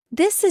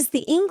This is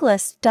the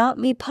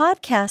Englist.me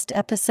podcast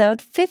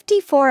episode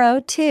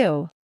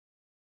 5402.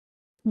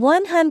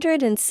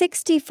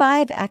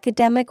 165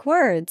 academic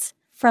words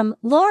from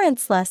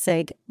Lawrence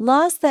Lessig,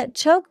 Laws That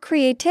Choke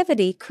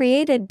Creativity,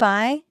 created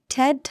by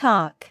TED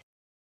Talk.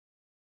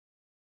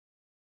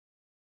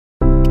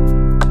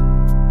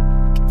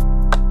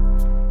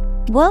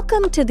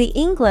 Welcome to the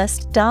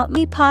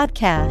Englist.me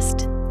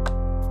podcast.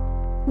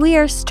 We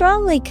are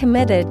strongly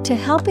committed to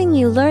helping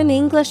you learn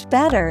English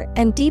better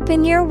and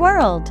deepen your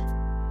world.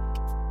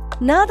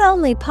 Not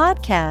only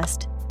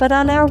podcast, but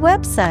on our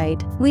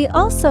website, we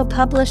also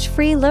publish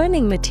free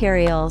learning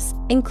materials,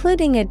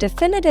 including a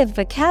definitive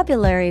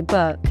vocabulary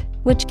book,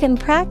 which can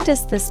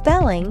practice the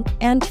spelling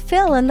and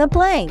fill in the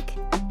blank.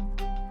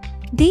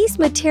 These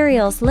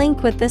materials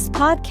link with this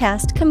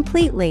podcast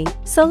completely,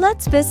 so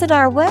let's visit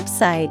our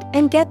website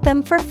and get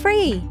them for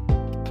free.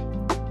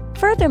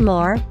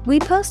 Furthermore, we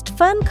post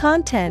fun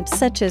content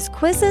such as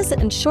quizzes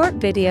and short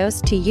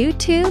videos to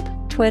YouTube,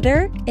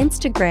 Twitter,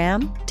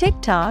 Instagram,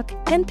 TikTok,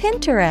 and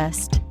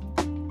Pinterest.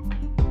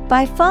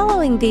 By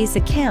following these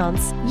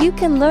accounts, you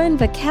can learn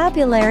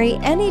vocabulary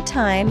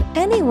anytime,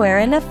 anywhere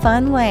in a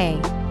fun way.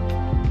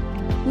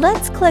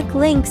 Let's click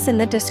links in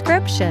the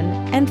description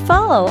and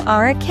follow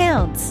our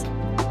accounts.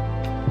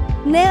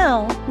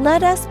 Now,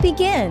 let us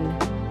begin.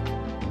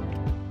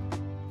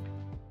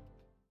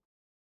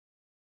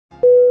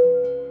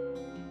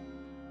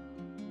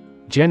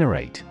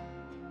 Generate.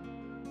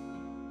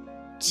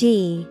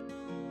 G-E-N-E-R-A-T-E.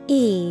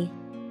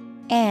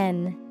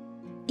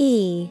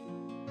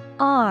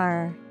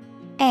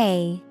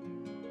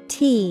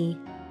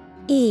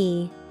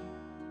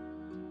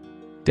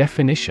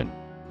 Definition: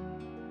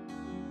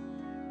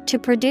 to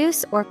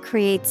produce or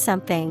create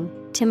something,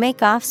 to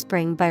make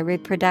offspring by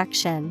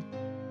reproduction.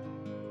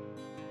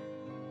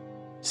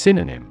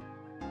 Synonym: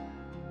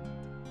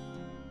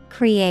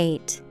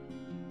 create,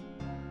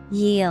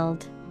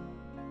 yield,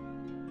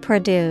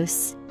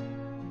 produce.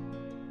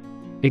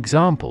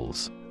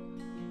 Examples: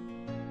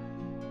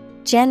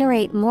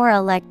 generate more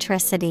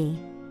electricity.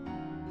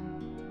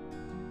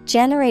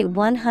 Generate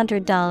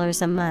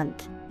 $100 a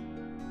month.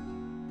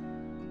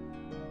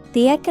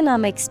 The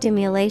economic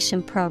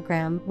stimulation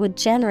program would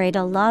generate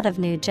a lot of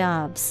new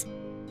jobs.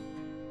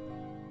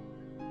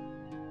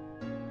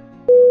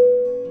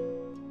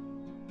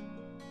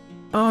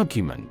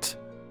 Argument.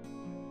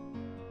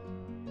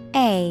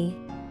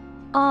 A-R-G-U-M-E-N-T.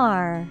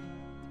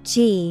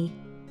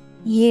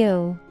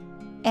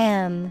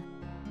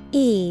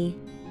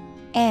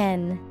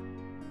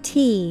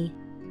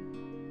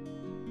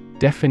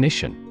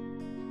 Definition: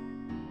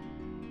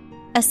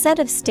 a set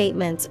of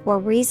statements or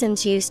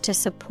reasons used to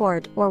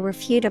support or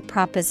refute a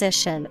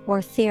proposition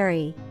or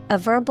theory, a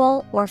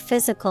verbal or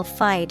physical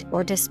fight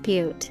or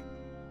dispute.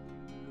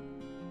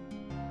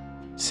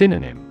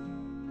 Synonym: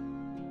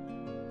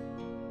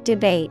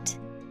 debate,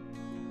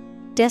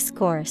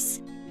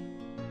 discourse,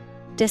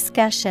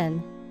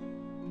 discussion.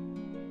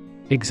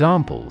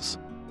 Examples: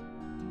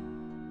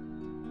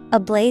 a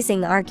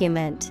blazing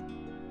argument.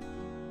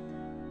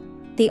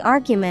 The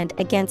argument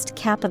against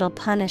capital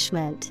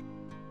punishment.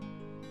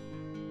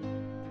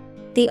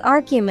 The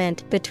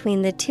argument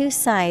between the two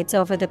sides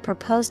over the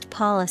proposed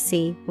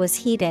policy was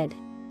heated.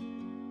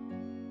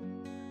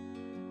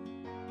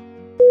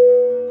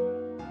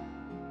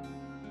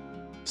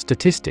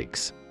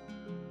 Statistics.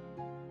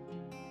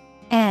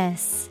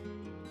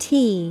 S-T-A-T-I-C-S.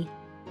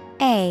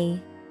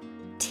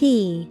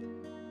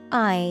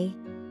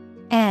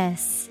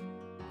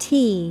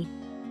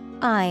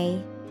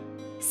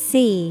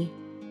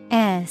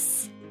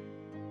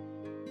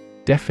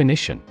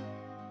 Definition: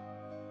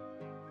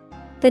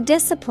 the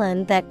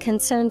discipline that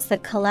concerns the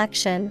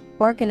collection,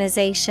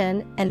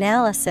 organization,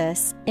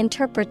 analysis,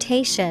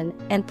 interpretation,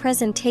 and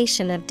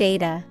presentation of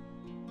data.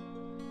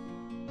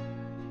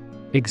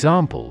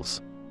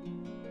 Examples: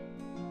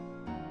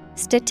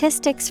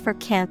 statistics for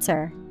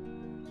cancer.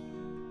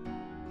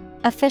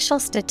 Official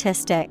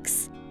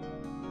statistics.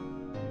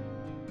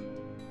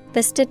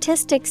 The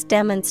statistics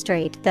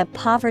demonstrate that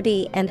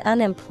poverty and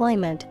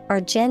unemployment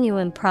are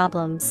genuine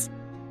problems.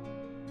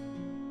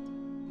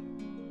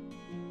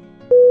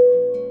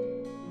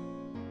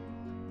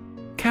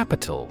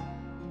 Capital.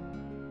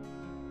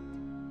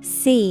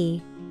 C-A-P-I-T-O-L.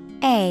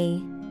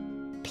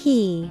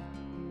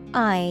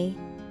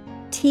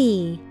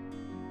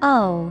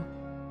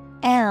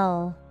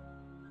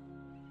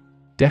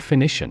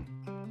 Definition: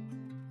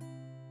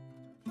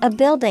 a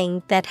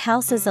building that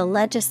houses a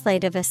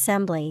legislative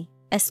assembly,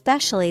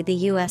 especially the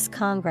U.S.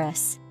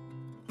 Congress.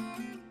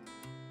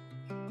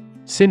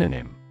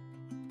 Synonym: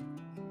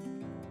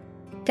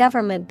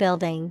 government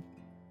building,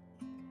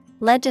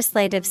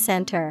 legislative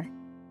center.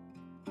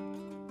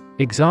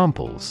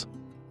 Examples: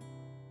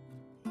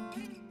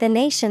 the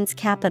nation's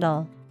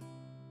capital.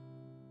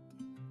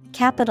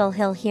 Capitol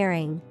Hill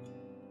hearing.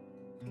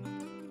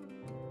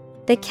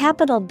 The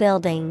Capitol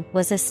building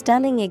was a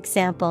stunning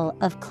example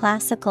of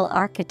classical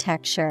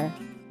architecture,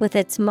 with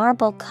its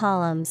marble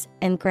columns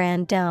and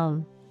grand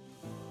dome.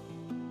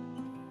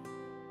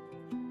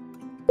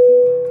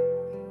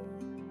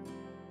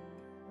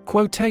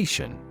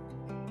 Quotation.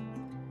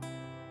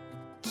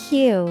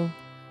 Quotation.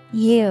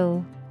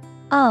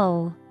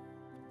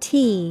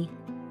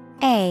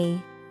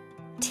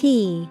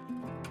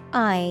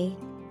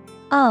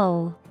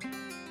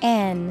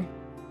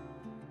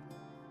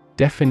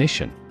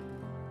 Definition.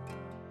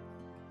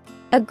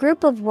 A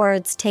group of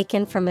words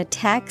taken from a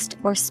text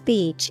or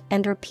speech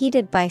and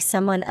repeated by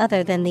someone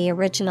other than the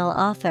original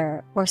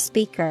author or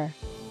speaker.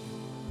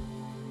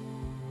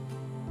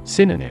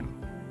 Synonym.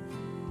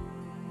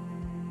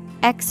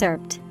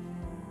 Excerpt,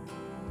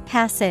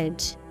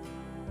 passage,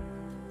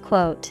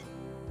 quote.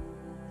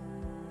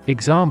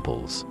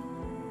 Examples.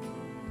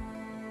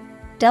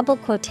 Double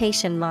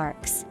quotation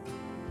marks.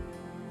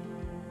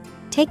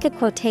 Take a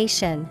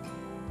quotation.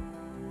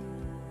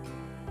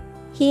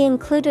 He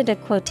included a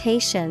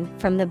quotation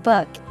from the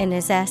book in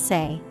his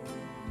essay.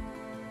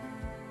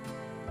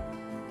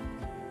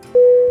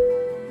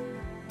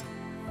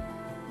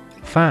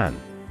 Fan.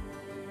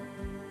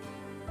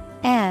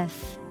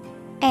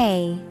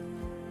 F-A-N.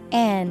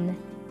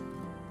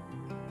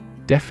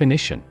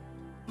 Definition.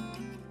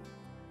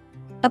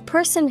 A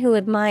person who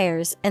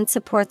admires and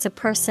supports a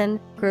person,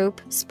 group,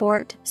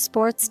 sport,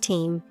 sports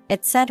team,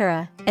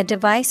 etc., a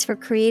device for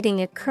creating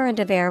a current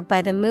of air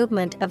by the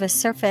movement of a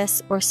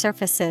surface or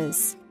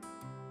surfaces.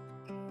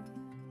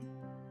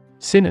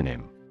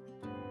 Synonym.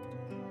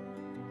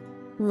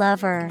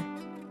 Lover,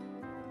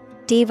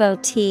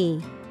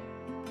 devotee,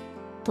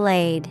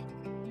 blade.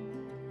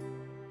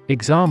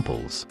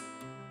 Examples.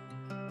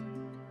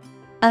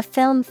 A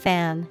film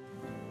fan.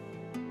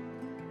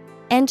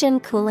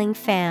 Engine cooling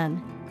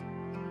fan.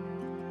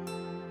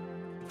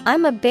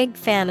 I'm a big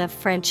fan of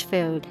French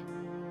food.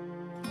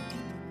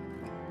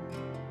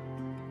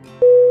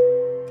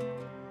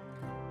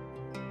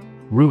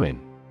 Ruin.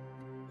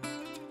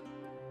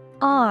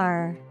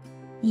 R-U-I-N.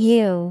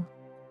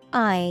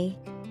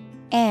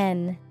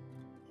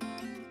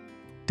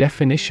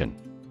 Definition.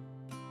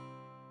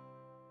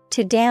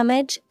 To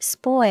damage,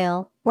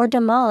 spoil, or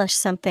demolish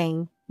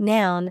something.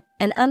 Noun,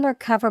 an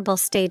unrecoverable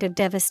state of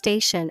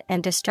devastation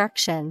and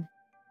destruction.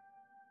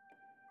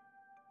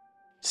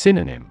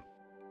 Synonym.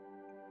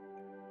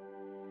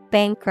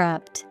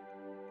 Bankrupt,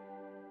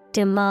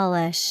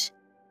 demolish,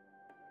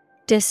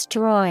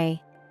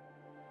 destroy.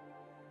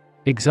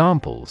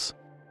 Examples.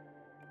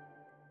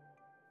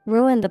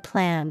 Ruin the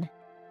plan.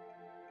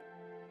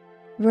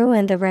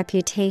 Ruin the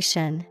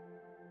reputation.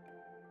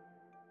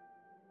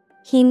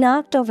 He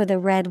knocked over the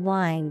red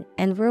wine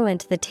and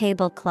ruined the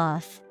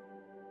tablecloth.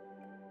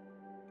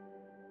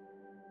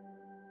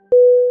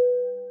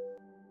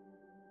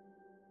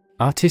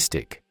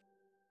 Artistic.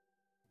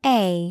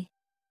 A-R-T-I-S-T-I-C.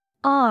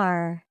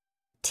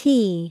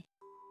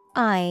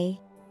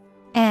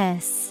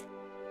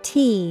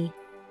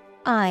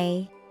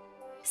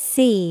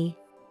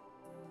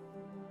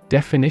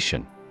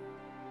 Definition.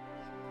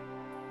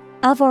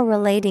 Of or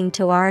relating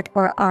to art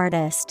or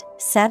artist,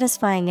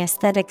 satisfying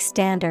aesthetic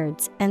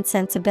standards and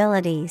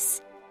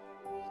sensibilities.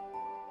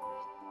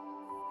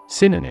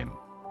 Synonym.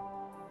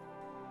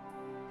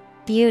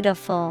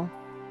 Beautiful,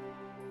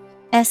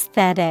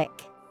 aesthetic,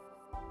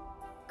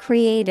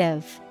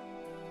 creative.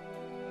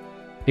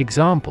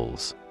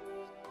 Examples.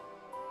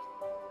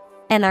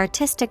 An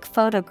artistic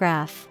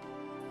photograph.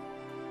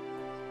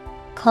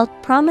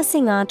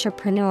 Promising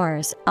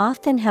entrepreneurs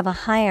often have a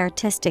high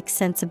artistic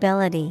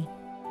sensibility.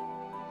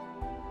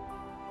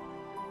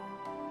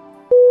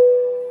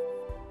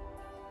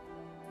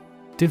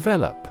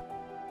 Develop.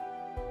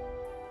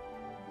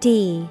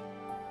 D-E-V-E-L-O-P.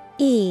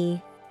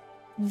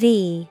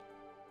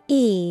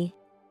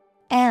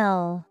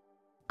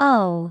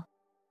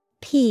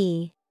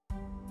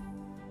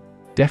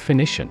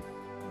 Definition.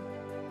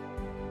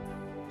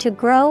 To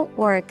grow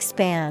or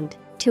expand,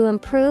 to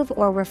improve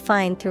or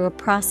refine through a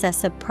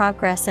process of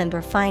progress and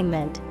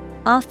refinement,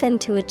 often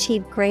to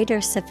achieve greater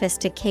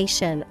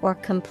sophistication or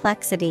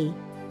complexity,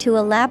 to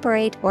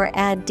elaborate or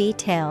add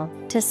detail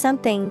to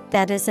something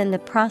that is in the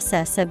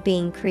process of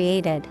being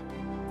created.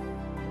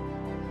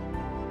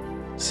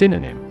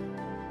 Synonym.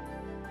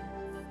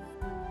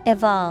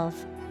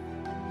 Evolve,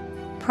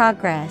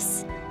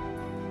 progress,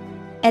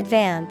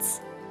 advance.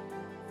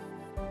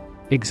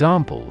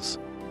 Examples.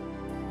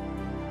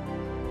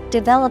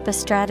 Develop a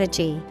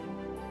strategy.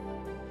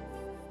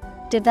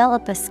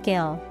 Develop a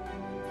skill.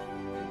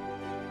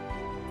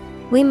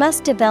 We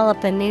must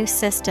develop a new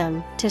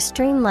system to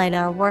streamline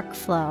our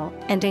workflow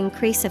and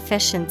increase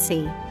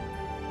efficiency.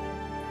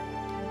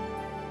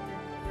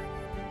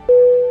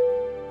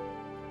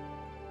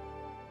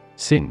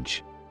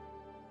 Singe.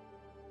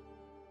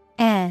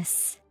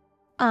 S-I-N-G-E.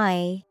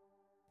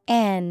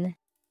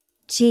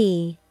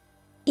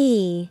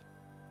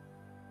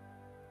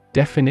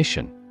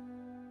 Definition.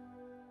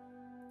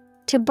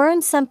 To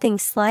burn something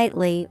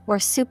slightly or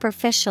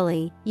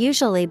superficially,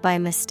 usually by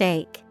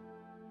mistake.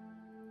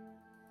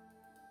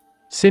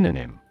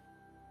 Synonym.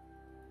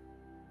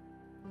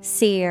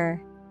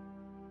 Sear,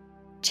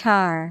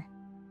 char,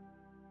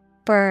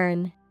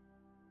 burn.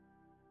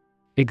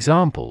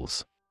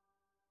 Examples.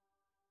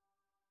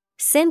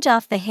 Singe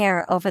off the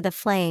hair over the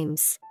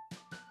flames.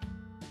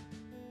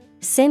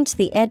 Singe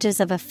the edges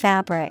of a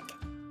fabric.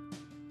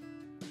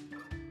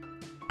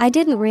 I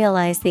didn't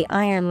realize the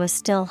iron was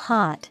still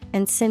hot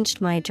and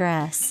singed my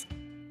dress.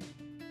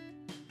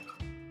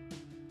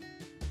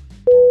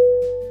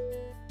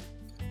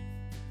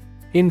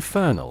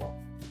 Infernal.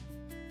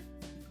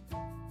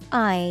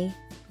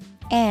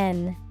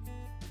 INFERNAL.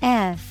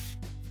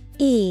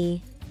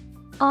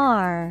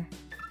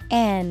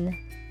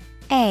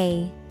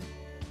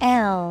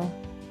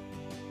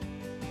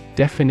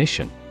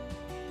 Definition: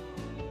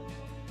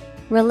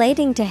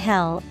 relating to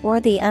hell or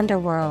the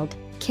underworld,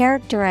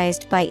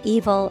 characterized by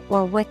evil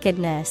or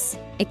wickedness,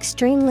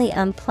 extremely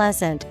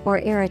unpleasant or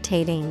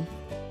irritating.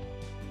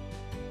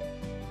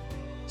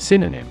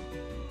 Synonym: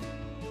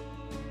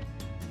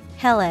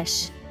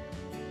 Hellish,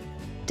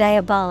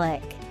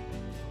 diabolic,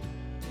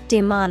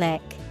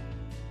 demonic.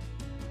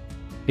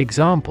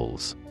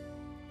 Examples: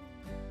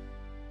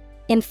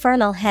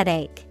 infernal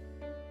headache,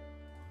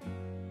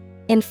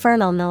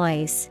 infernal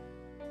noise.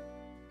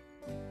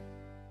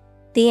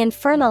 The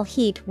infernal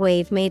heat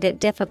wave made it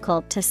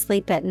difficult to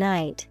sleep at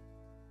night.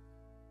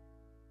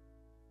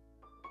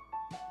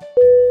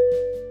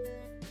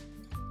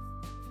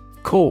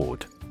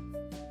 Chord.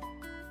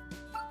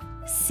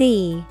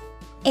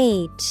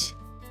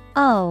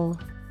 CHORD.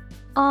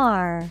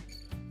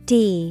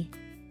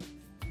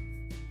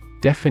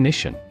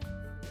 Definition: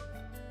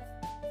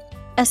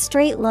 a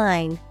straight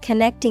line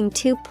connecting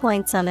 2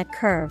 points on a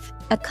curve,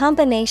 a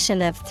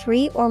combination of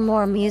 3 or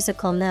more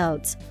musical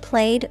notes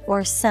played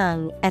or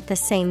sung at the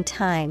same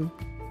time.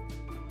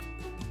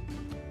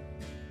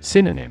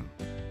 Synonym: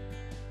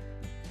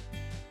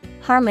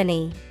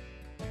 harmony,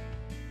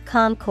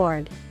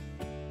 concord,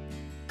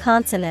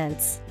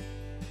 consonance.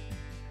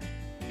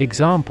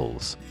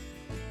 Examples: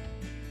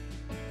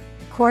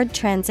 chord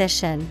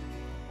transition,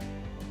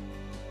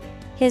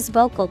 his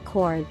vocal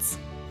cords.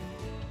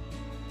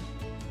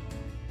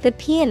 The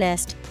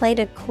pianist played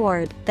a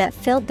chord that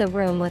filled the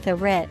room with a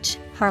rich,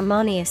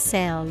 harmonious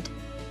sound.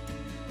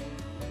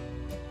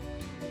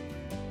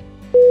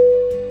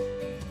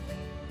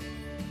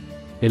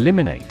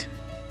 Eliminate.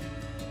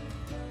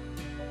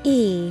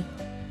 ELIMINATE.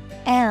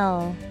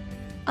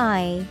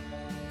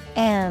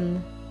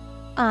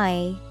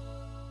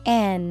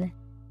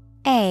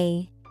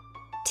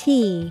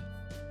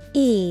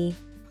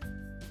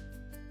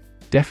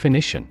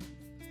 Definition: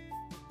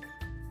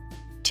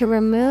 to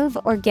remove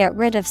or get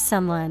rid of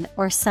someone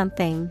or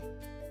something.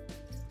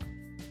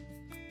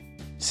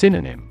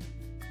 Synonym: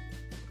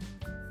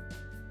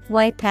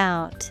 wipe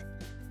out,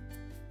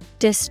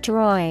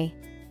 destroy,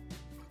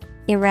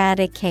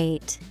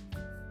 eradicate.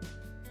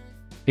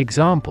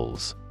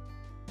 Examples: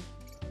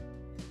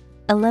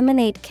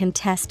 eliminate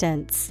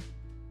contestants,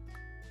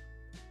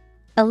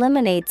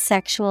 eliminate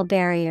sexual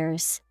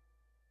barriers.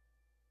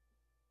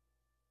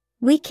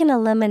 We can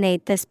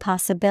eliminate this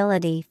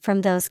possibility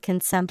from those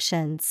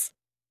consumptions.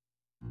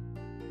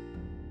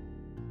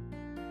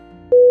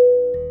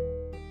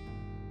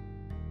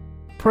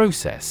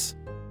 Process.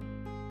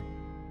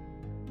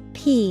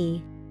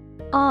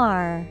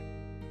 PROCESS.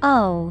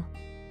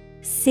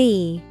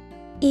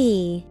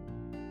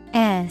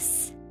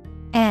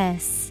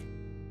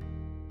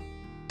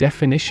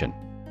 Definition: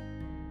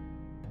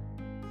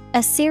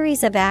 a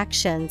series of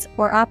actions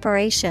or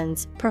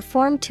operations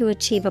performed to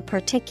achieve a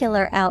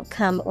particular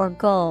outcome or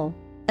goal,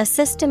 a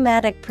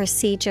systematic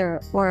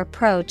procedure or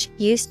approach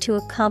used to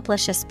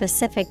accomplish a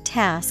specific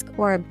task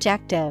or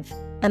objective,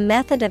 a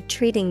method of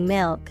treating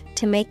milk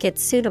to make it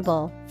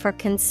suitable for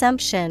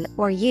consumption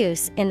or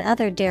use in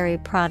other dairy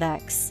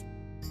products.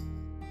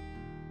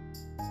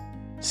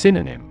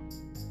 Synonym: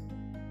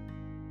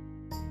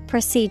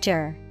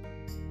 procedure,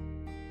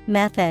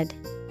 method,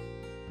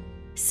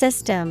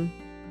 system.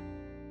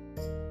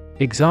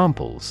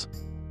 Examples: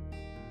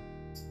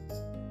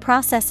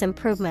 process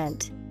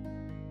improvement,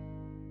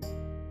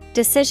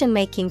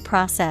 decision-making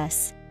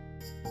process.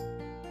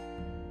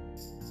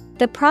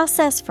 The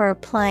process for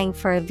applying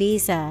for a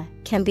visa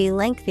can be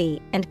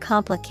lengthy and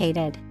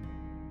complicated.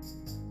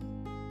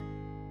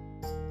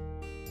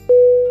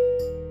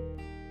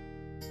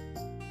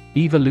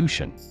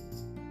 Evolution.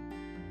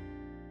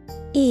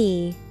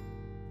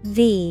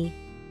 EVOLUTION.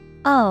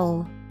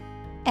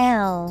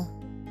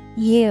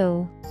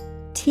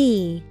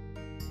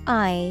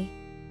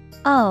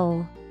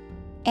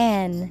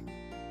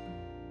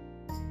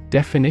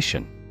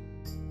 Definition: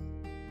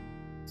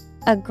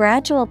 a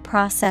gradual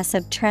process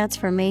of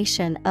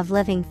transformation of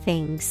living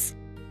things.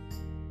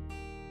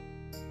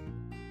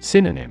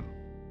 Synonym: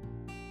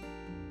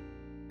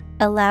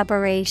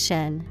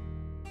 elaboration,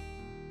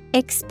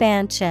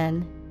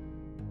 expansion,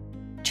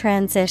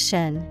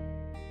 transition.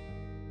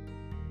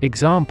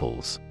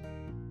 Examples: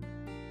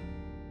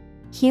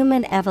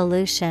 human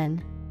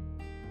evolution,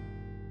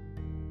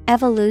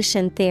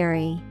 evolution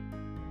theory.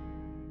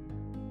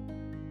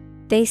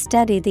 They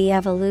study the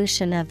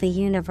evolution of the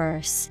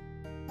universe.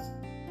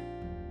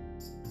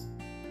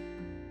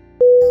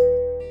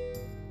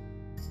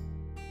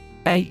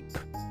 Ape.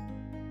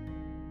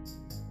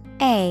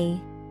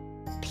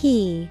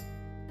 A-P-E.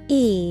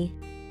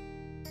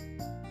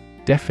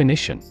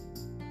 Definition: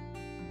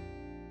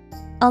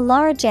 A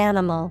large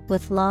animal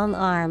with long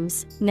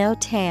arms, no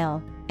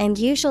tail, and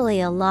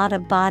usually a lot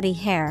of body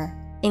hair,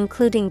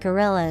 including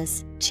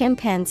gorillas,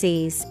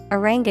 chimpanzees,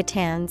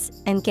 orangutans,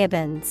 and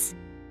gibbons.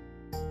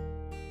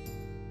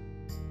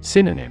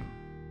 Synonym: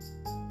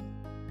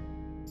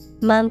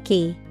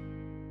 Monkey,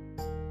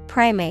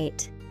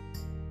 primate,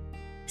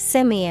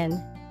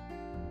 simian.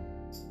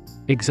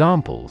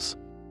 Examples: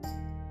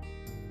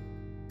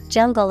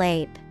 Jungle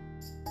ape,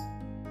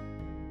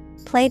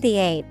 play the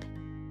ape.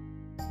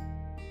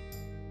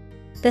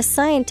 The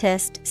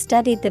scientist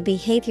studied the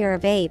behavior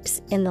of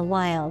apes in the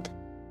wild.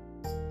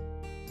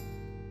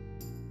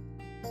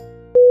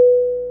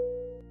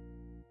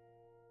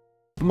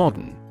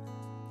 Modern.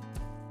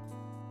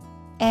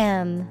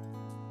 M-O-D-E-R-N.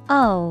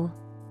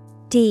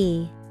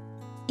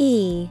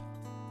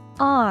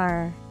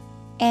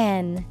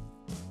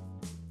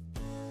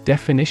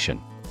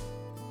 Definition: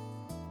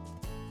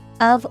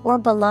 of or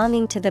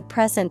belonging to the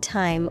present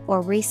time or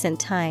recent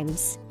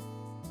times.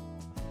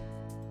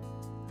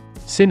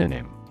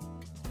 Synonym: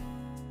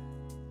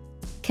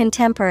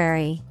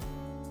 Contemporary,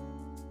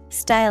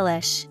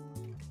 stylish,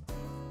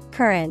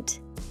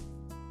 current.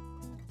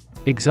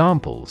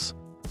 Examples: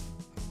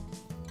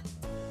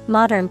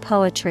 Modern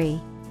poetry,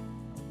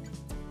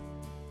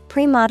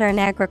 pre-modern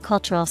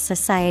agricultural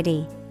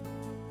society.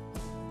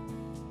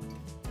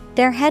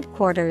 Their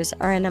headquarters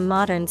are in a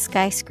modern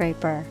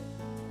skyscraper.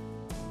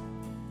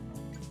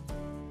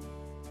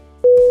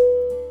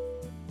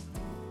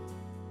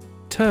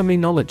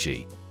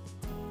 Terminology: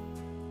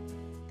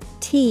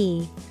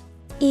 T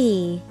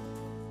E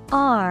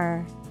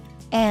R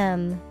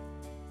M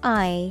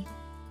I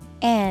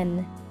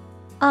N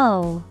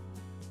O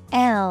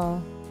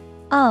L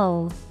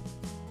O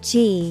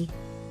G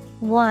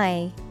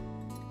Y.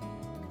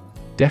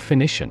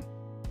 Definition: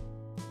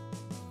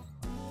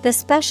 the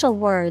special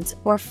words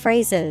or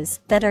phrases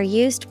that are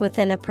used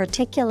within a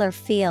particular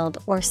field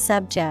or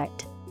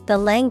subject, the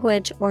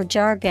language or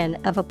jargon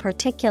of a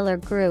particular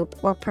group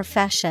or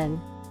profession.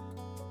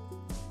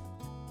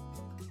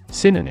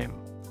 Synonym: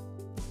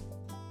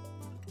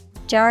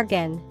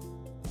 Jargon,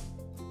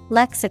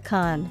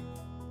 lexicon,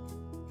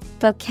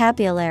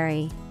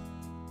 vocabulary.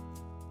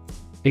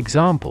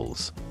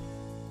 Examples: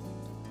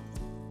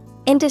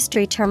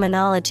 Industry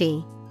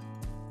terminology,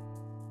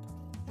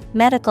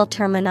 medical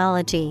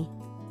terminology.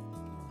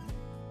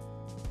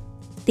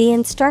 The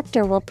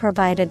instructor will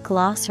provide a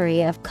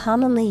glossary of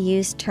commonly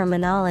used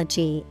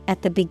terminology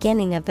at the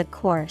beginning of the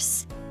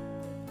course.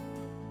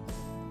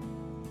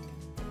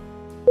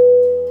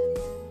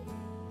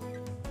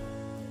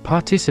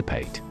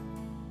 Participate.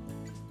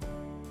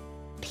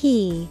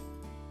 P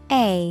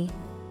A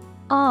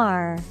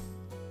R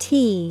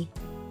T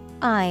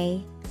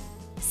I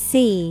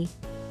C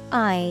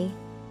I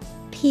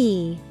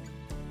P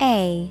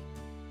A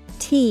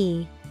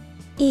T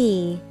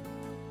E.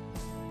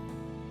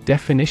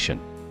 Definition: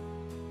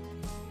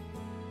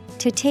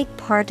 to take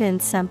part in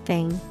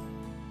something.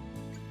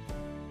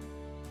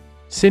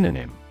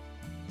 Synonym: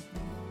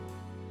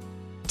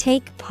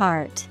 Take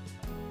part,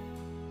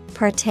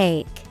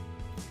 partake,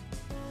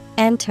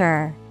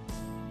 enter.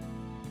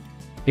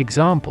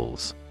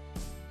 Examples: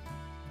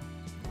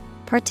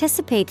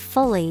 Participate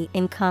fully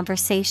in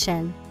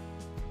conversation.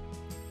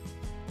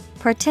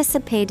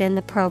 Participate in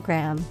the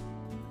program.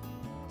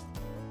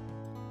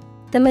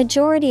 The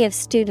majority of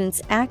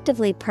students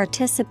actively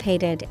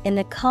participated in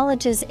the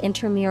college's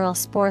intramural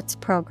sports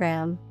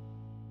program.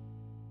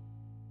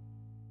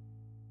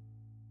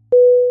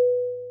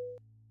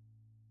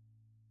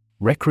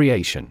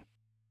 Recreation.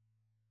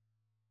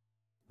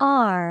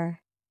 R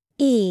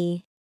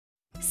E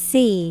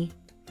C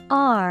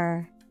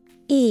R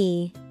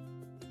E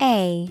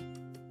A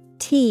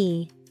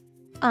T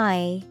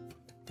I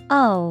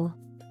O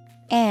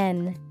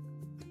N.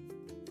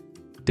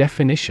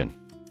 Definition: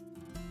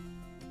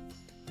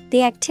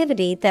 the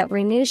activity that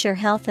renews your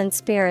health and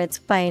spirits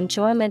by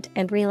enjoyment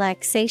and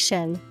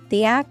relaxation,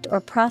 the act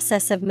or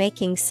process of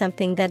making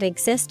something that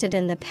existed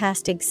in the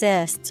past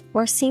exists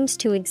or seems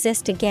to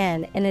exist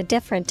again in a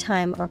different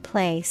time or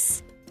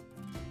place.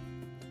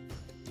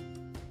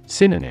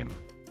 Synonym: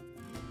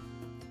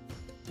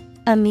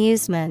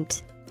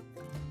 amusement,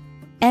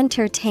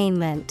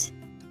 entertainment,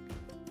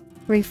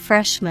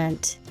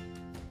 refreshment.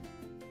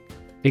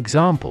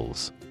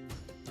 Examples: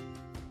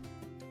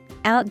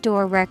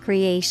 outdoor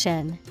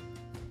recreation,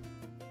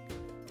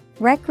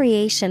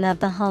 recreation of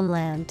the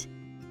homeland.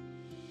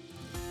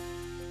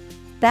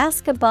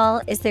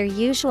 Basketball is their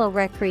usual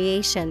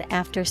recreation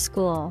after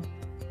school.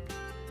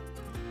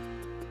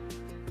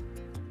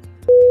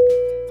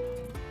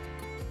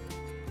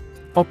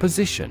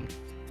 Opposition.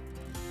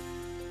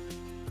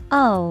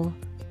 O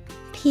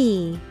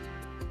P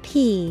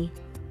P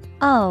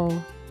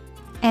O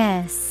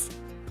S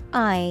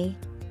I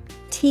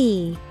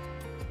T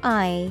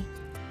I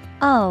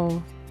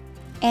O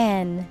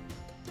N.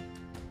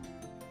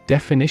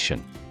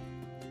 Definition: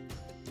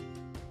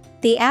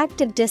 the act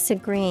of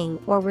disagreeing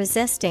or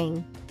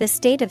resisting, the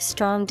state of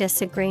strong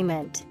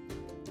disagreement.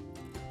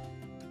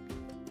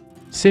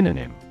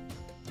 Synonym: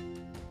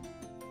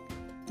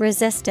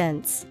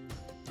 resistance,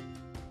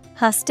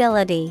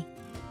 hostility,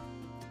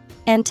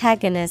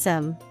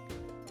 antagonism.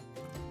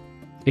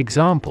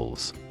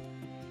 Examples: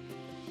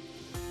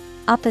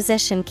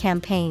 Opposition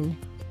campaign.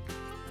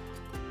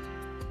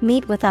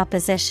 Meet with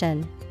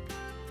opposition.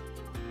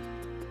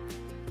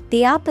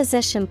 The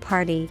opposition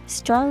party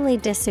strongly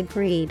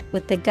disagreed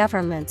with the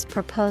government's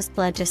proposed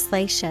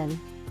legislation.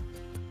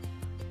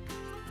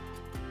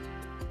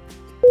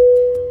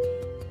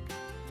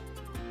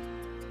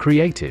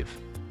 Creative.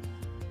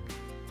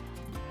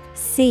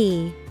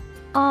 CREATIVE.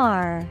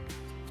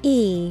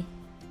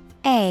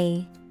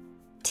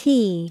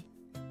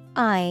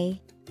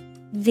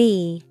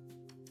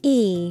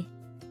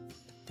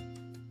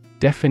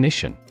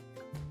 Definition: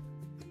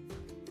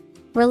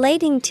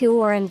 Relating to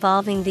or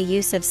involving the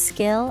use of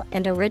skill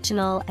and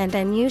original and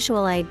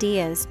unusual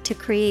ideas to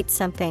create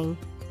something.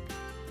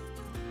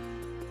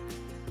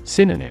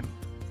 Synonym: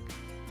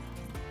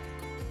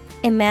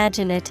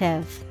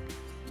 Imaginative,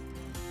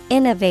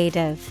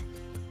 innovative,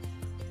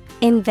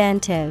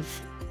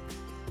 inventive.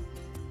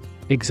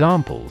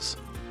 Examples: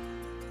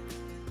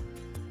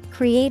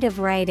 Creative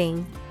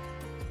writing.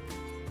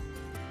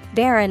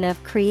 Barren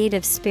of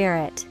creative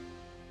spirit.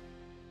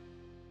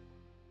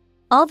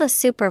 All the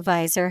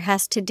supervisor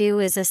has to do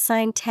is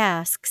assign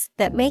tasks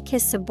that make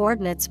his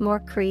subordinates more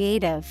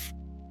creative.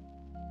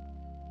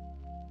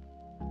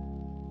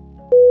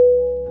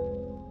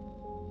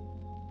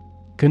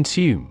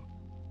 Consume.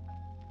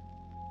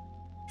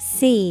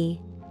 CONSUME.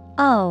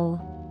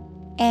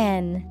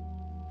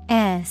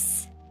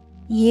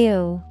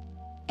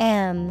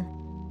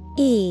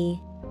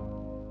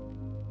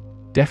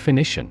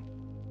 Definition: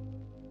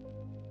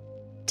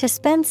 To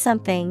spend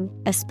something,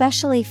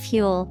 especially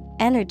fuel,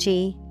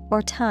 energy,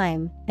 or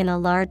time, in a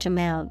large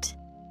amount.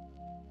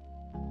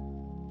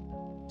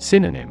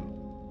 Synonym: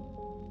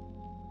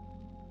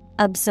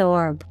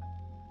 Absorb,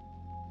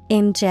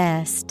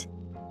 ingest,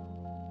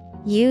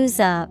 use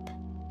up.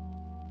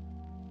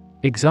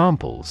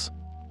 Examples: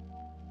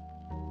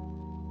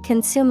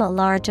 Consume a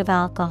large of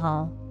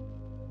alcohol.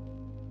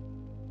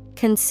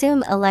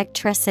 Consume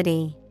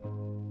electricity.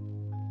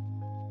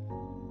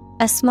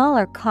 A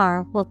smaller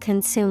car will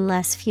consume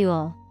less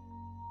fuel.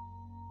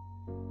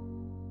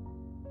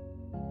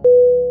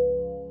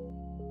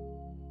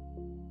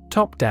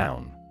 Top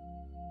down.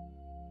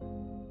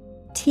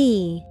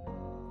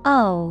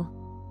 TOPDOWN.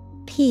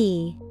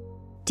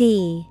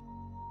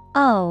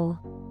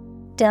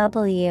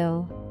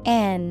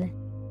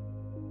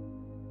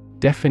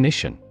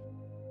 Definition: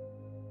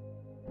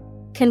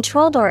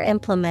 Controlled or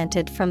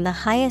implemented from the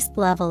highest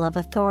level of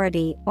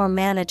authority or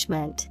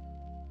management.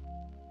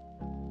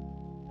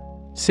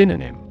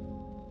 Synonym: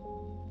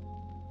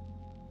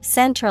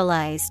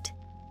 Centralized,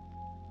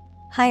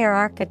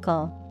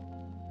 hierarchical.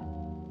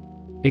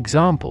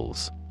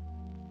 Examples: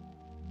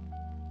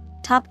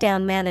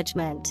 Top-down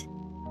management.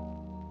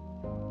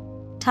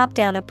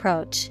 Top-down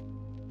approach.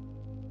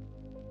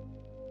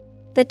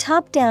 The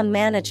top-down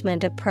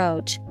management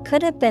approach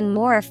could have been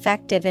more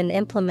effective in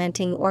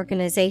implementing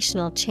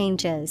organizational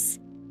changes.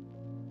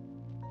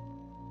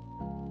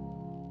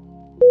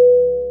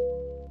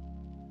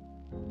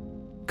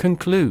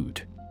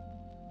 Conclude.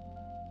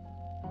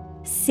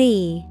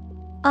 CONCLUDE.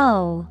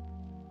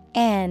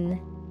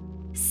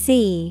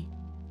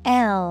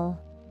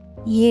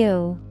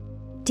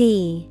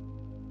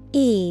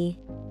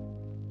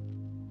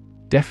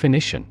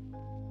 Definition: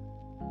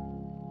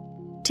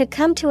 To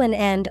come to an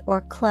end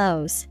or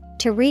close,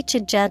 to reach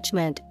a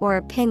judgment or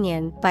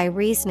opinion by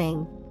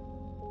reasoning.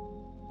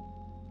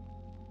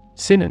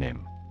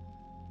 Synonym: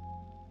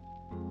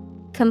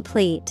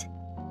 Complete,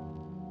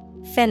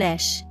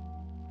 finish,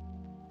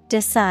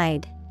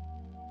 decide.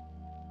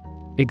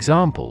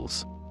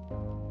 Examples: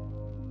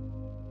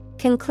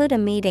 Conclude a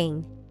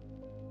meeting.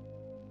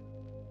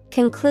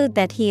 Conclude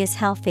that he is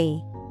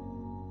healthy.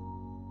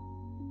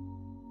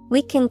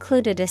 We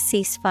concluded a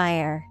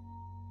ceasefire.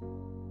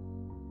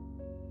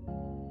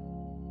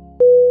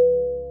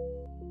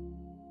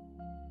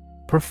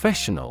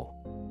 Professional.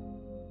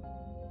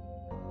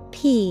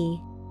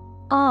 Professional.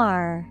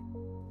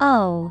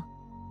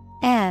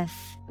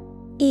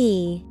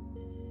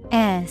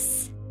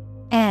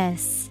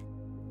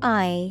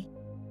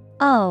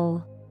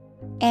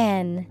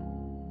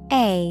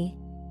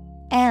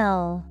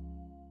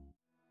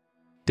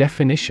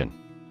 Definition: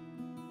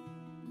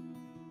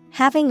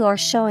 Having or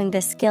showing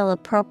the skill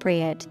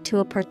appropriate to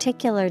a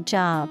particular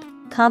job,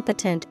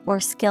 competent or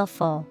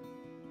skillful.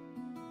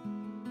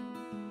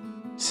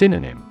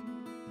 Synonym: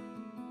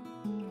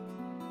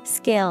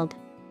 Skilled,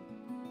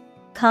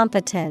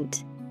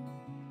 competent,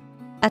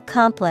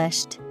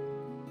 accomplished.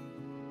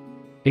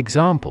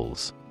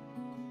 Examples: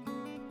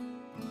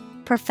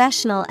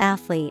 Professional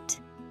athlete.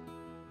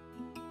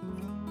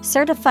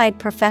 Certified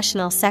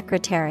professional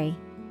secretary.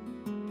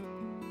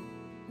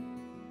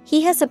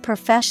 He has a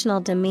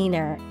professional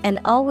demeanor and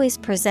always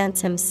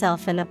presents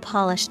himself in a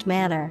polished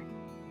manner.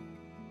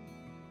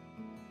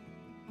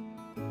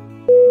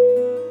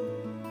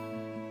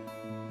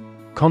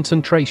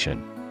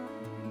 Concentration.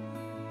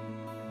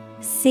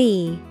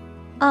 CONCENTRATION.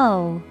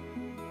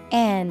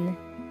 N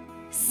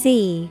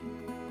C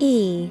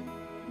E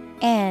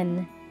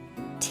N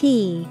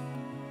T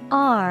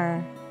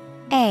R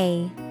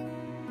A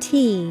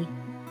T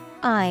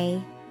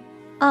I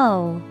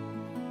O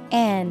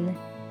N.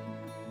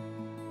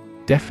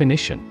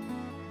 Definition: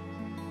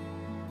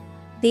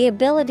 the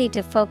ability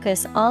to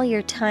focus all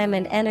your time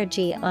and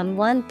energy on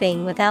one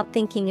thing without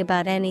thinking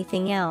about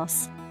anything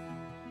else.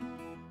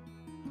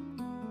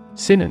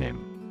 Synonym: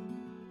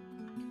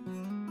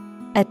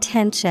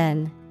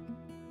 attention,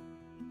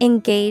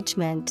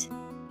 engagement,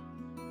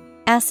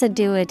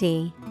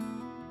 assiduity.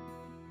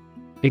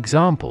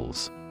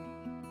 Examples: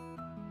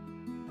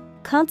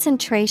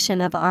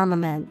 concentration of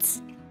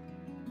armaments.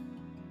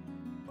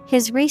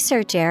 His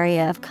research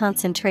area of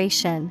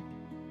concentration.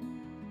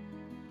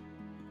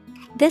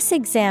 This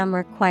exam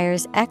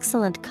requires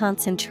excellent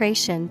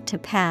concentration to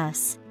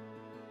pass.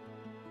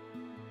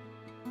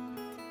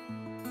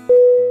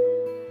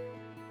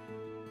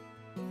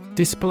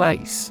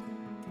 Displace.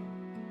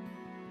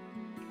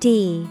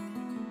 D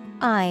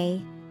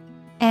I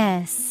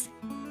S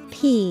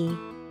P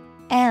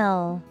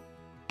L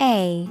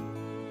A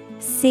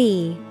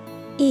C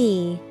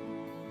E.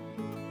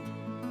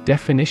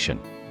 Definition: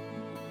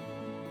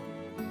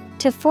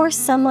 to force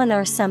someone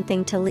or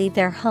something to leave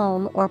their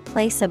home or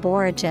place of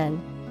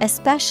origin,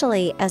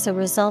 especially as a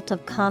result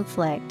of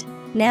conflict,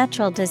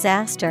 natural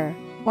disaster,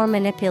 or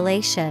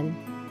manipulation.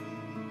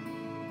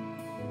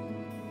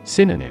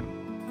 Synonym: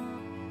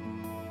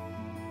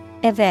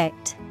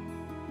 evict,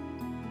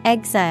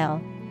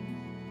 exile,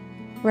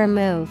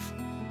 remove.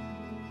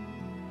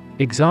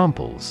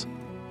 Examples: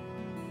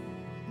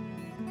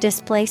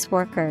 displace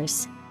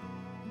workers.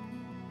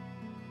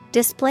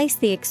 Displace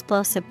the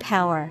explosive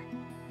power.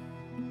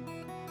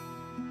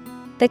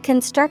 The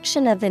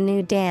construction of the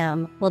new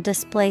dam will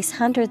displace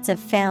hundreds of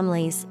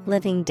families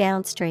living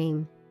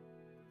downstream.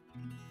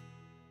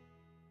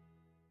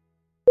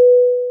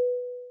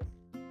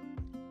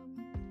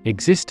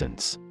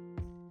 Existence.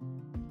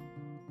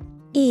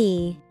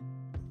 E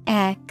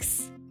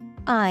X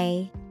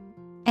I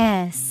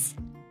S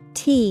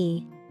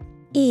T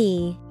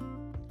E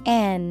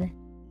N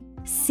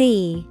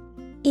C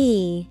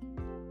E.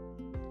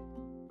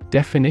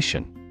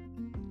 Definition: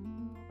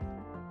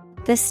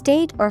 the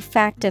state or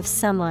fact of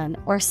someone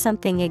or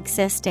something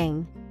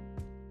existing.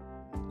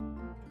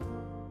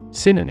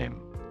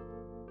 Synonym: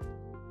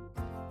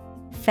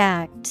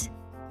 fact,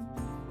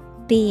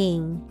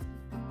 being,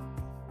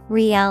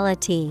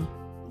 reality.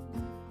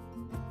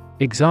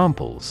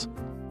 Examples: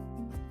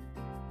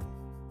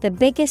 the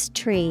biggest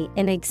tree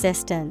in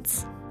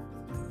existence.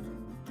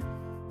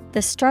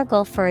 The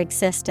struggle for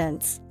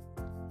existence.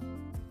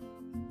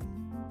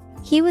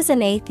 He was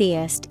an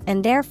atheist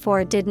and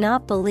therefore did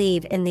not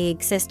believe in the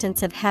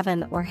existence of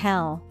heaven or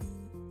hell.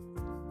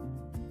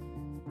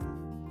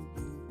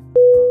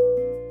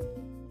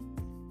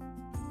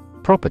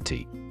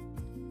 Property.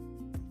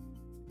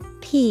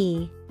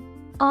 P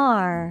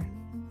R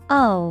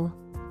O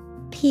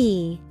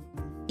P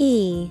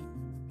E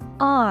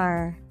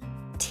R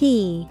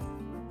T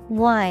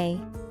Y.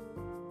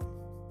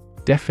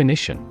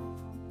 Definition: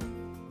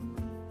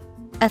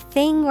 a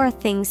thing or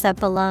things that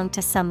belong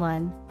to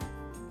someone.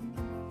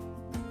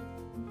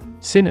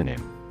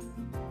 Synonym: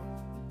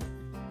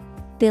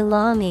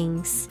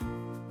 belongings,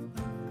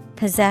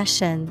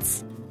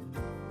 possessions,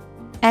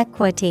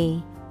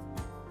 equity.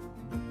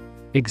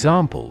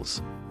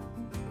 Examples: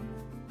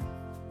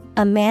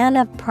 a man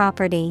of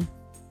property.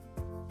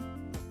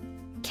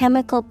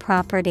 Chemical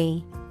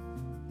property.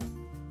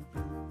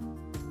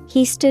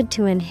 He stood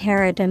to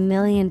inherit $1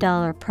 million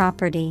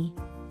property.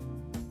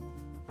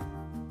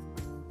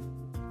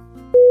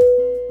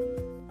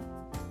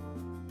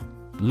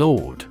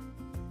 Lord.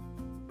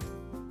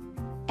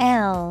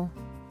 L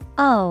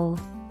O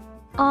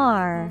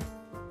R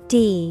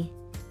D.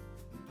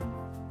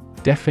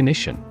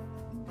 Definition: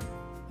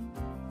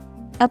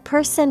 a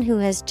person who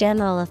has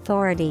general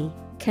authority,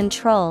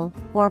 control,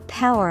 or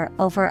power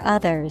over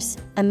others,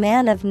 a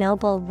man of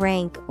noble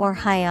rank or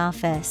high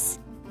office.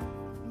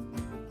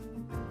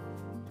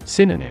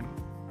 Synonym: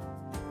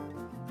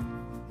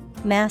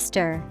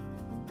 master,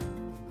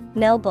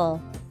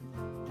 noble,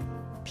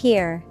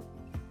 peer.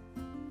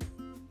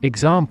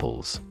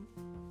 Examples: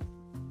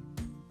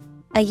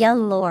 a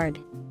young lord.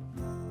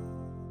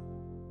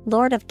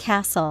 Lord of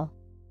castle.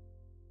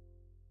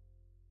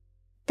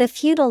 The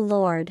feudal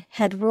lord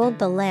had ruled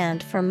the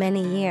land for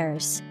many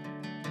years.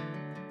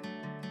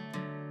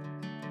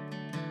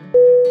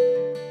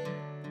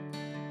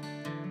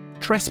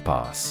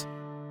 Trespass.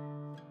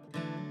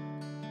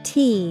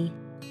 T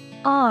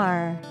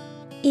R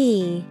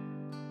E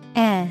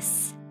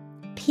S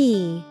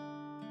P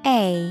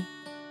A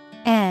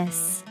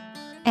S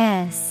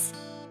S.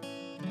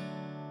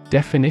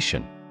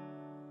 Definition: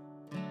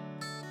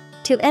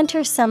 to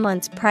enter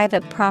someone's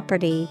private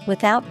property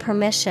without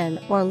permission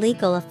or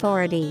legal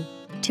authority,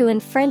 to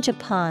infringe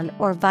upon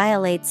or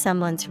violate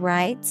someone's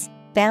rights,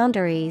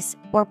 boundaries,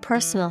 or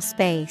personal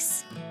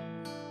space.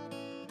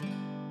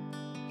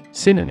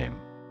 Synonym: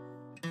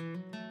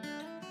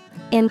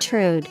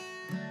 intrude,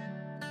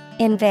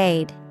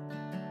 invade,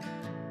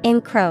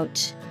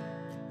 encroach.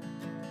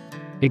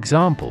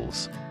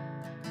 Examples: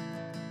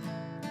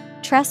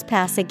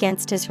 Trespass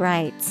against his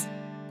rights.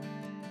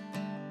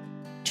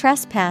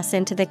 Trespass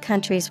into the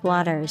country's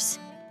waters.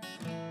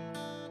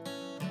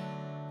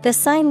 The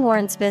sign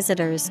warns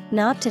visitors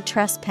not to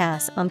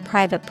trespass on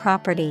private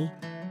property.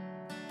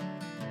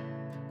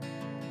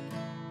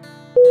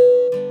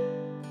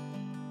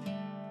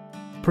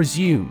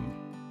 Presume.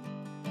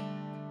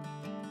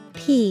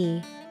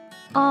 P-R-E-S-U-M-E.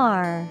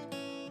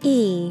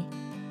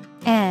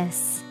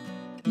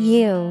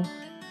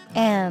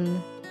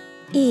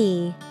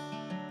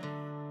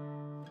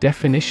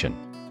 Definition: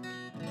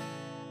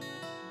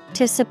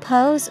 to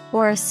suppose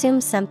or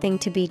assume something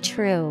to be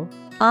true,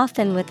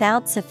 often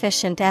without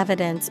sufficient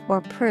evidence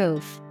or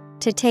proof,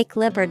 to take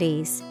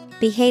liberties,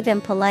 behave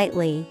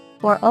impolitely,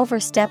 or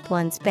overstep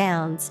one's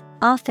bounds,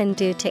 often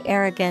due to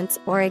arrogance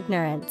or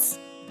ignorance.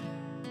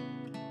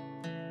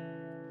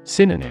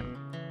 Synonym: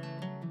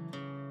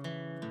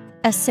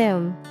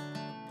 Assume,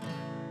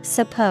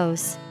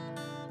 suppose,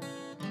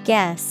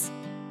 guess.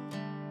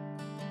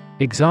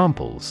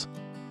 Examples: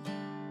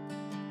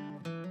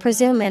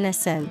 presume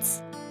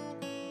innocence.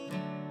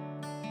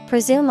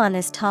 Presume on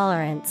his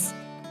tolerance.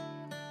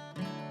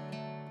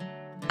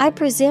 I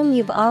presume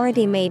you've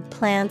already made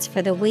plans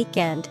for the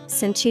weekend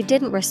since you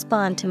didn't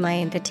respond to my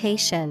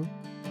invitation.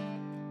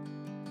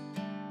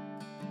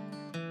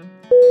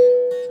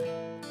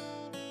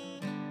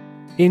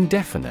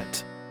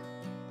 Indefinite.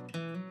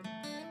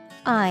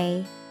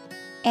 I-N-D-E-F-I-N-I-T-E.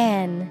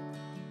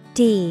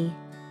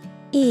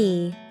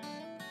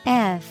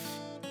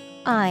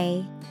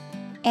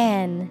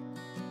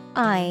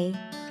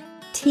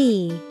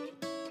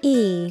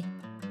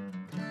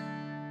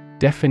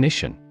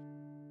 Definition: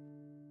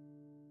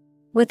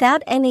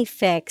 without any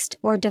fixed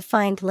or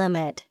defined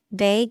limit,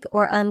 vague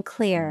or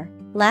unclear,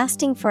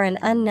 lasting for an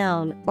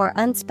unknown or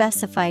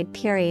unspecified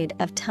period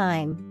of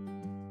time.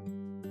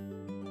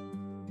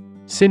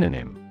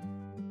 Synonym: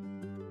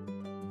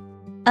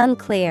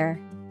 unclear,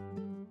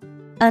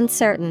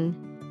 uncertain,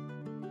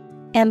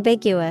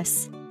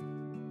 ambiguous.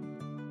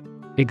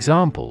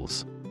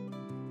 Examples: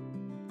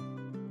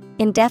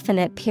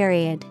 indefinite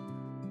period,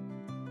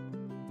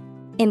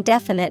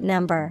 indefinite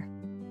number.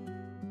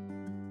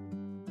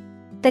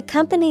 The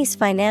company's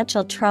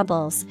financial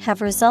troubles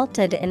have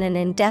resulted in an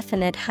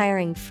indefinite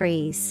hiring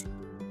freeze.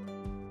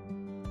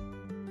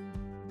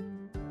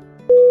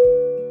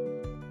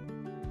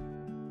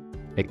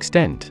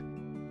 Extent.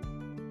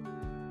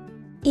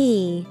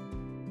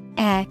 E-X-T-E-N-T.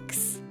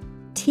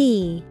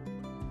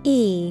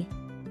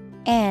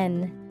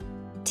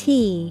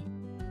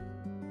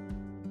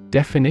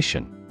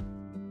 Definition: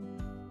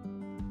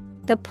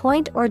 the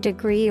point or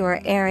degree or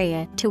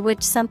area to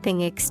which something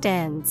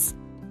extends.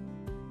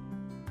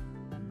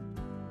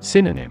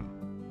 Synonym: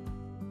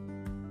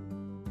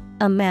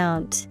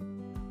 amount,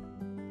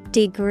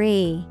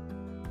 degree,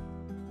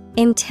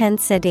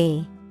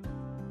 intensity.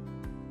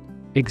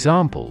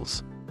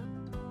 Examples: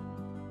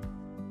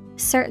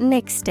 certain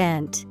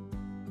extent,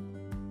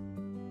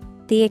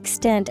 the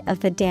extent of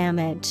the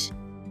damage.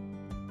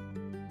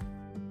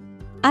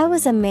 I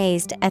was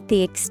amazed at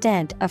the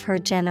extent of her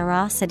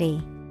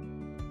generosity.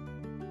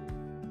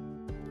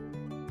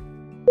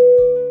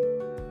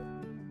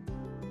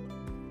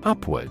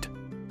 Upward.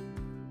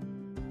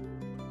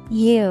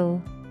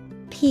 U-P-W-A-R-D.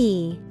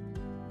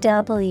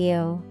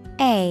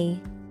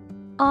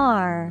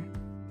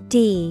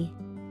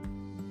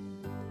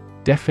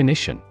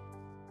 Definition: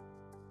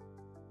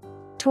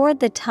 toward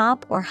the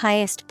top or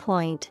highest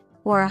point,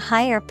 or a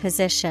higher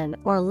position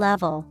or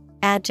level.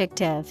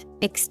 Adjective,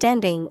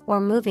 extending or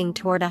moving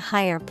toward a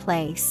higher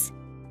place.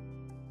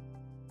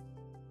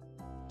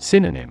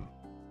 Synonym: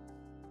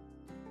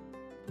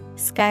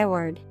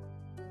 skyward,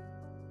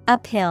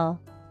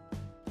 uphill.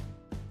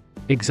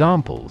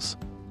 Examples: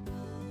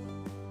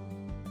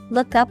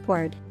 look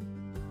upward.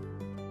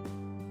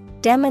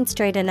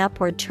 Demonstrate an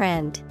upward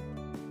trend.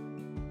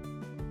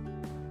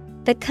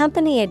 The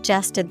company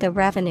adjusted the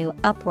revenue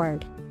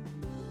upward.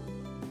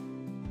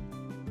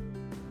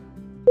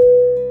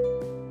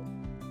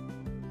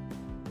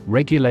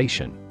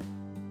 Regulation.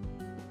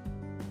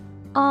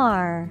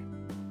 R-E-G-U-L-A-T-I-O-N.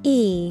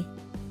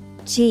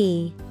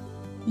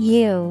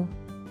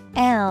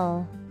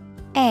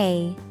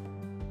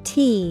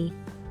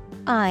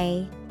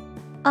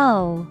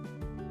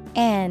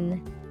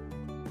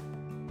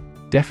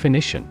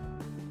 Definition: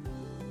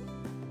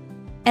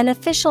 an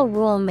official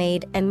rule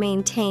made and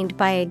maintained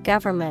by a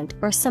government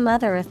or some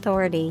other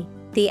authority,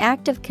 the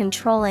act of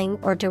controlling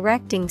or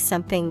directing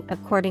something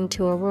according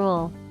to a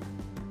rule.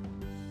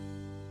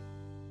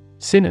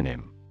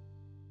 Synonym: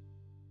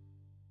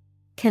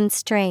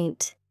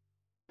 constraint,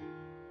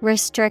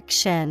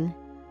 restriction,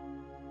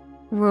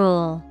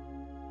 rule.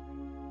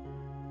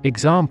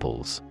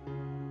 Examples: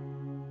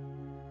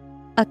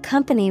 a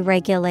company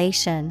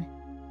regulation.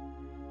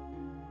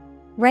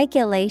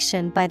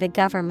 Regulation by the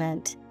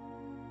government.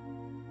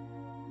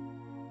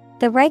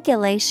 The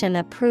regulation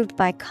approved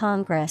by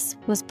Congress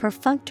was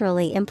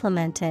perfunctorily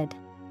implemented.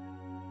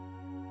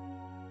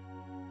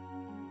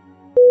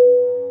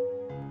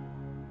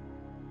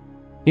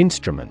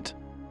 Instrument.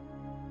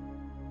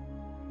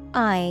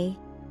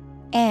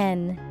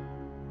 Instrument.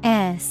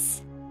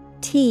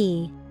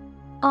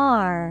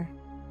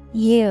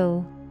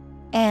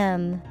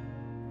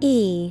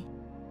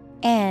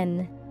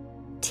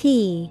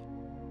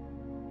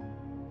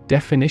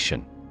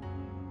 Definition.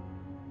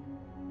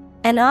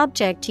 An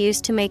object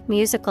used to make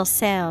musical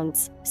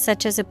sounds,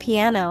 such as a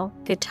piano,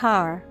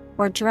 guitar,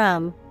 or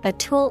drum, a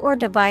tool or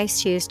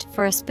device used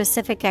for a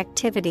specific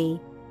activity,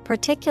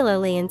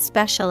 particularly in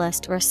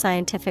specialist or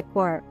scientific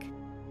work.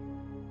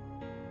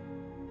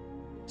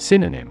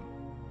 Synonym.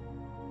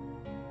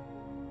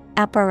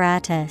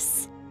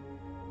 Apparatus,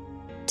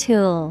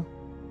 tool,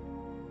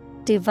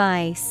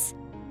 device.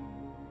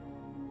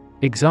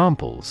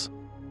 Examples.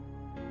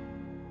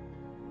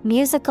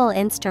 Musical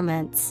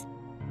instruments,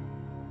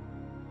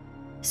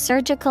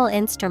 surgical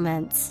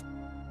instruments.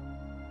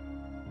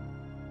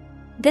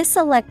 This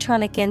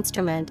electronic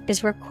instrument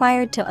is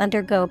required to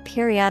undergo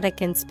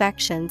periodic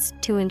inspections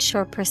to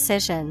ensure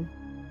precision.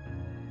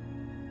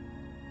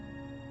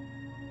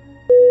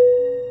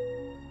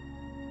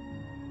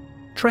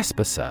 Trespasser.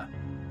 Trespasser.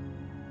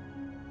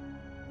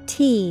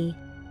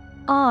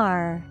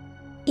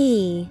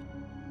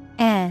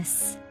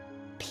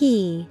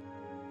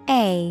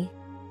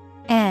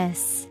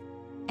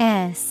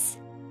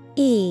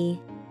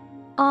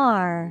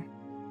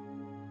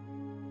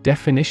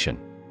 Definition.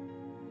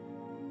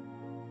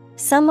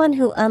 Someone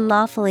who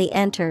unlawfully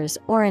enters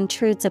or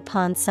intrudes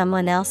upon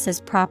someone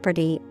else's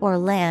property or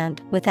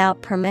land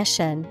without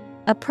permission,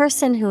 a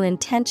person who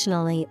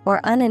intentionally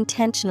or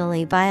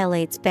unintentionally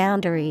violates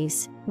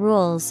boundaries,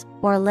 rules,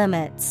 or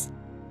limits.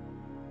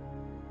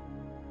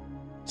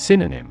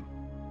 Synonym.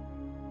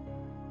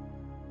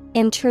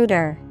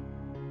 Intruder,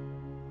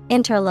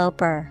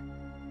 interloper.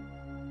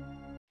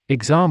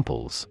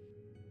 Examples.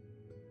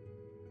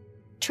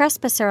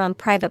 Trespasser on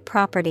private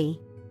property.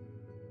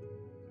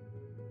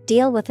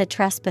 Deal with a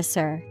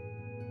trespasser.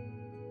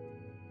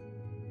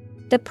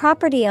 The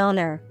property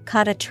owner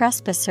caught a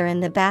trespasser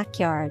in the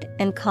backyard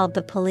and called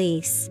the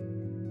police.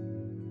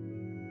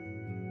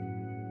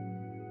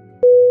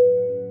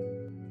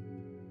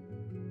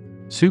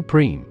 Supreme.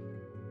 Supreme.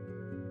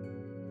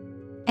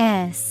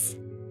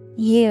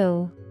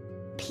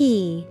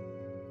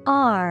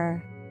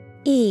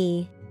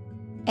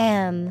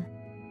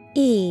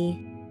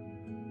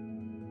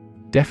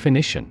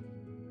 Definition.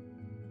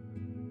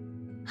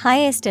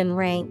 Highest in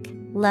rank,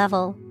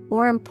 level,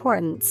 or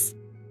importance.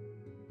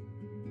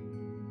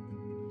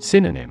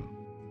 Synonym.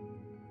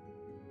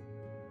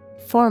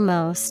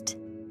 Foremost,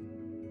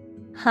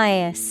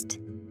 highest,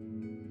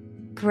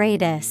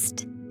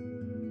 greatest.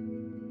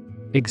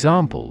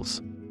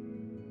 Examples.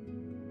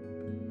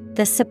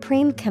 The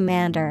Supreme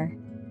Commander,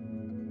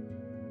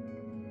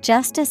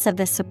 Justice of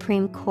the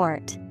Supreme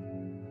Court.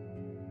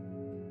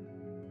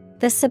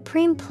 The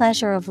supreme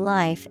pleasure of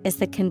life is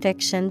the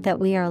conviction that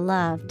we are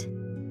loved.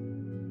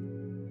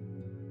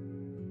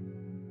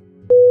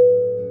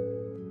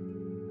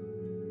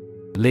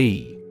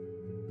 Lee.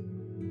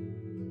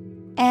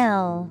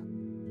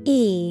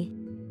 L-E-E.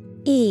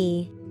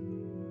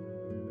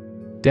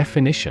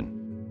 Definition.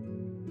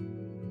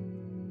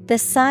 The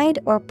side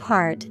or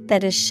part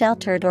that is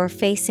sheltered or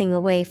facing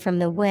away from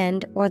the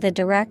wind or the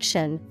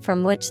direction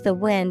from which the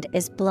wind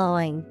is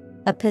blowing.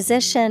 A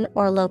position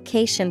or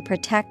location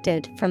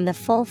protected from the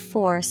full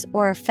force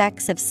or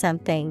effects of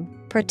something,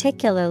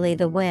 particularly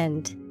the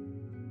wind.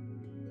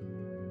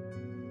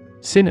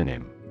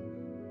 Synonym.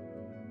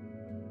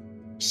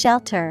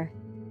 Shelter,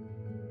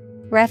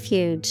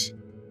 refuge,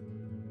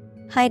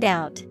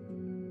 hideout.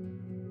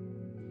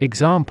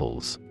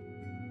 Examples.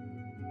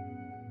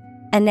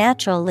 A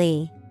natural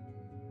lee.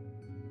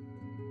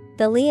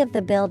 The lee of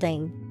the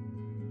building.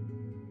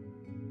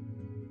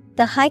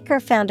 The hiker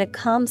found a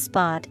calm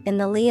spot in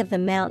the lee of the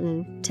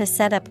mountain to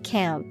set up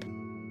camp.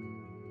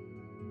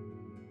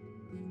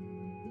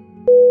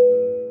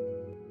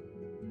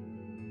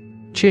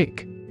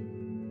 Chick.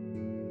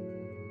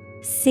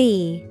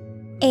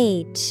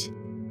 C-H-I-C-K.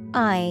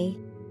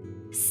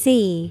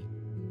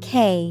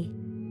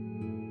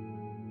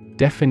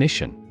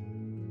 Definition.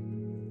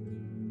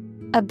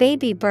 A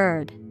baby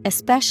bird,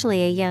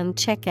 especially a young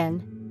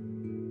chicken.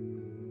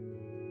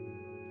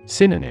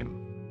 Synonym.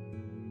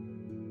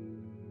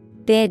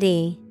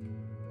 Biddy,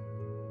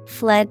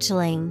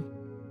 fledgling,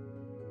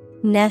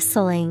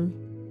 nestling.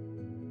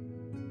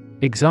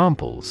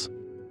 Examples.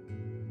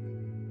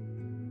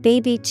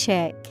 Baby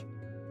chick,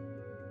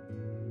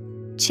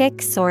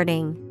 chick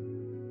sorting.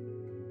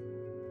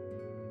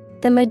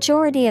 The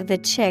majority of the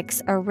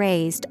chicks are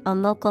raised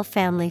on local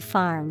family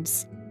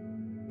farms.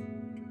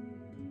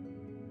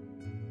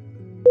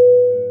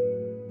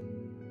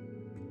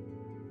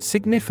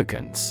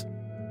 Significance.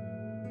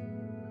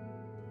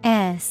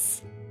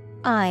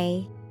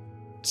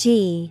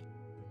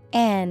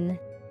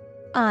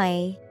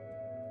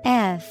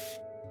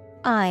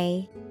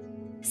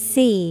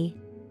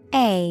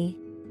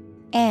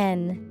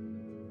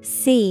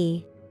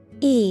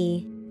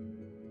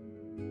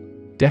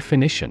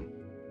 Definition.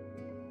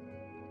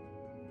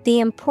 The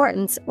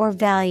importance or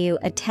value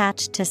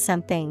attached to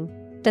something,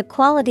 the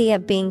quality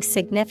of being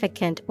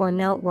significant or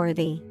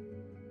noteworthy.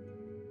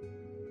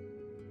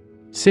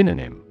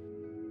 Synonym: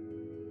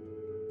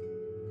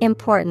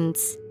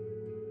 Importance,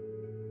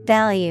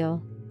 value,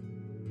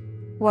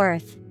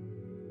 worth.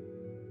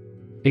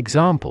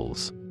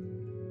 Examples: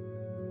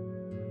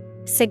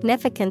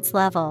 Significance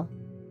level,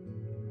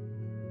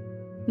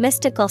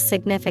 mystical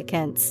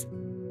significance.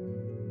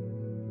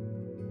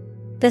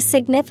 The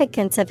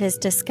significance of his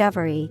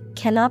discovery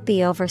cannot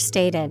be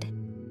overstated.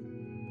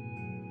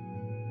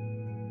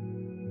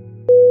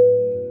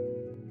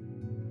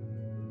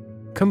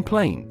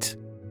 Complaint.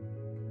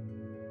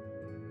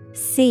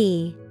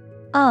 C-O-M-P-L-A-I-N-T.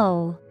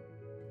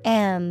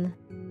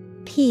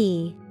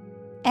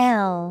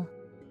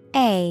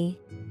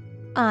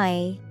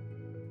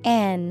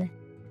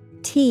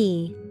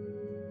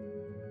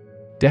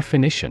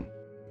 Definition: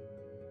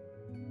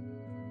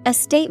 A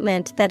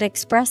statement that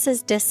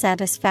expresses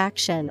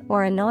dissatisfaction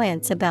or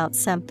annoyance about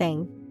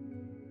something.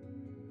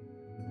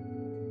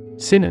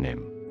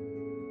 Synonym: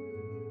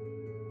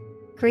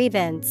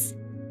 Grievance,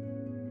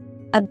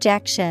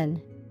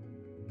 objection,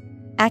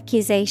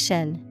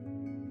 accusation.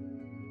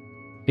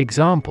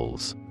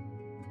 Examples: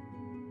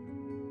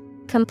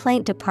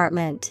 Complaint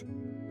department.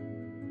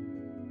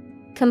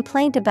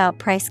 Complaint about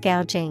price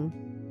gouging.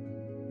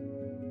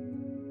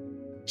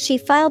 She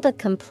filed a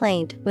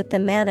complaint with the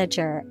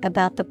manager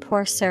about the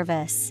poor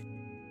service.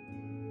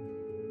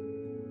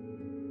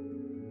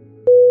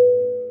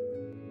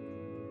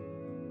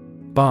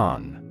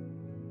 Barn.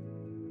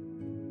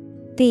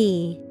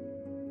 B-A-R-N.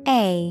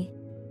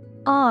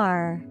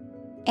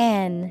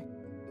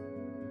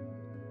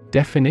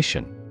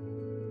 Definition: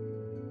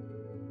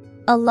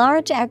 A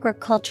large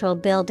agricultural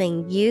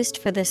building used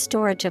for the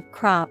storage of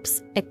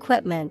crops,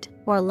 equipment,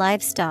 or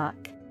livestock.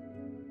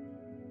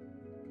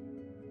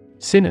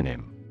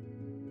 Synonym: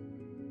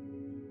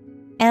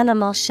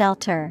 Animal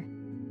shelter,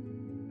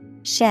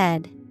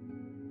 shed,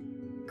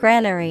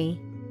 granary.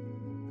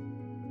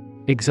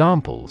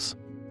 Examples: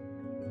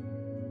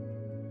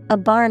 A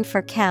barn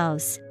for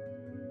cows.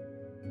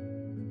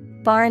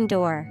 Barn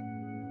door.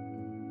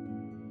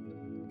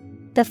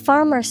 The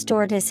farmer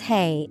stored his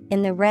hay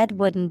in the red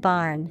wooden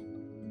barn.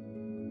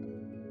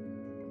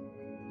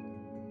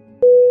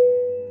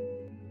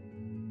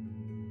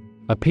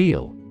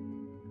 Appeal.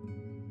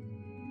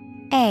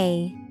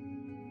 A-P-P-E-A-L.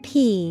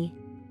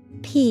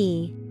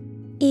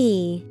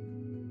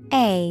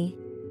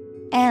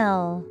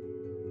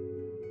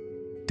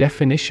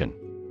 Definition: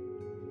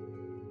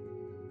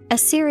 A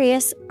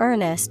serious,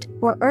 earnest,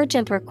 or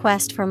urgent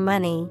request for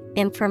money,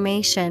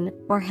 information,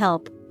 or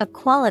help, a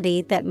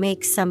quality that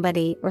makes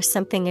somebody or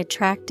something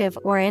attractive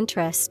or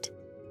interest.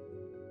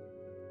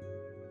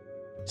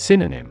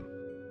 Synonym: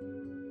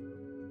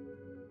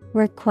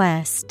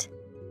 Request,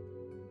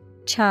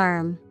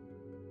 charm,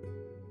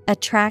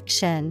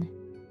 attraction.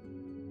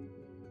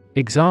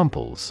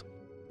 Examples: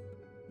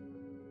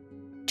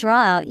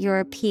 Draw out your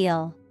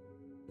appeal.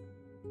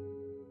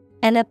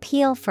 An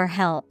appeal for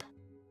help.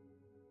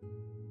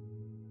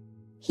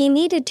 He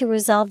needed to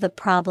resolve the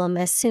problem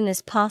as soon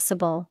as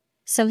possible,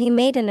 so he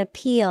made an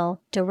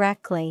appeal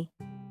directly.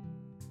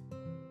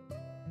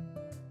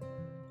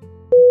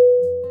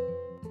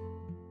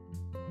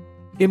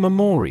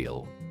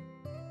 Immemorial.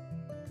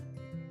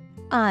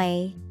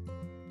 I-M-M-E-M-O-R-I-A-L.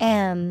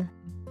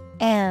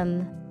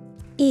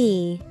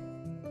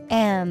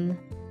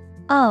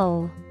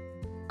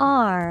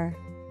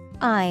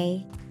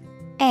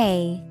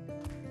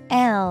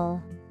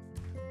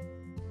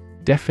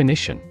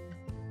 Definition: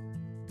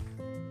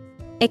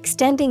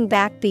 Extending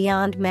back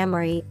beyond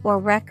memory or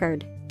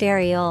record,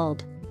 very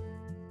old.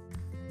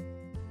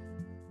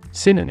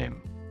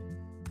 Synonym: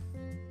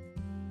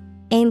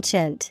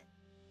 Ancient,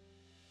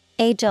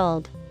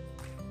 age-old,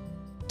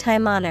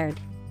 time-honored.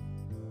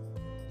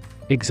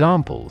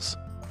 Examples: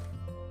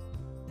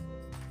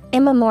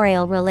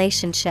 Immemorial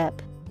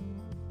relationship.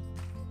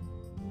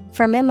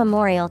 From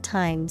immemorial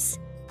times.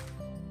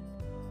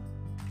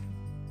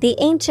 The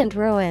ancient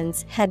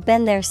ruins had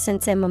been there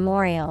since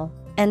immemorial,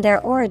 and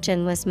their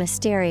origin was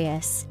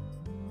mysterious.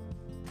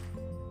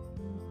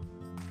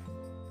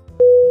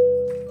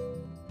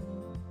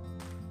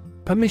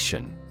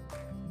 Permission.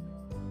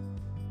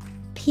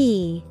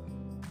 P-E-R-M-I-S-S-I-O-N.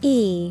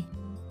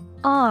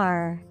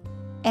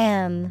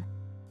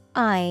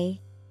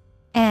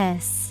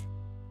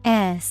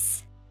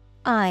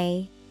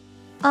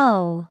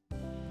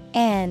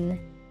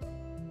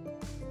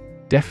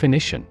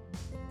 Definition: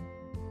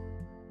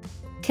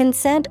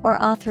 Consent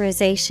or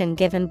authorization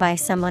given by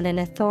someone in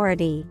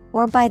authority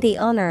or by the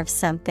owner of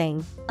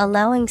something,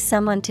 allowing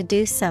someone to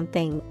do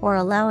something or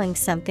allowing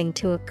something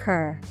to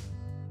occur.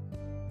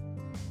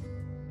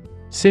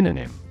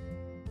 Synonym: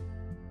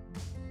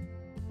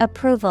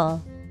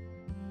 Approval,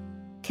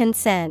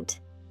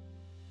 consent,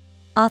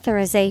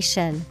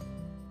 authorization.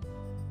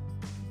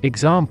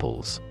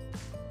 Examples: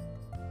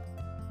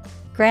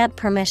 Grant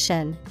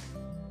permission.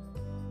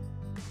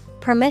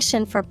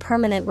 Permission for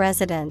permanent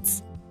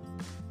residence.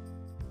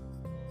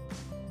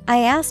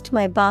 I asked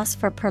my boss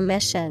for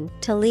permission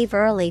to leave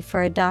early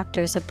for a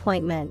doctor's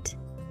appointment.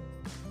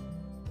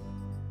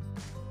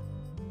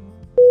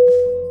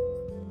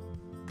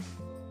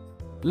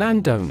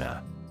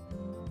 Landowner.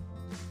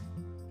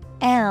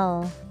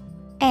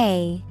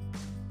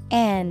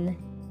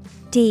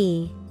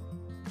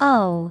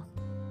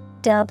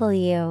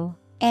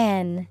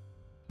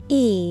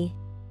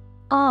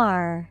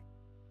 Landowner.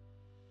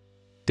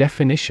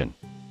 Definition: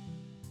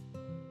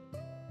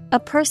 a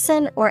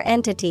person or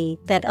entity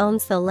that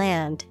owns the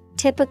land,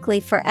 typically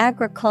for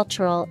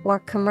agricultural or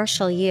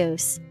commercial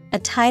use, a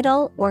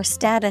title or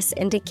status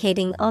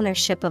indicating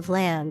ownership of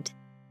land.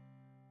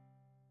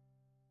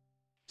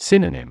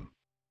 Synonym: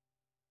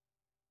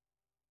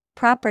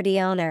 Property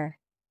owner,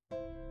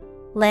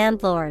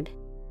 landlord,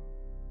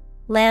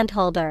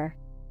 landholder.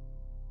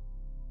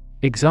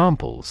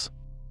 Examples: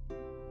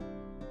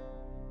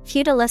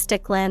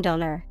 feudalistic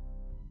landowner,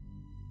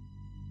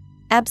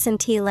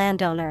 absentee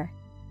landowner.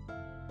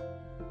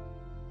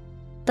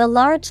 The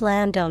large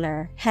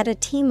landowner had a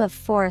team of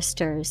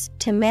foresters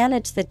to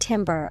manage the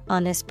timber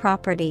on his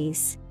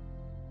properties.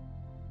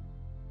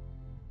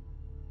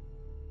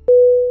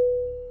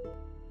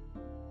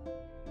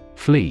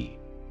 Flee.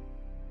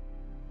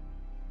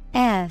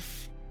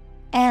 F-L-E-E.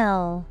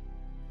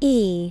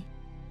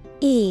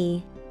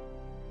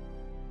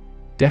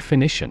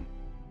 Definition: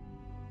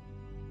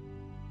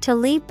 to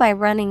leave by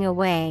running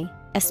away,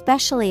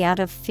 especially out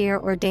of fear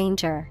or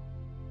danger.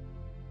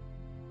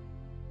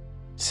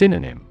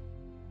 Synonym: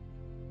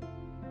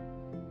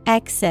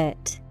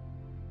 exit,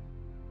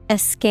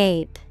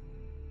 escape,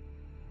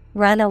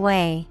 run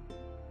away.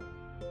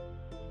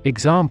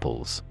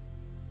 Examples: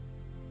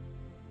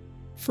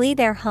 flee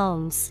their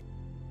homes,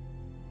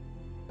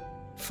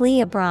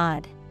 flee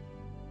abroad.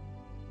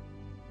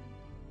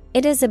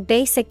 It is a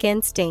basic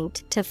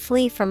instinct to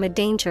flee from a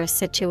dangerous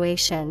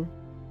situation.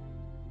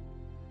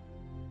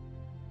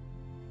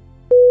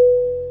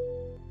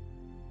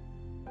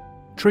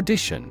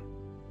 Tradition.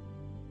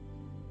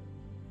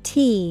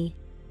 Tradition.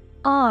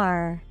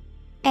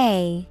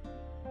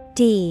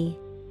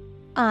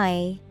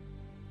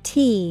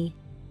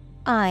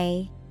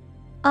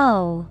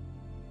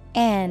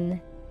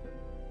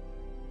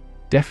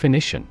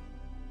 Definition: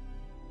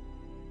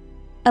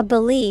 a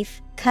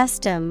belief,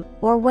 custom,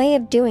 or way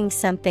of doing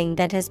something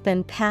that has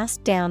been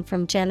passed down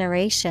from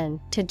generation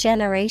to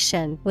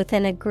generation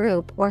within a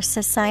group or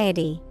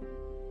society.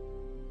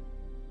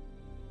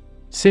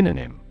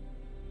 Synonym: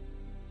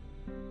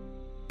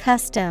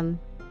 custom,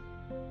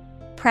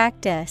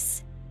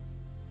 practice,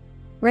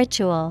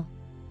 ritual.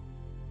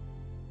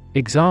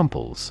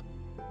 Examples: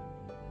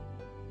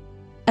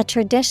 a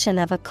tradition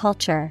of a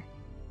culture.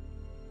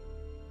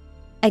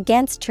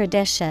 Against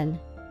tradition.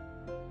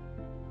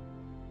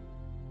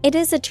 It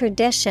is a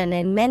tradition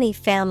in many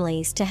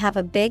families to have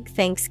a big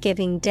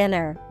Thanksgiving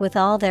dinner with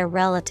all their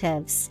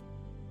relatives.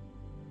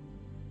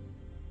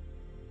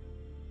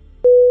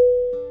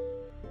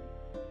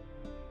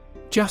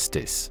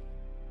 Justice.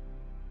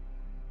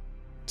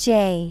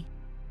 Justice.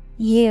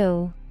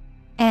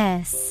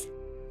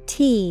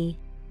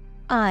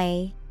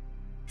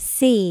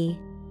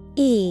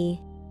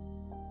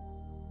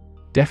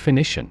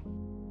 Definition: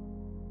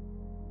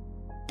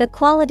 the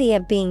quality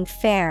of being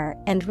fair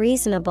and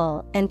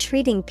reasonable and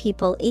treating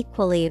people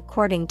equally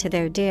according to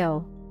their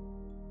due.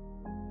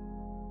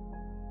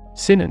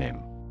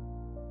 Synonym: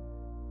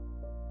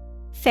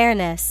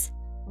 fairness,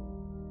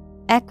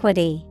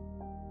 equity,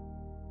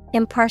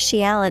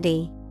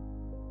 impartiality.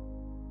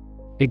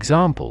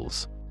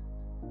 Examples: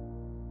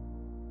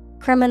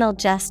 criminal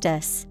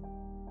justice,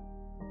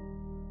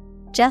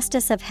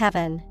 justice of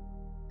heaven.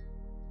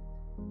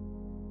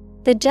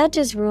 The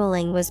judge's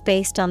ruling was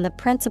based on the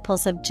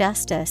principles of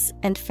justice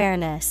and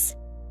fairness.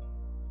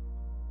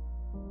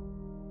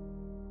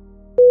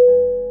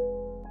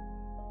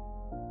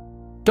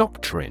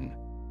 Doctrine.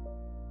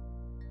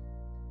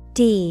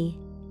 D-O-C-T-R-I-N-E.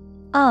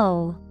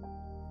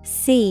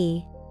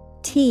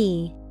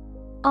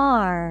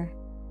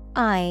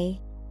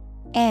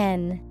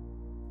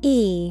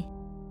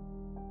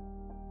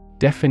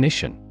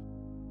 Definition: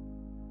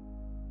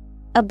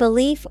 a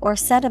belief or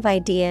set of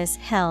ideas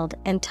held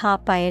and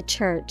taught by a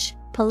church,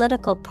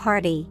 political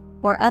party,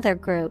 or other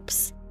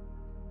groups.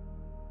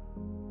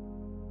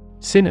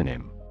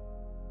 Synonym: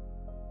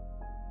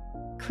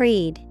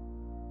 creed,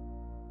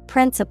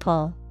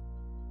 principle,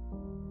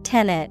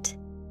 tenet.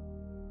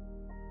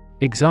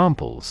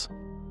 Examples: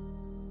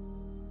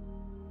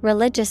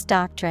 religious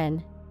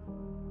doctrine,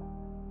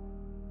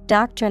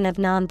 doctrine of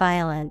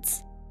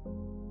nonviolence.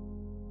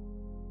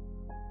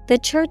 The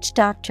church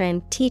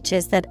doctrine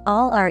teaches that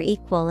all are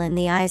equal in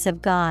the eyes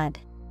of God.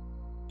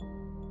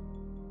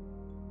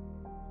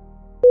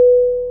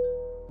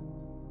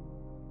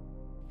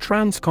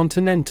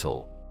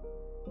 Transcontinental.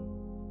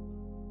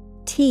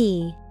 Transcontinental.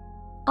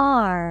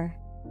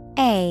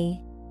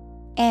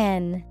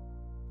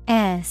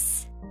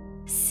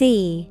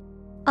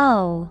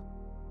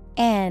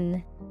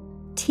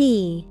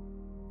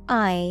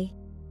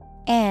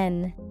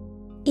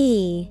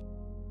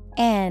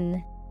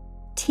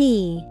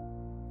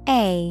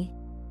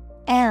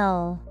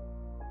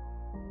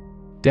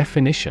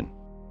 Definition: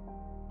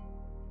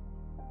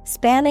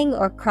 spanning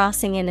or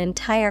crossing an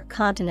entire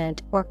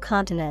continent or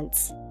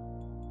continents.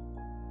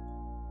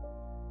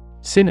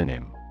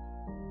 Synonym: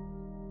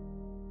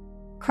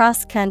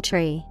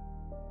 Cross-country,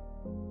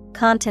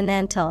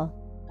 continental,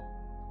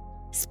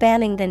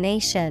 spanning the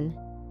nation.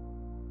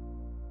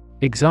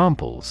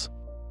 Examples: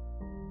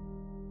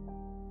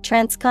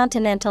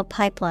 Transcontinental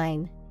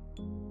pipeline,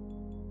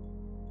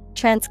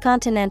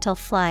 transcontinental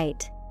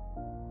flight.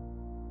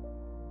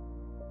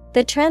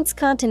 The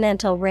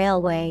Transcontinental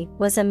Railway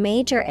was a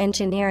major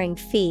engineering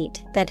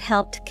feat that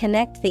helped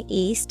connect the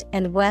east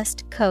and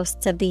west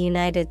coasts of the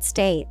United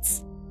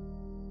States.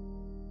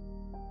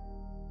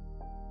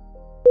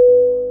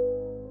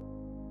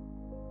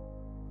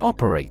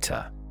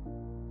 Operator.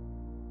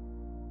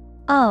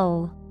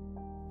 O-P-E-R-A-T-O-R.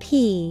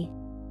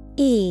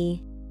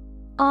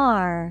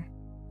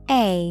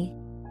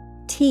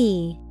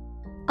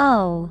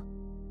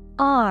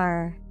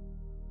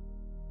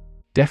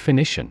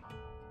 Definition: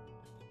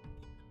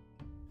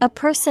 a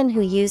person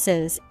who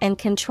uses and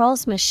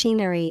controls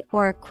machinery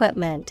or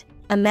equipment,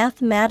 a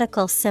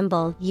mathematical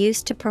symbol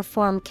used to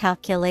perform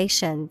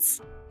calculations.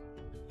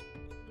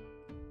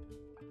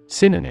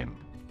 Synonym: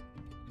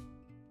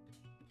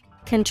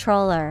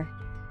 Controller,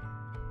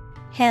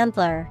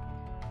 handler,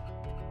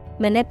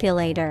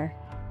 manipulator.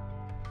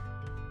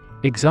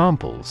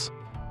 Examples: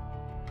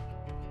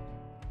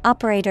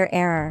 Operator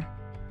error,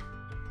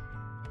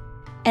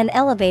 an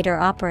elevator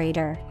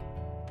operator.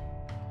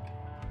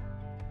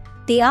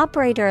 The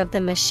operator of the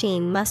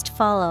machine must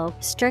follow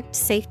strict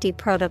safety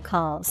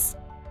protocols.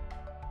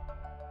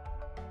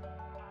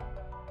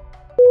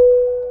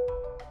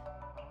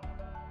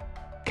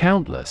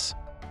 Countless.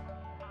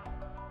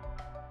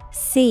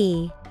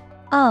 C-O-U-N-T-L-E-S-S.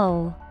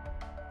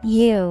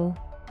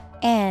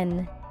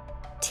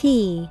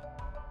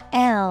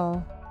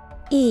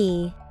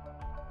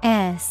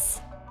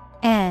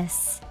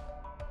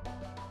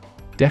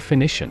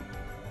 Definition: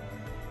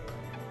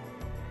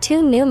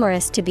 too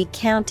numerous to be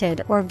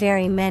counted or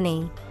very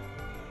many.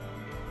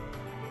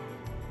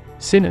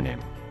 Synonym: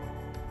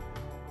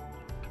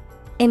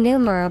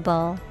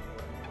 Innumerable,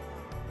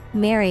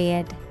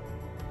 myriad,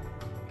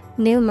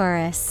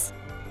 numerous.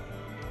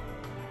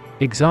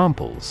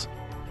 Examples: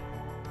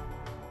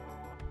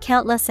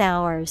 Countless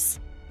hours.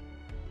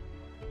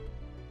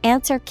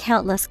 Answer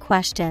countless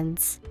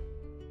questions.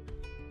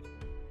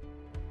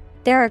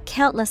 There are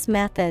countless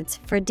methods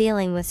for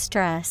dealing with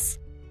stress.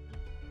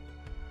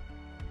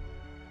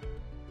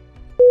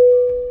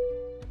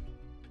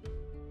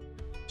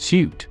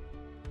 Suit.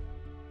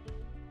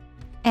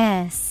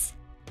 S-U-I-T.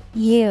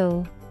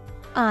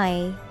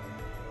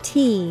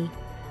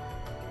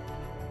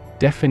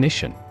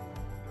 Definition: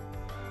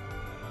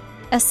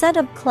 a set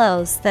of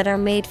clothes that are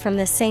made from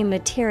the same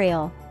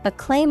material, a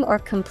claim or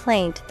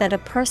complaint that a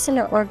person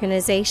or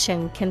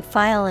organization can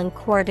file in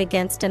court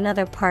against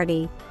another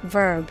party.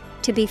 Verb,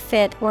 to be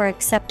fit or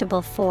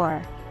acceptable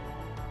for.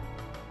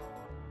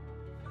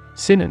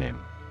 Synonym: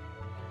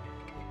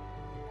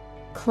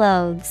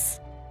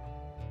 Clothes,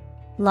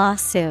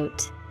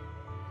 lawsuit.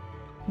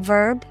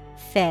 Verb,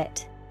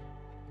 fit.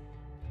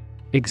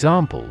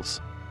 Examples: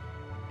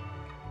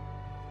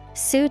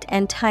 Suit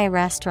and tie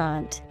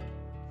restaurant.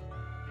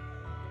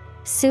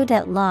 Suit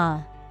at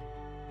law.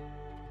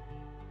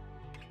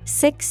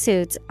 6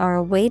 suits are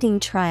awaiting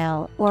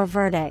trial or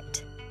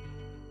verdict.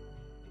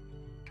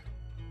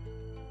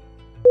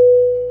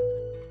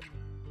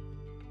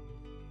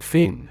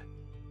 Fin.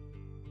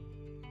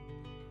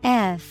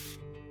 F-I-N.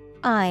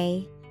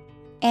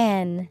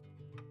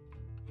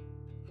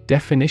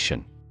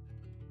 Definition: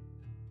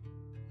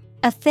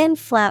 a thin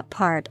flat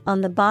part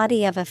on the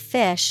body of a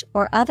fish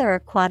or other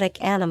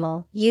aquatic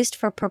animal used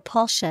for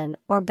propulsion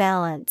or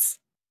balance.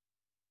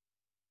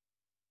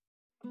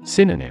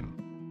 Synonym: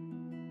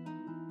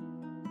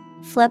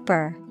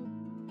 Flipper,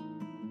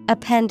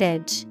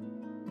 appendage,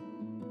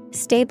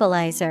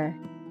 stabilizer.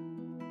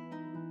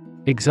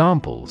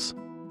 Examples: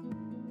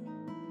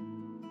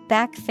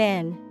 Back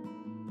fin,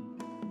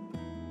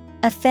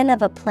 a fin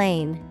of a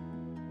plane.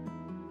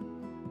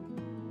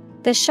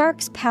 The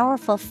shark's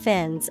powerful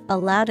fins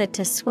allowed it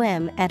to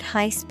swim at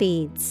high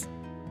speeds.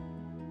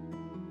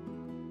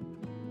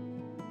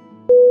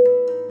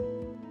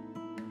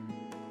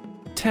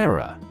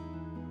 Terror.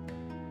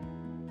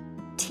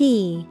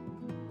 T-E-R-R-O-R.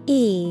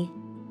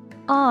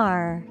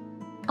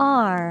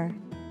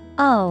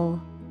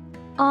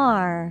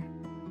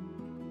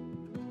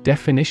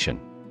 Definition: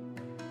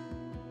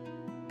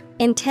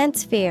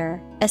 intense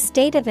fear, a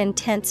state of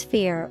intense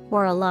fear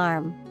or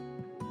alarm.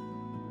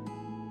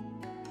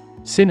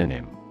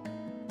 Synonym: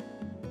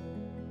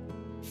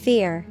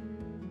 Fear,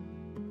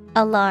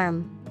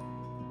 alarm,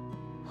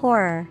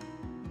 horror.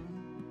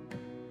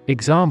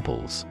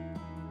 Examples: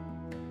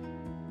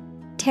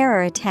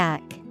 terror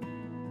attack,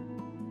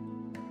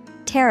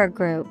 terror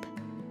group.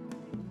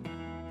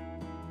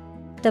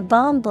 The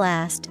bomb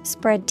blast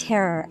spread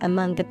terror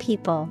among the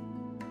people.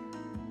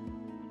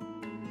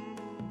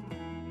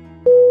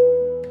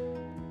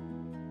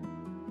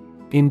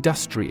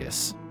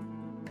 Industrious.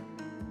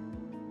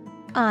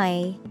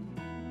 Industrious.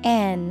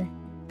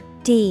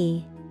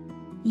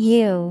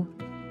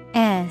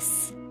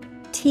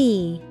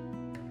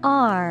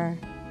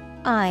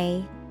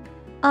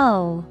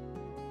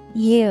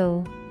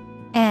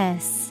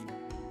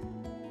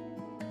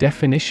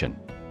 Definition: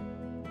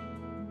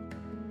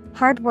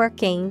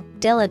 Hardworking,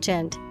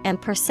 diligent,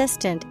 and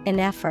persistent in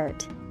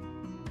effort.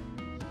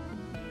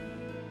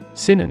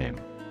 Synonym: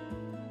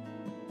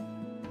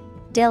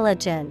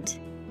 Diligent,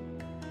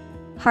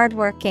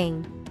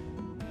 hardworking,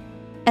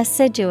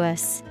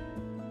 assiduous.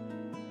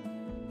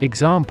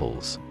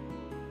 Examples: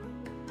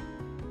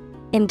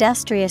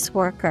 Industrious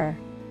worker,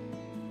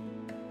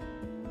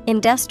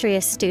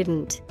 industrious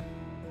student.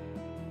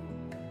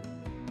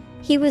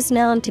 He was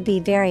known to be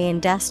very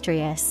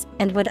industrious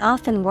and would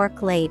often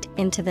work late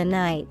into the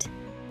night.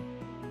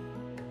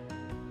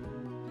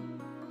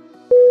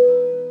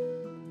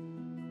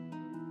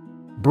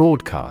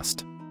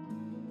 Broadcast.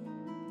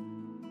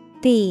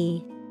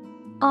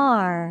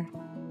 BROADCAST.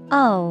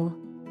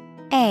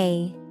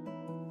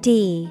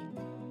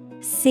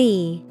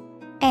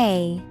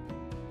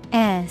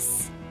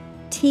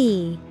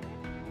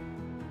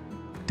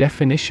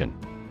 Definition: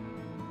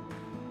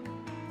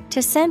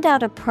 To send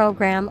out a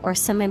program or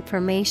some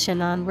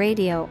information on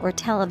radio or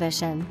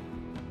television.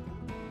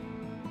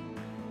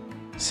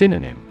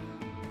 Synonym: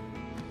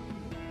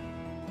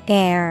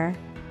 Air,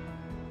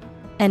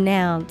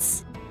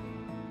 announce,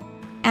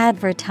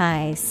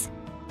 advertise.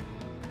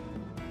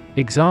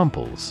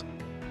 Examples: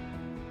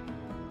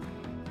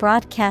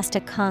 Broadcast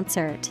a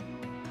concert,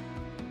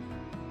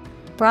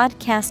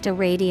 broadcast a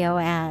radio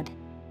ad.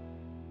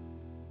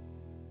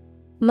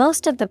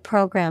 Most of the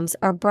programs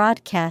are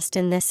broadcast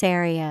in this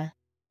area.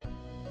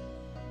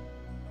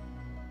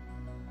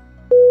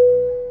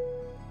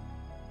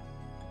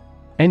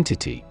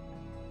 Entity.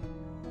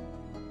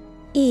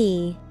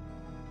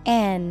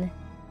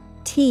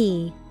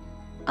 ENTITY.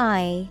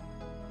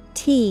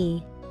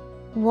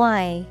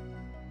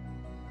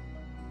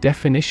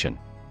 Definition: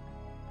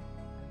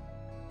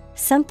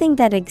 Something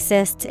that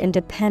exists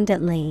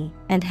independently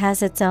and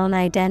has its own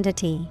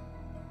identity.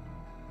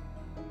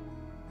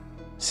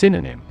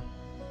 Synonym: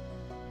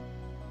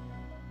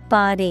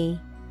 Body,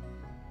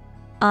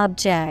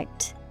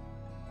 object,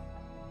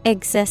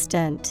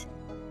 existent.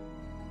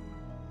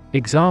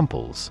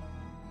 Examples: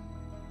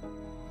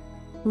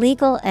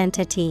 Legal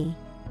entity,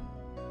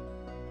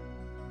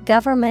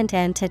 government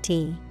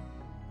entity.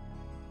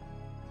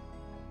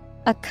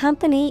 A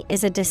company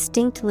is a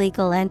distinct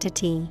legal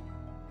entity.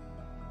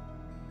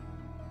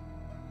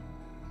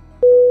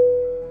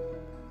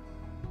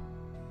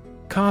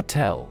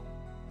 Cartel.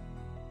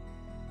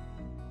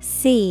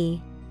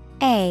 CARTEL.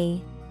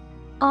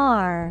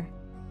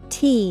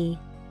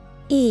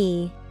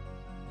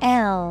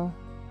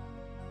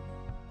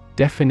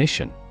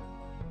 Definition: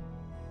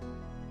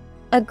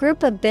 A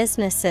group of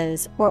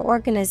businesses or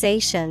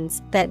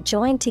organizations that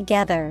join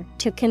together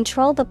to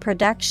control the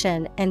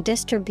production and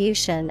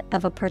distribution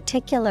of a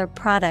particular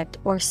product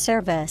or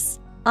service,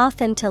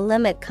 often to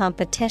limit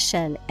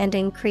competition and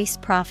increase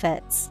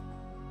profits.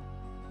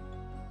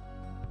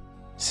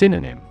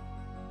 Synonym: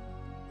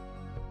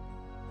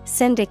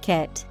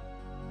 Syndicate,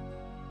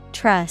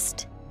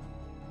 trust,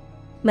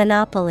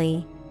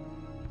 monopoly.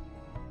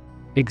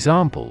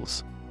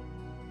 Examples: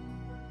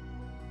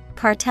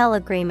 Cartel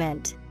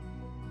agreement,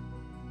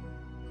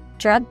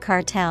 drug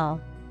cartel.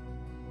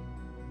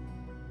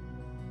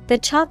 The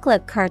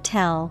chocolate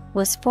cartel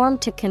was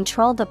formed to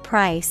control the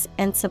price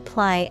and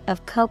supply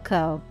of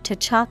cocoa to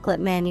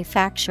chocolate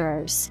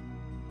manufacturers.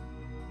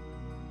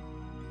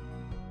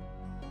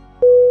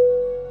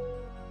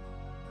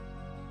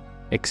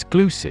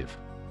 Exclusive.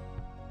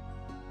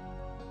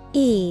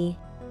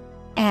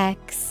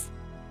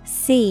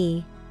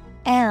 EXCLUSIVE.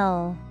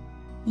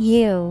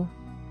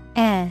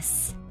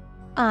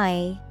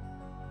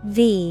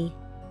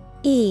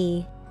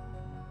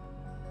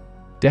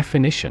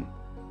 Definition: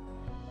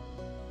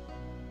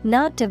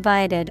 Not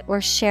divided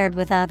or shared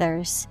with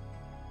others.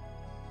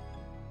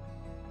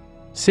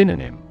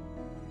 Synonym: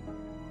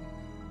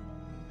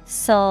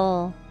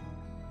 Sole,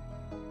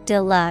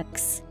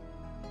 deluxe,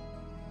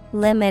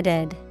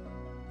 limited.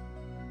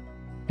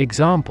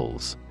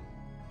 Examples: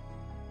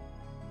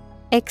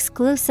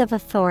 Exclusive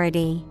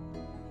authority,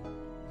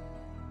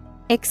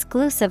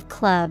 exclusive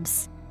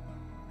clubs.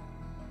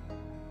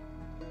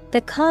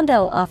 The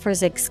condo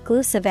offers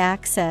exclusive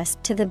access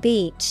to the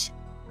beach.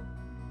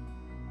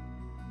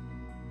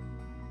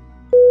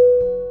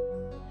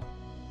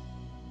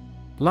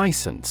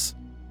 License.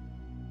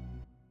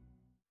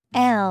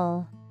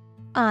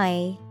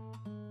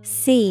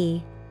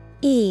 LICENSE.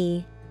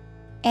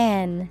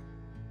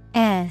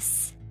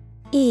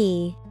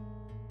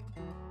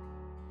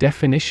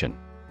 Definition: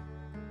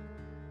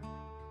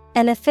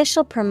 An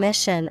official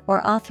permission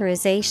or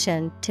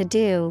authorization to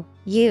do,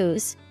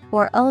 use,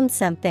 or own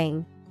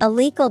something, a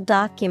legal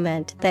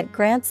document that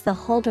grants the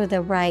holder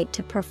the right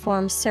to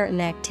perform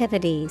certain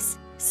activities,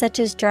 such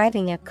as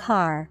driving a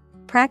car,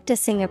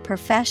 practicing a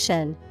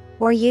profession,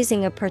 or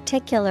using a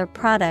particular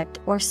product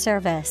or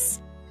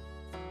service.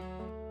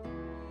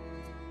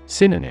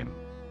 Synonym.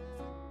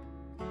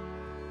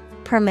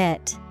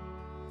 Permit,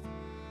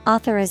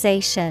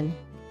 authorization,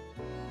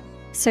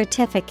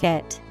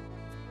 certificate.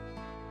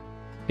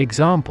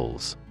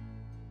 Examples: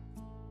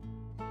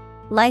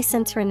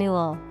 License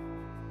renewal,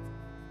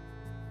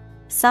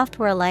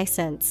 software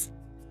license.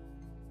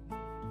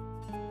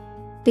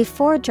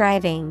 Before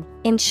driving,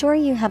 ensure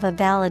you have a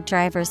valid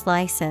driver's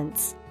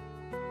license.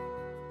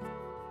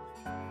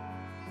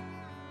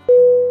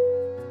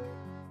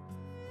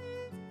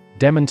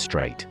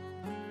 Demonstrate.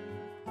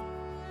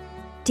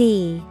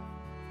 D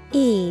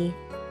E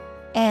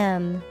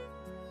M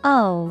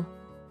O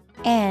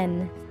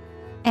N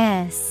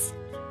S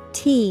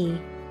T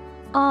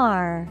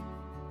R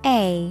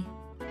A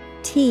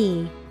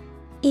T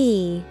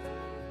E.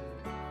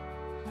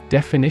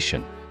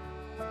 Definition: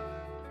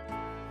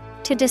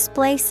 To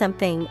display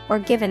something or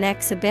give an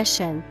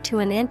exhibition to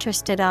an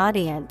interested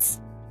audience.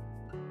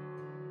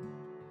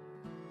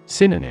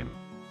 Synonym: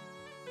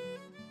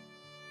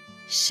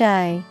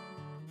 Show,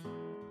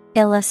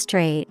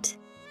 illustrate,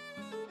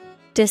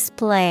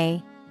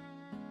 display.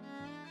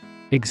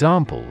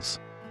 Examples: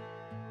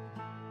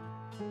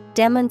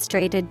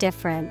 Demonstrate a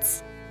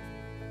difference,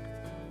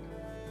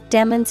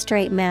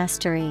 demonstrate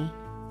mastery.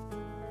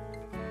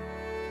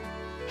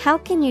 How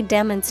can you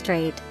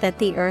demonstrate that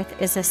the Earth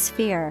is a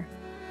sphere?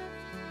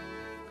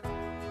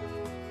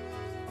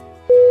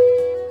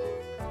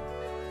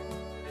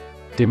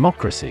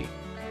 Democracy.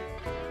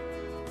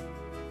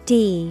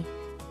 D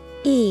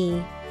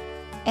E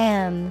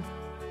M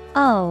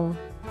O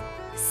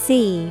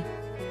C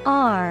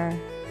R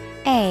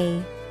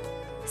A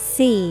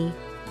C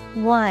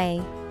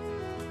Y.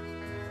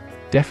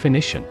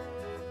 Definition: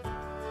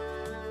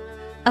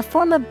 A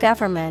form of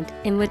government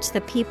in which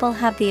the people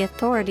have the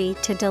authority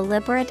to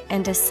deliberate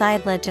and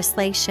decide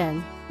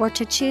legislation, or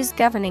to choose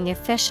governing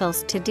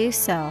officials to do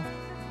so.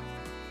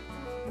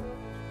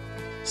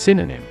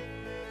 Synonym: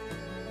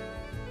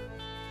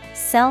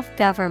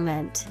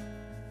 Self-government,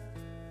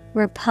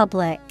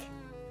 republic,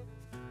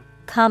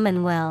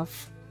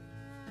 commonwealth.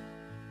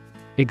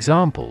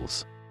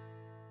 Examples: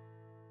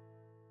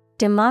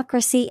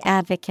 Democracy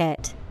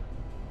advocate,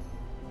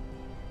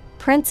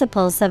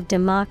 principles of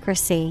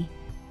democracy.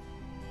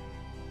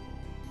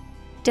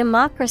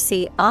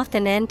 Democracy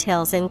often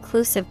entails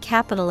inclusive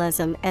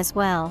capitalism as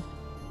well.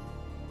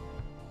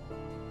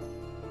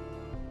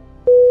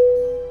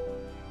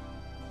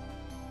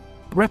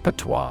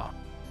 Repertoire.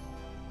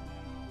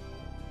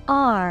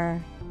 R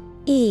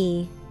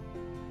E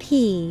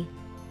P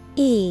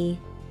E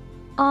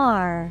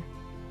R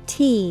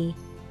T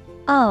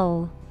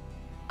O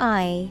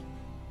I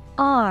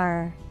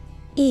R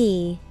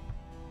E.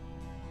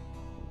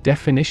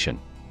 Definition: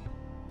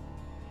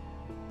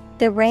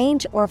 The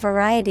range or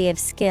variety of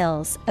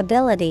skills,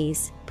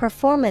 abilities,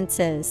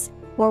 performances,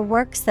 or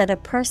works that a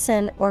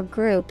person or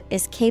group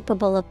is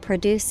capable of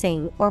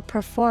producing or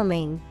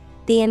performing.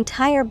 The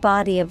entire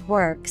body of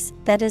works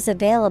that is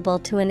available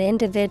to an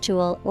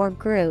individual or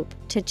group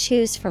to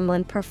choose from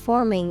when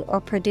performing or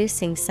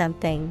producing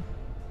something.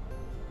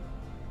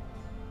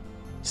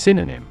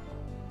 Synonym: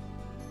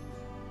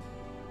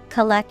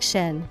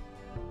 Collection,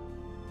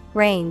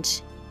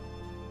 range,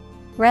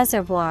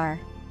 reservoir.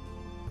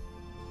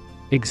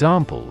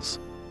 Examples: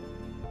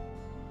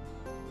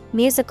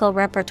 Musical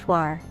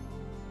repertoire,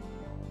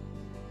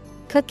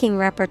 cooking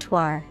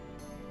repertoire.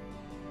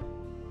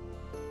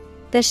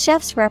 The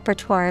chef's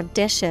repertoire of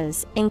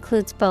dishes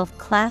includes both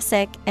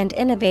classic and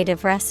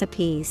innovative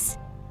recipes.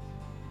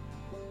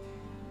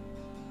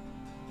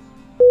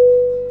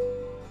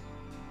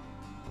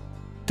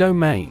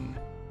 Domain.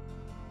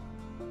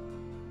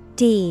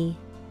 D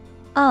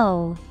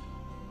O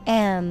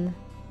M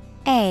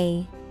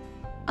A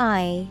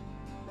I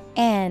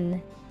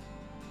N.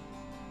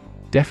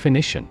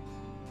 Definition: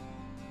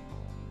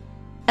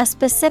 A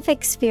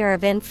specific sphere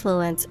of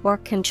influence or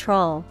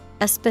control,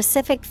 a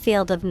specific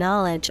field of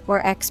knowledge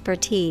or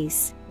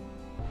expertise.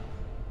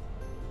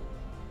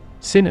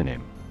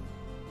 Synonym: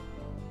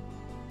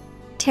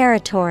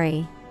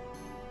 Territory,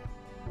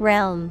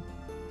 realm,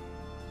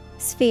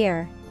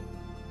 sphere.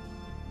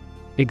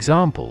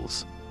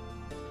 Examples: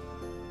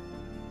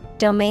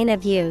 Domain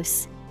of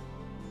use,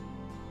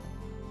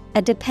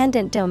 a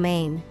dependent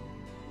domain.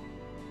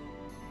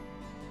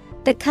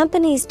 The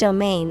company's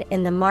domain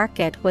in the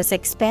market was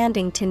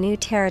expanding to new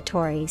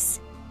territories.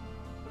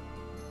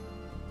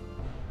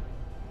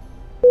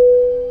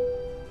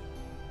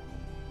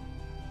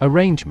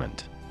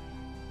 Arrangement.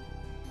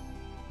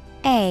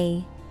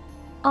 A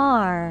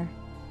R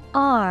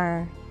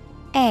R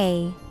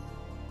A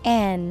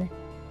N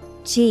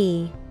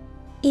G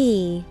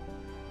E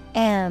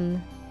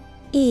M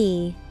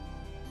E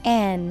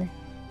N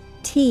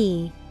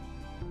T.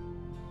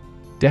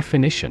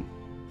 Definition: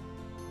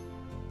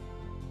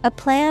 A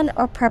plan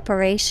or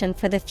preparation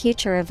for the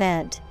future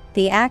event,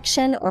 the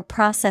action or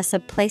process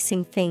of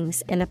placing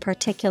things in a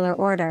particular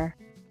order.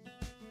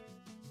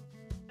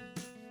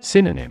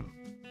 Synonym: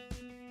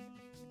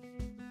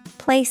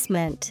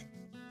 Placement,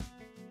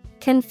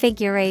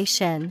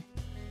 configuration,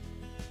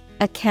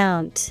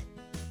 account.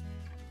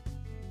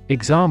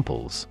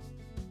 Examples: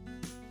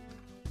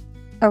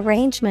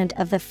 arrangement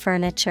of the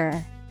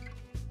furniture,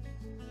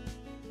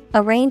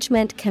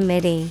 arrangement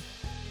committee.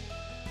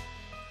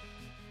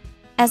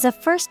 As a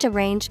first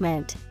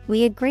arrangement,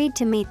 we agreed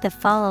to meet the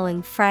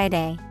following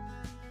Friday.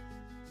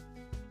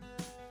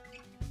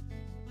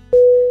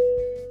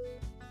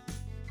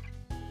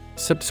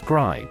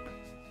 Subscribe.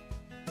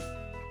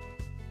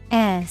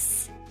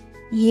 S-U-B-S-C-R-I-B-E.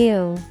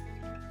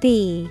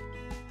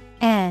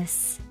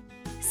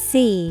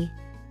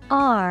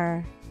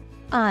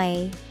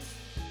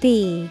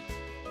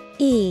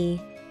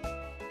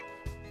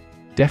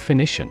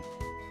 Definition: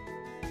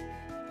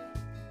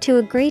 to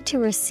agree to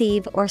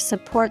receive or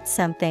support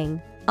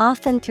something,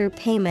 often through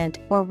payment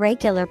or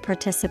regular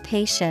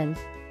participation,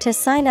 to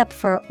sign up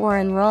for or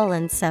enroll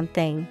in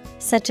something,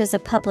 such as a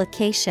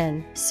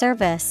publication,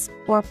 service,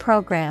 or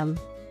program.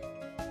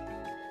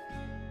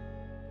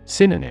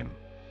 Synonym: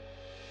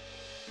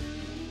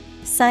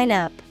 Sign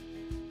up,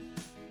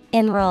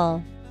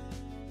 enroll,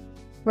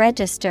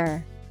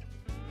 register.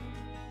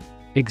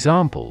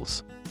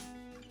 Examples: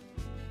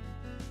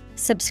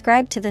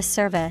 subscribe to the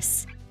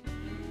service,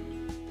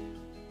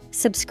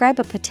 subscribe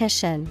a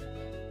petition.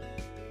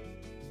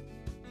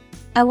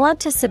 I want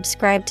to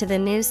subscribe to the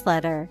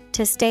newsletter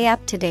to stay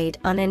up to date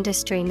on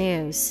industry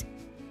news.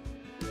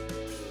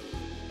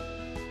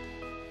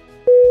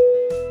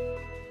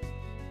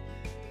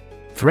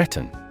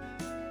 Threaten.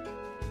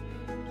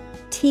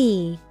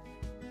 T-H-R-E-A-T-E-N.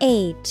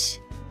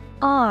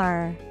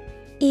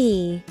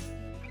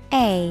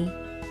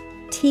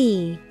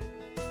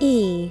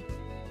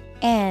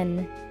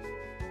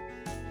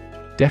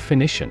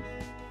 Definition: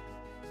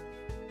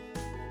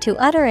 to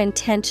utter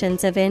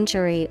intentions of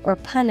injury or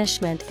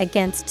punishment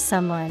against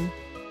someone.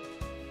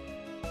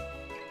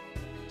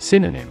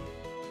 Synonym: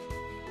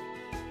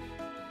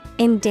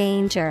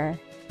 endanger,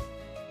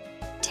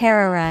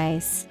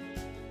 terrorize,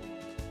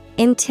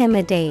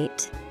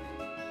 intimidate.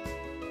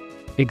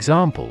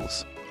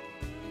 Examples: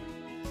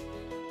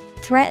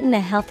 threaten a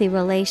healthy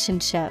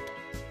relationship,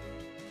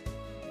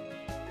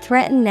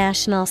 threaten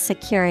national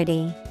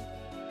security.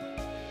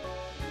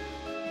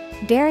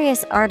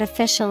 Various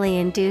artificially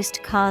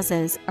induced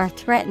causes are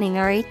threatening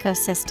our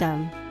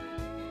ecosystem.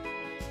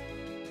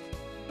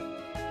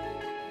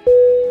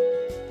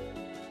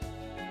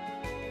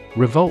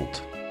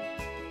 Revolt.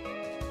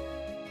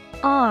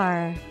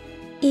 R-E-V-O-L-T.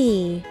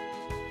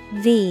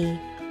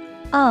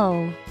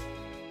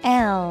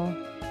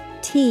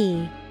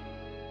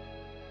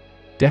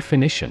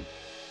 Definition: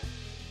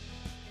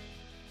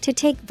 to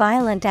take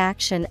violent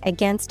action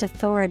against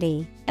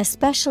authority,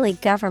 especially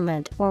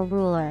government or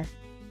ruler.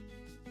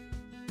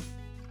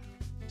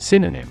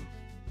 Synonym: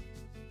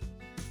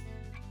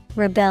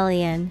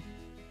 rebellion,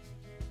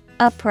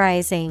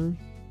 uprising,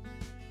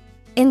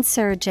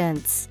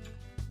 insurgents.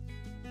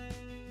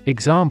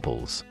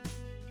 Examples: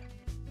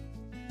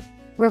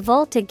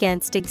 revolt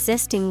against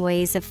existing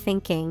ways of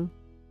thinking,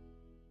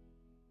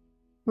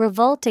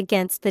 revolt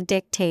against the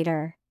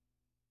dictator.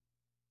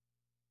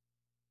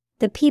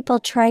 The people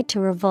tried to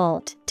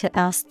revolt to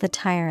oust the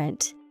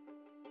tyrant.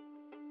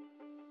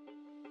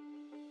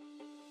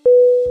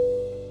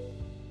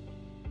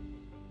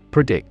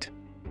 Predict.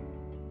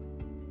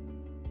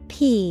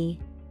 P-R-E-D-I-C-T.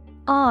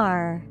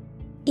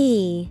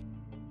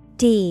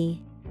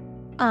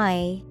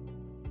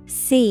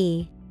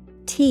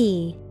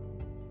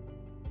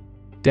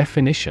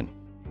 Definition: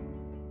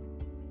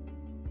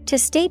 to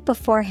state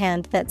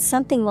beforehand that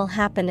something will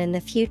happen in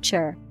the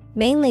future,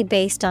 mainly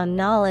based on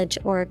knowledge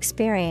or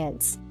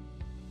experience.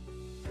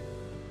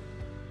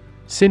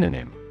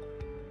 Synonym: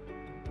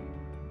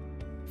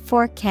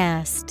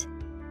 forecast,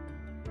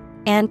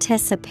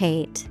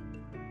 anticipate,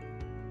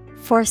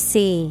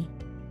 foresee.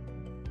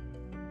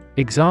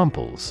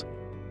 Examples: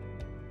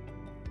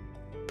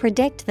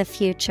 predict the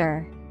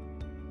future,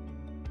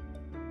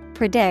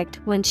 predict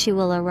when she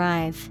will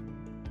arrive.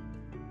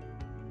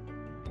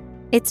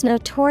 It's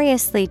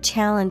notoriously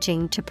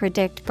challenging to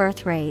predict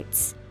birth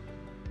rates.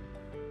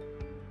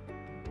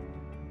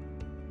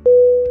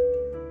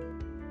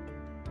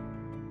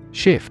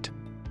 Shift.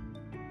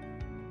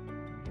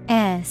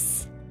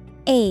 S-H-I-F-T.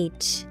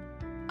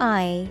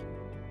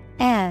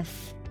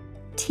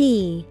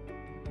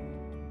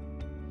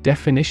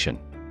 Definition: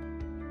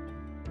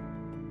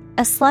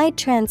 a slight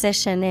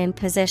transition in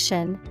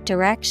position,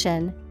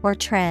 direction, or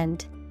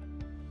trend.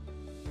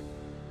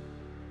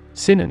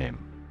 Synonym: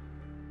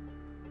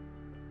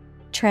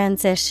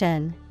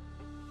 transition,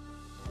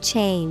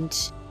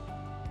 change,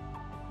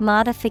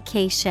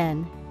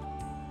 modification.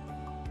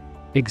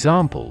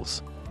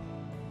 Examples: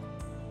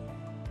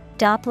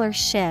 Doppler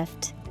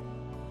shift,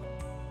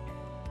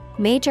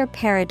 major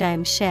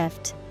paradigm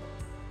shift.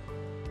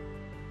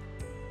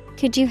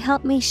 Could you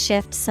help me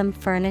shift some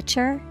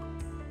furniture?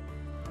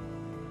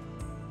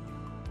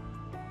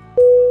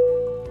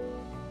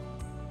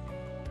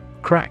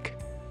 Crack.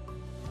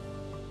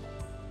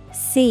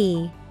 C-R-A-C-K.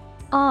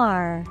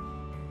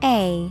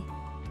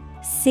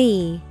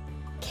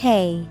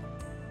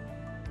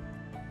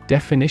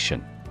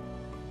 Definition: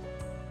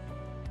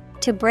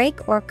 To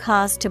break or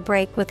cause to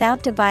break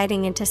without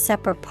dividing into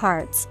separate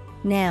parts.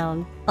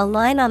 Noun, a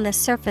line on the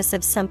surface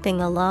of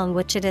something along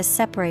which it is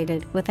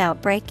separated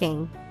without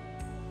breaking.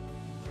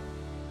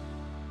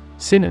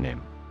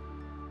 Synonym: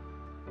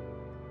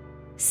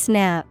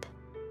 Snap,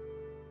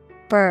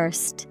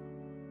 burst,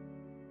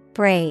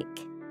 break.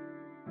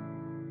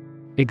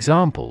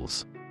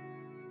 Examples: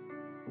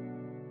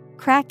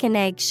 Crack an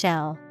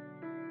eggshell.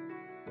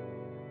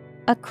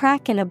 A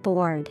crack in a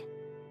board.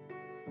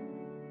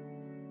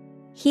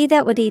 He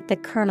that would eat the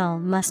kernel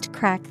must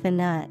crack the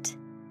nut.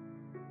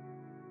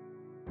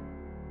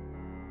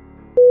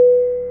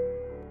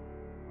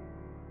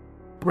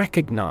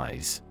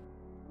 Recognize.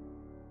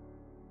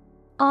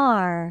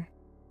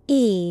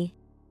 RECOGNIZE.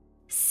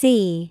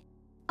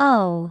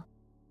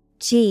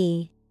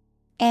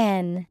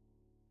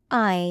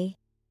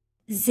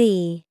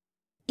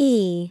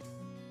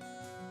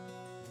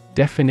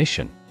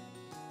 Definition: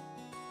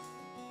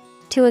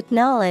 To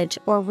acknowledge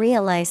or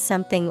realize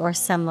something or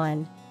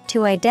someone,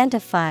 to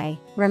identify,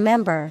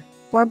 remember,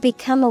 or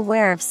become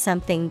aware of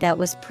something that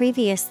was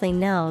previously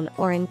known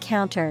or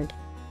encountered.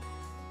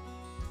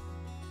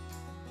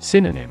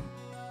 Synonym: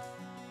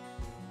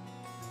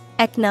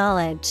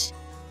 Acknowledge,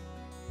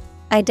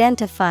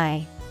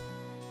 identify,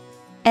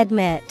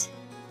 admit.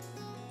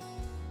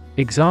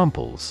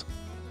 Examples: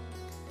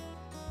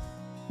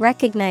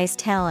 Recognize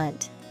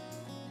talent.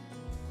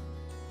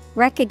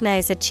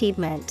 Recognize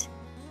achievement.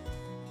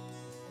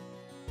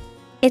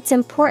 It's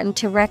important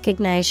to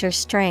recognize your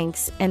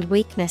strengths and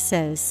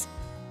weaknesses.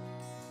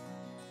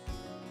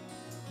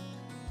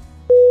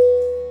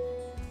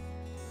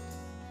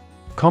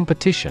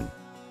 Competition.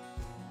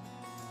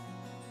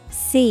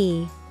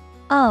 COMPETITION.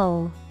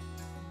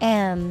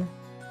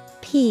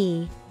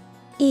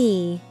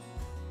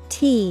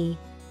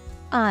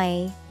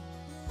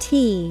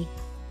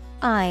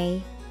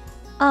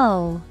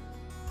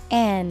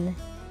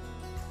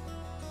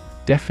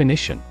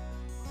 Definition: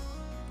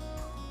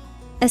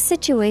 A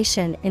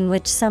situation in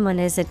which someone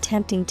is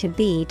attempting to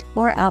beat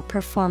or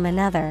outperform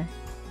another.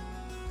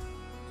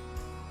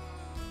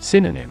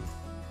 Synonym: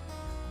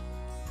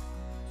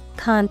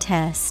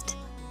 Contest,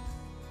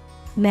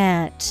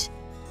 match,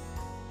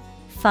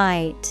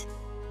 fight.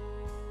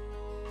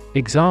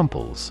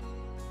 Examples: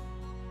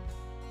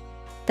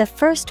 The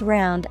first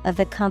round of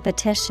the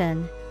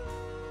competition.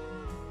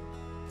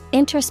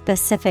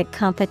 Interspecific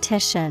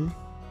competition.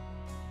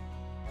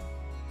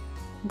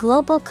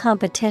 Global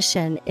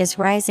competition is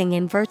rising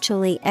in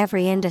virtually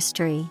every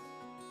industry.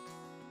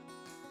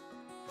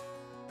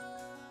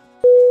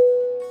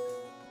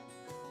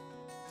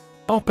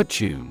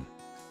 Opportune.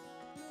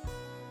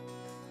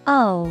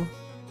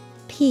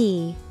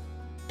 OPPORTUNE.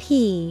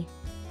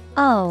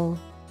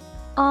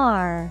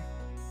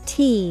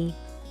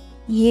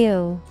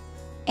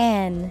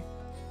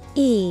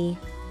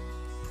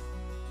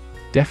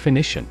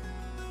 Definition: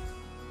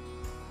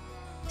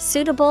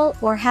 Suitable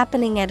or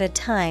happening at a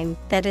time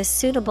that is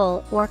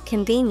suitable or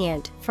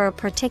convenient for a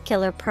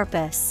particular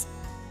purpose.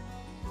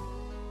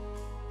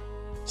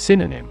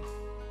 Synonym: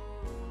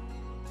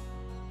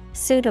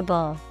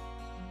 Suitable,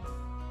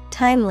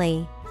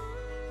 timely,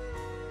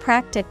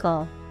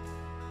 practical.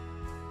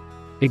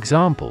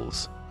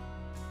 Examples: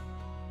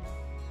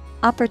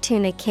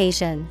 Opportune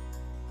occasion.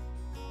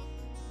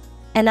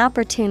 An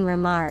opportune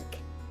remark.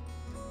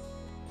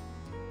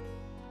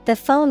 The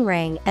phone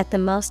rang at the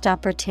most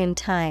opportune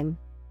time.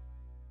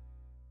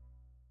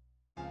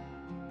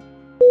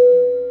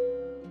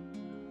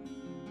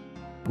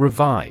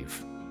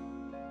 Revive.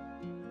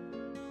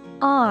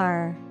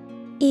 REVIVE.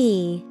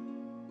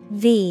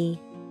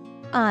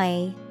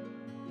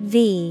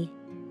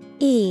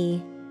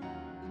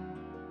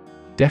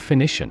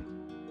 Definition: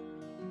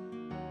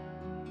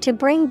 To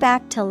bring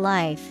back to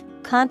life,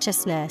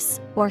 consciousness,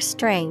 or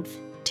strength,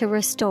 to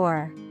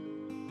restore.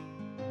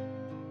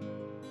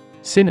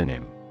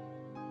 Synonym: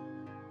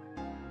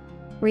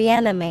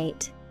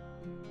 Reanimate,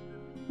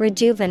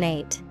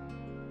 rejuvenate,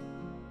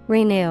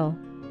 renew.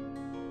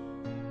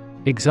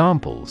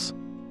 Examples: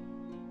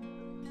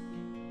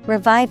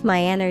 Revive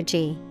my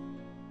energy.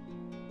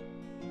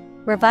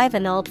 Revive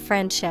an old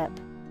friendship.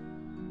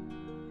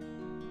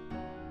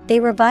 They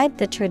revived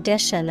the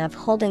tradition of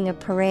holding a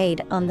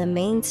parade on the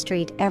main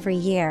street every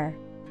year.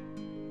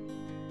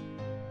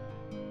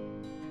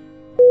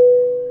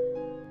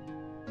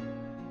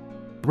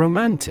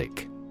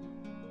 Romantic.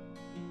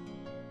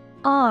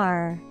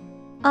 ROMANTIC.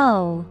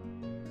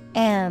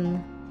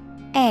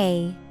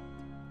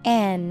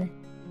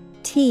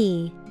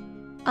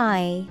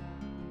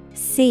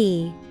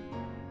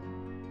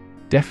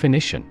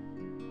 Definition: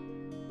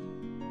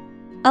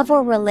 Of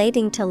or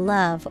relating to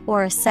love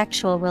or a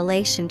sexual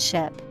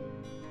relationship.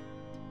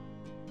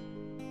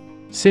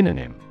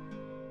 Synonym: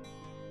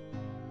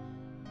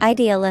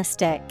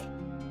 Idealistic,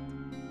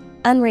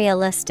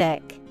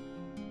 unrealistic,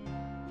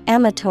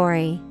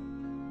 amatory.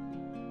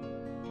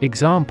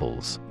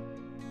 Examples: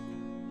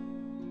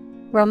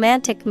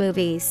 Romantic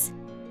movies.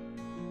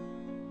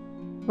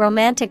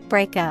 Romantic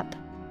breakup.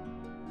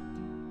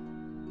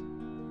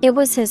 It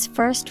was his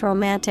first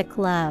romantic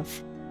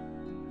love.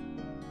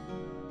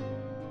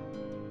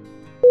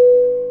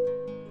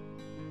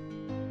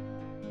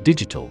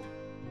 Digital.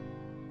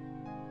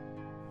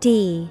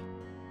 D-I-G-I-T-A-L.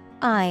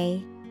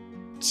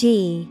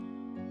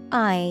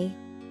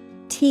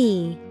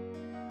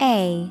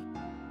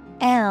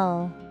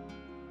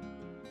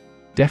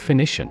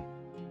 Definition: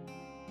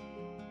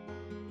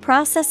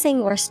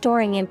 processing or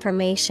storing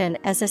information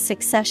as a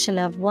succession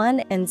of 1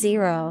 and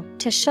 0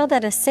 to show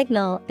that a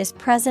signal is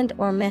present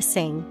or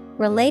missing,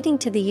 relating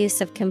to the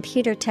use of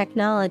computer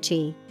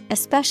technology,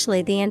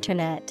 especially the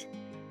Internet.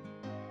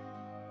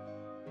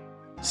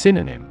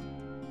 Synonym: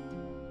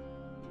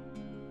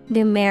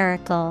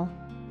 numerical,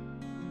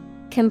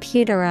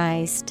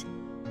 computerized,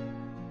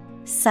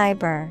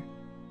 cyber.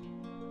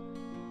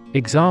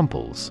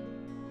 Examples: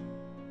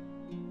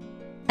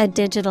 a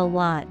digital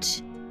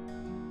watch,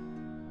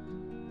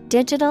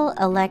 digital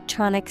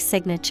electronic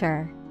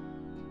signature.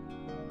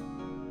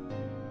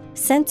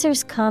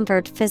 Sensors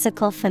convert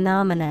physical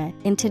phenomena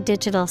into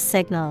digital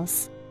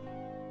signals.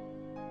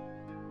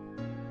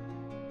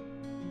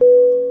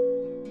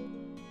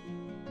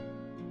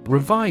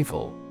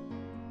 Revival.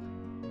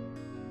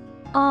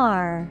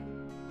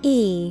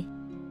 R-E-V-I-V-A-L.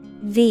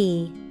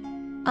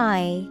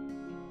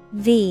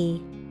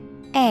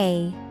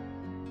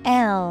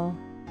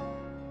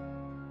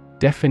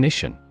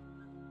 Definition: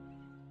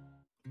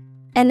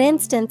 an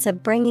instance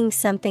of bringing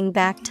something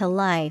back to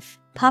life,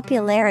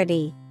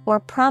 popularity, or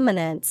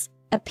prominence,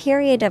 a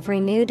period of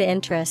renewed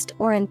interest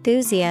or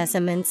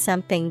enthusiasm in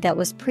something that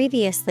was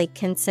previously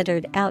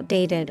considered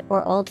outdated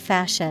or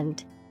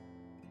old-fashioned.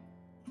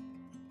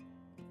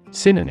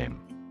 Synonym: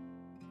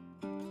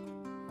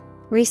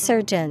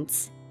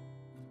 resurgence,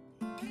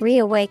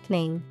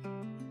 reawakening,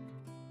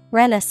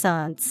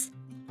 renaissance.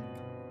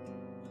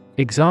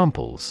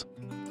 Examples: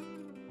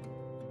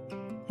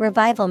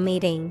 revival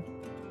meeting,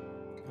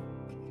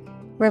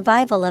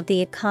 revival of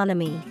the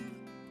economy.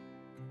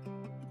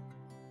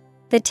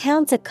 The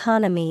town's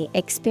economy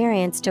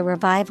experienced a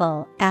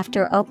revival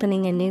after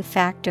opening a new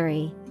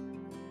factory.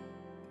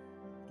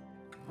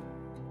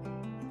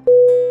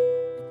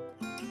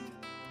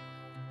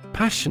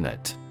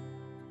 Passionate.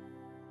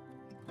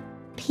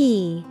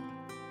 P-A-S-S-I-O-N-A-T-E.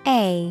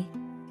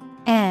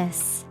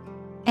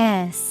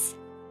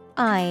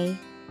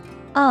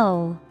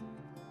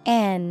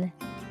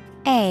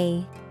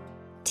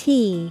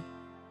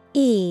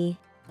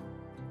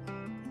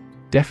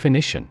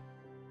 Definition: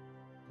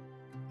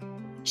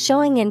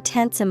 showing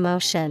intense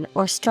emotion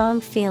or strong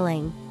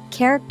feeling,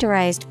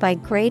 characterized by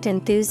great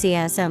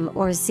enthusiasm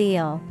or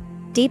zeal,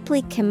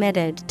 deeply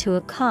committed to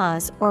a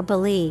cause or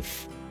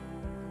belief.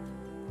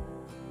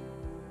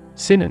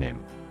 Synonym: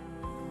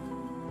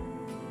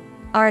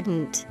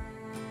 ardent,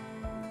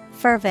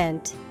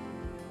 fervent,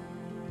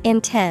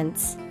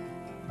 intense.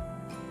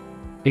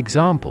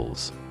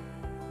 Examples: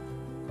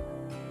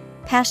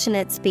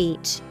 passionate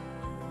speech,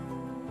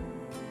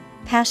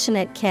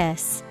 passionate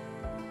kiss.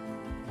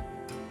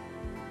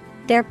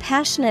 Their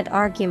passionate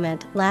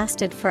argument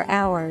lasted for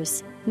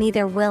hours,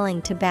 neither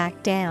willing to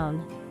back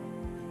down.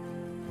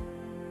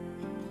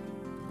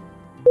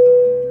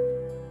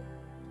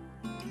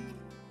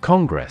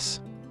 Congress.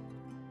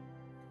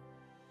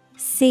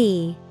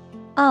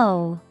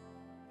 C-O-N-G-R-E-S-S.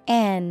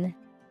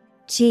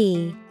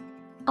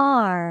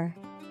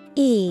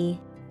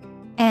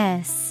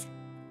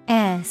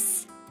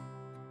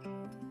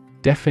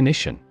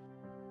 Definition: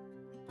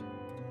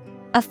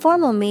 a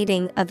formal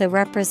meeting of the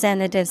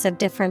representatives of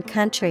different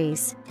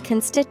countries,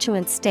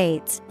 constituent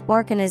states,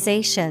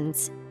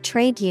 organizations,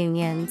 trade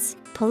unions,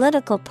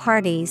 political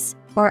parties,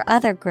 or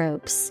other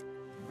groups.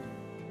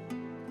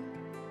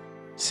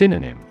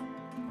 Synonym: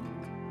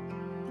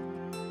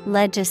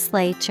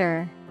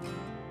 legislature,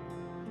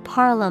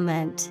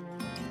 parliament,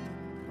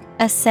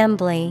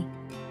 assembly.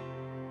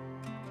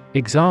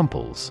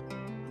 Examples: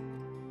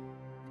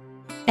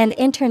 an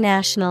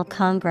international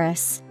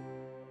congress,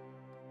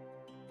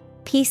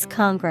 peace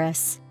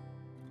congress.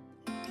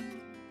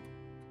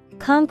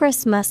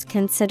 Congress must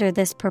consider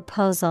this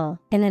proposal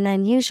in an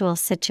unusual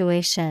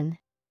situation.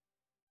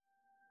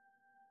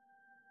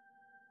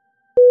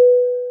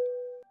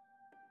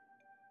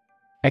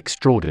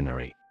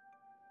 Extraordinary.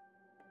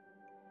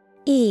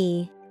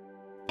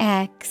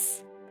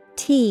 extraordinary.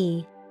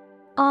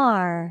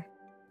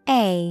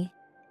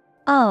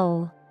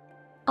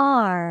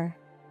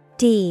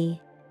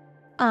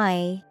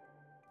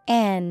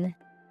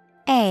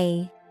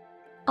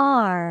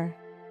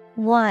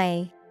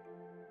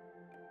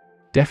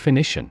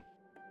 Definition: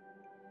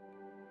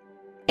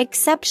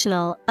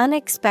 exceptional,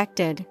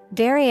 unexpected,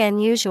 very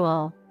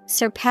unusual,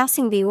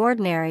 surpassing the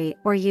ordinary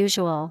or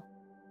usual.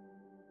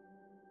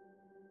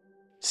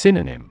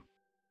 Synonym: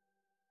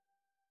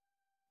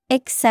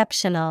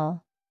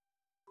 exceptional,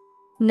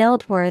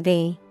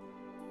 noteworthy,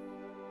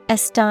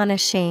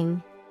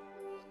 astonishing.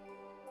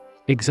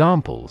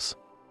 Examples: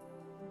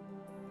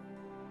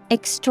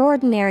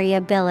 extraordinary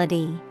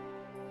ability,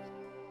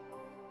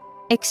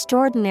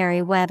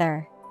 extraordinary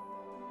weather.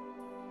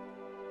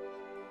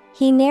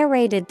 He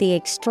narrated the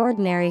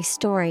extraordinary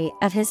story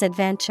of his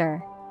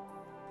adventure.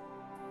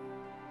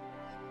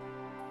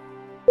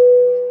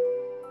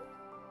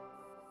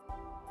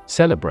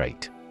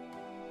 Celebrate.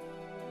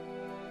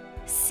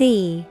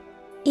 CELEBRATE.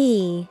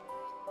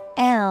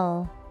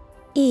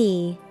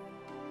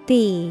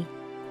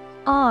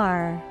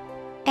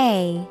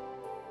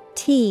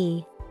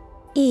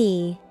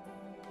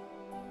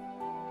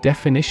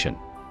 Definition: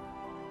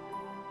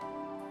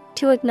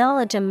 To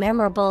acknowledge a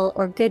memorable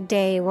or good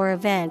day or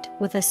event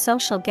with a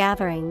social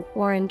gathering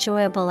or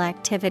enjoyable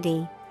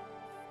activity.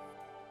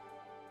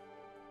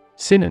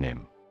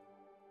 Synonym: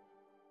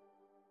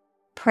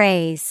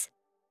 Praise,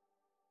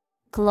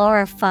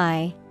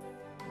 glorify,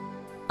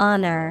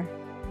 honor.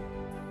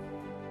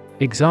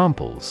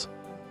 Examples: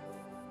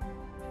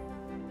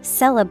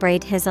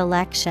 Celebrate his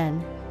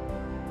election.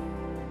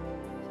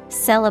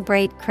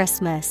 Celebrate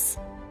Christmas.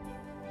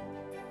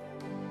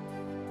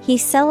 He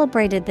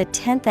celebrated the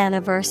 10th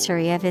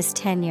anniversary of his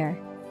tenure.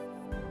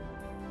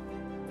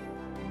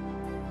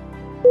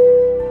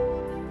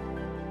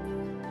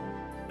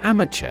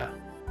 Amateur.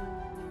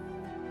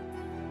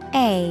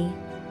 AMATEUR.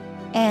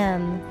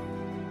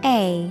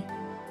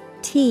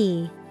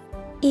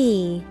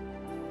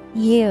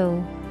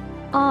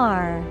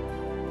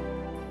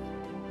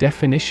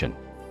 Definition: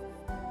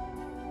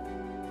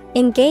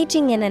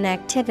 Engaging in an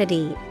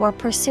activity or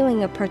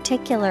pursuing a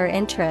particular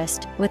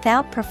interest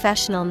without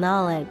professional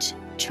knowledge,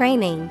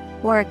 training,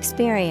 or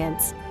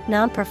experience,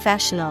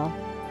 non-professional.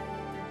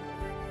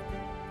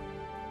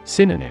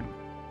 Synonym: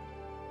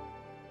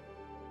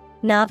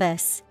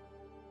 Novice,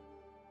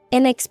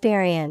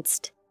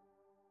 inexperienced,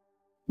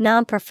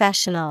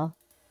 non-professional.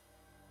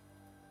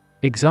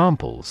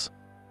 Examples: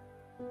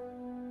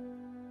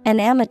 An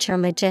amateur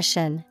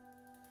magician.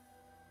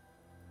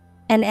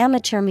 An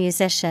amateur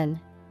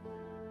musician.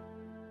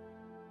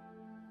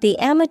 The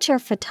amateur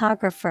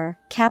photographer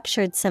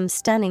captured some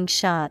stunning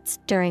shots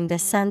during the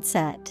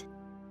sunset.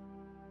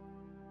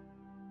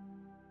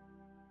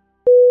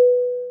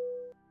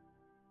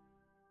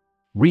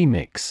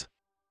 Remix.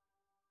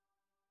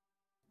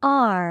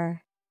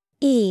 REMIX.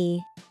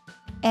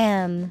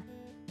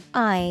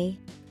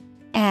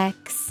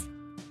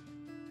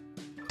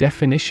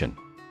 Definition: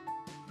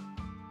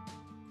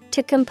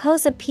 To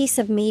compose a piece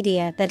of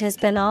media that has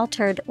been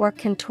altered or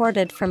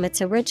contorted from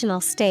its original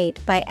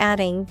state by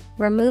adding,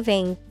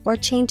 removing, or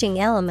changing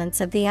elements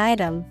of the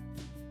item.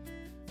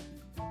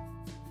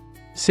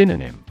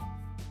 Synonym: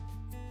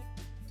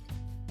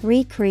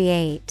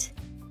 Recreate,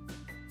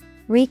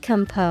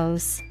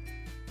 recompose,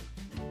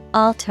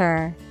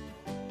 alter.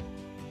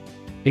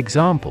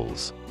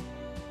 Examples: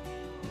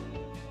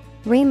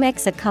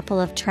 Remix a couple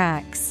of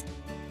tracks.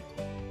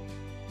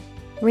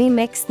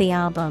 Remix the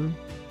album.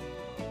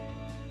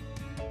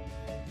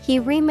 He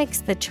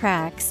remixed the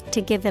tracks to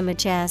give them a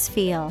jazz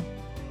feel.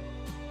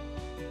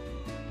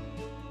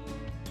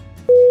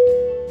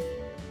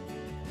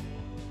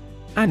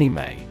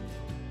 Anime.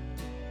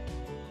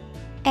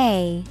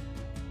 ANIME.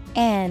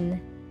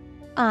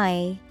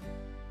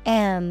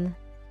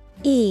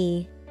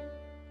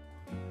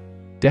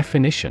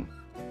 Definition: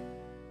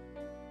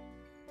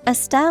 A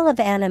style of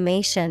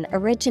animation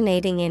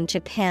originating in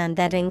Japan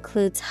that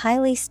includes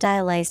highly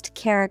stylized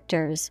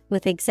characters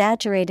with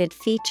exaggerated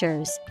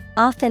features,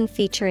 often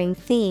featuring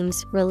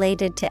themes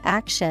related to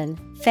action,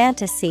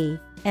 fantasy,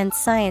 and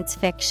science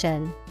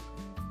fiction.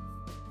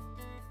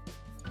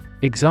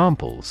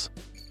 Examples: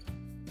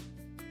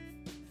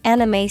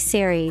 Anime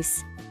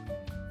series.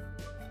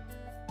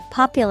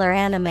 Popular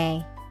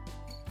anime.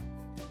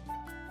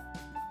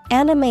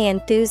 Anime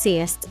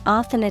enthusiasts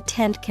often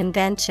attend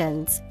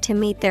conventions to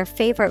meet their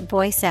favorite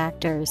voice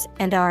actors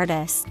and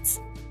artists.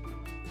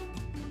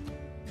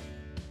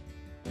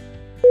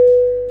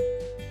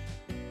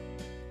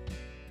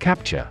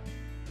 Capture.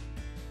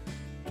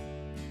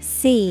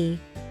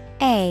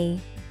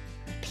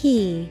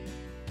 CAPTURE.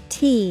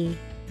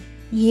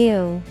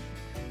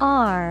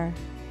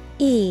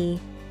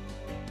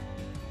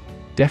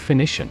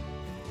 Definition: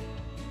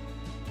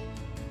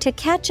 To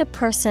catch a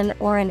person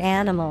or an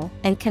animal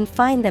and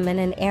confine them in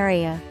an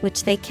area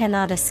which they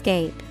cannot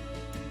escape.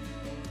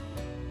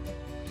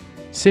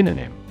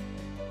 Synonym: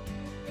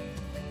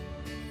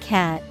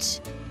 Catch,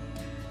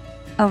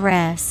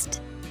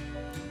 arrest,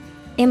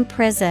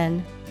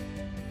 imprison.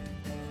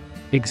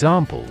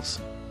 Examples: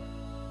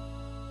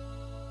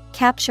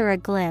 Capture a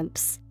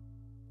glimpse.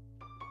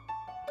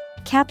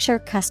 Capture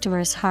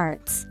customers'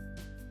 hearts.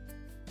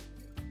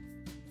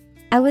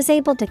 I was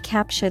able to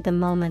capture the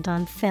moment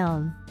on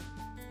film.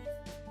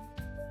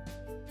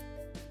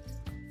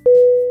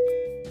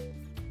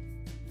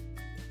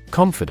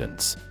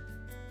 Confidence.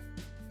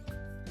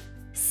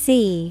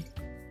 CONFIDENCE.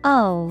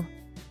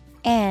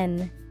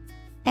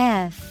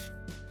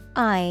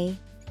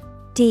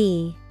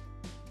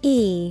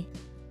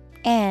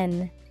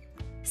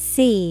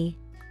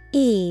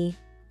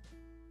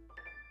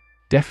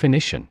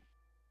 Definition: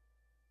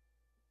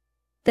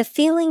 The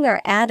feeling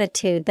or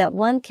attitude that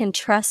one can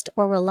trust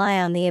or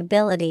rely on the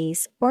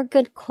abilities or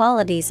good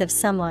qualities of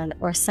someone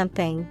or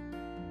something.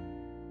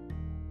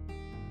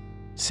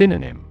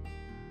 Synonym: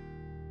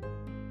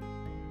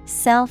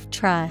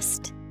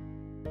 Self-trust,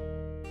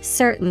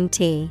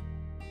 certainty,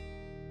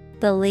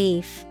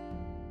 belief.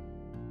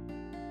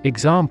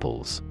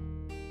 Examples: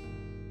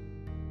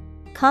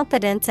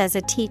 Confidence as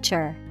a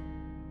teacher.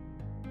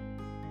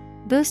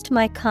 Boost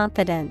my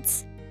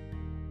confidence.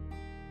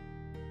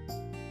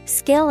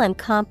 Skill and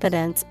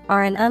confidence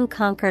are an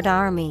unconquered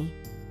army.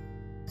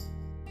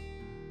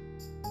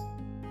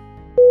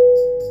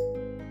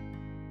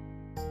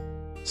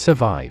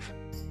 Survive.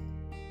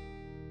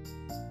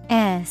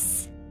 S-U-R-V-I-V-E.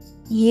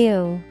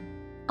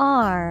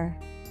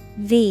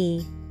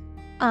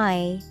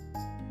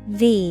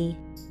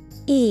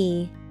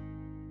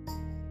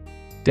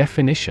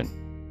 Definition: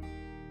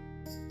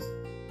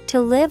 to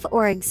live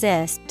or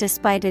exist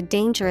despite a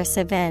dangerous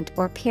event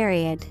or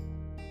period.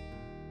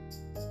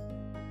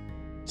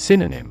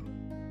 Synonym: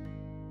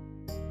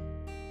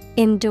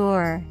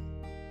 Endure,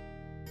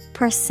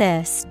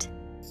 persist,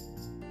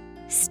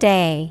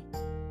 stay.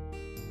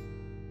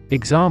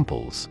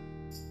 Examples: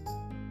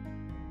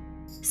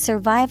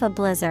 survive a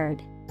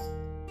blizzard,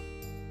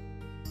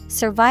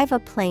 survive a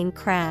plane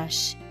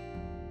crash.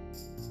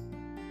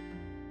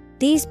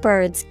 These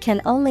birds can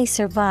only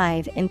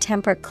survive in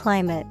temperate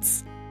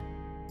climates.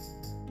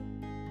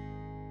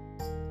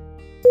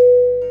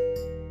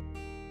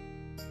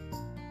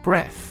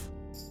 Breath.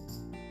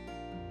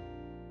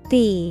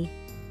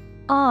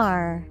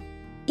 B-R-E-A-T-H.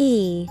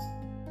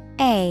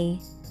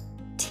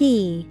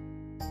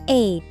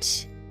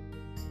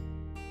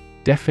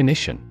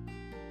 Definition: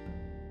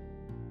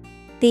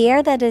 the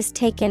air that is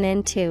taken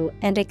into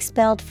and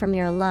expelled from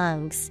your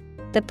lungs.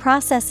 The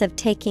process of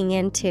taking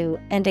into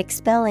and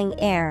expelling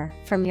air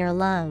from your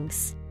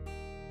lungs.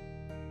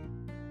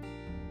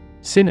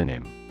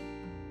 Synonym: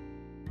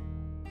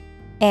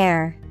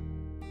 air,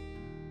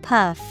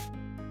 puff,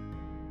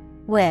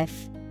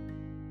 whiff.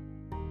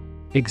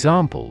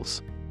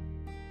 Examples: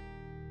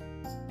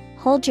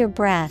 hold your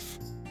breath,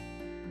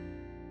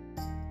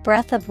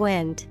 breath of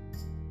wind.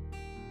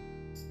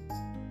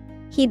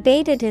 He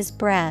bated his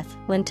breath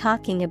when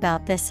talking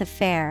about this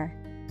affair.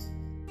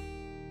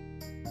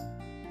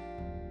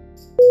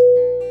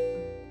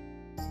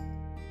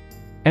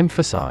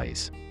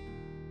 Emphasize.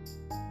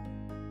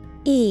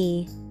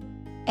 E-M-P-H-A-S-I-Z-E.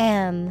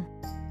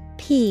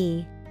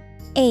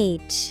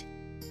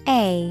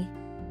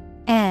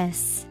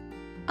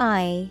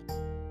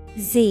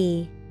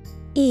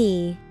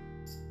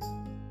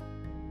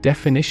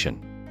 Definition: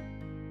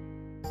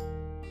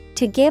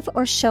 to give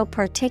or show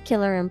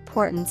particular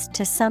importance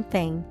to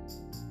something.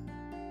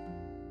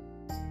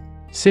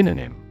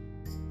 Synonym: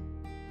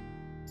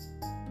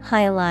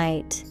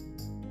 highlight,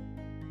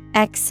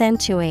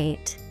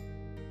 accentuate,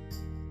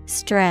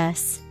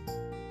 stress.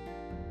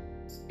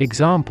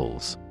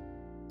 Examples: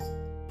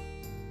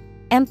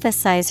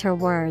 emphasize her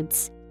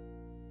words,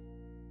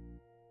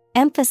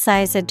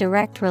 emphasize a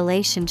direct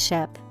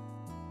relationship.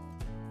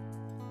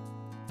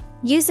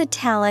 Use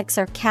italics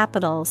or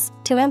capitals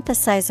to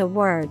emphasize a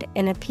word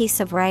in a piece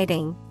of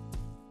writing.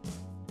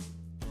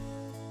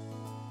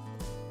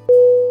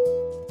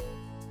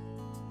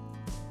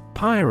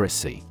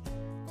 Piracy.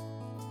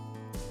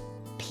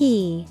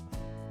 P-I-R-A-C-Y.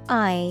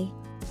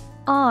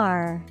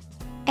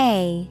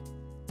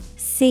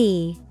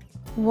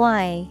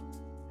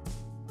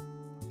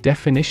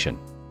 Definition: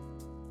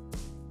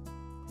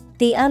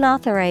 the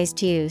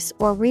unauthorized use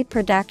or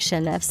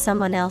reproduction of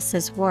someone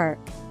else's work,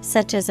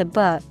 such as a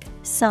book,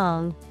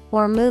 song,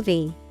 or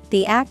movie,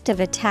 the act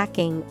of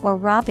attacking or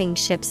robbing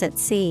ships at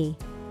sea.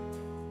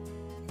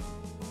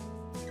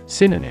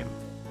 Synonym: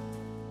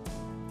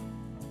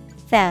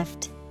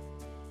 theft,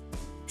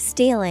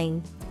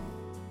 stealing,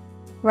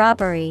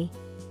 robbery.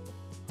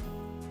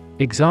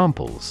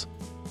 Examples: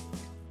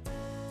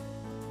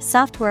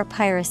 software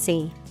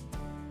piracy,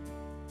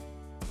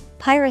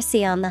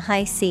 piracy on the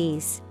high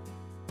seas.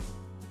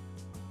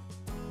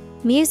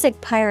 Music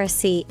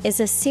piracy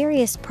is a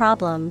serious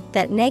problem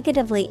that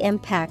negatively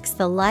impacts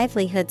the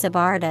livelihoods of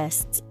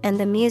artists and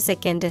the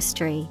music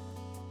industry.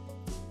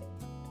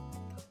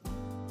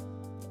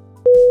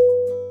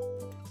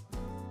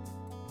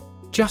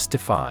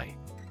 Justify.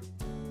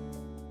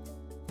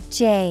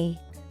 J-U-S-T-I-F-Y.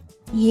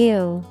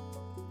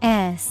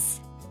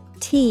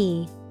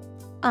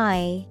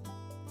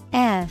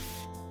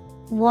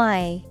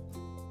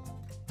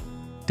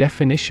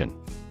 Definition: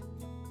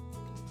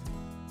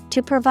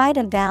 to provide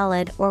a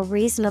valid or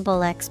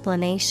reasonable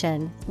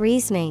explanation,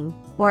 reasoning,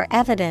 or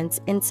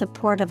evidence in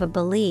support of a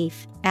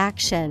belief,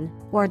 action,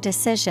 or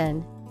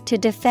decision, to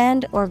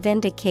defend or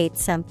vindicate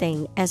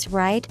something as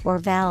right or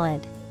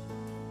valid.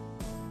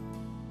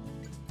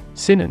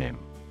 Synonym: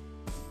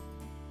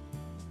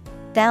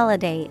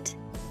 validate,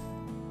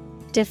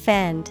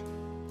 defend,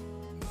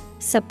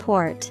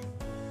 support.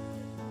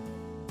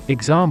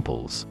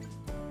 Examples: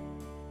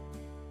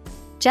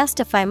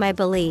 justify my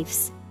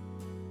beliefs,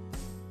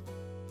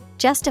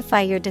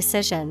 justify your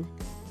decision.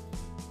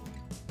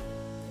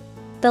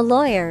 The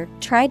lawyer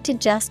tried to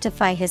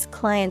justify his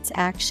client's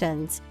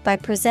actions by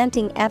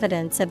presenting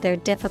evidence of their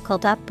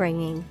difficult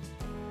upbringing.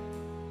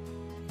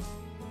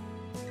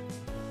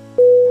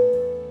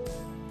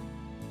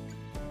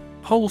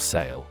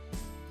 Wholesale.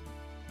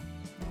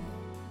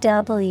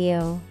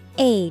 W-H-O-L-E-S-A-L.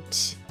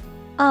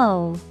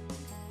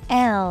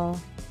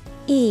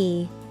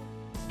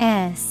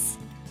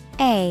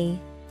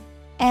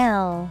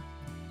 L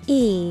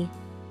E.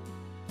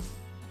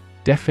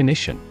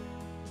 Definition: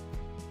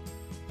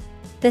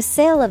 The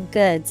sale of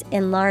goods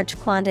in large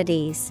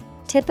quantities,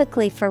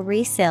 typically for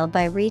resale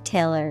by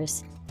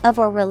retailers, of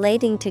or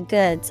relating to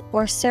goods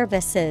or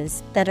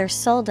services that are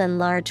sold in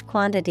large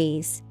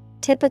quantities,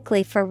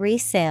 typically for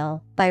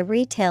resale by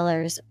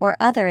retailers or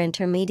other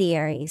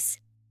intermediaries.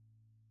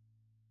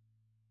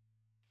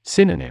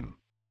 Synonym: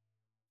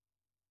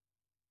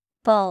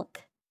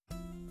 Bulk,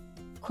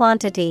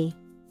 quantity,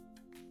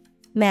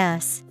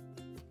 mass.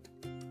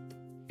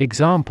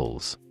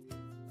 Examples: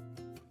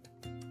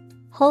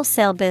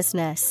 Wholesale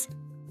business,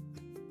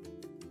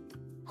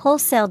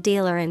 wholesale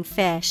dealer in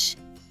fish.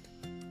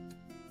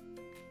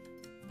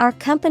 Our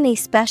company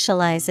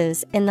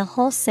specializes in the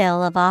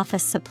wholesale of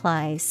office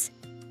supplies.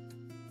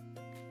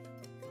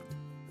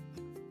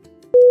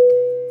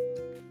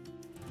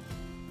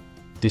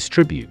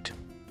 Distribute: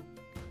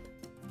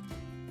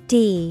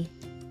 D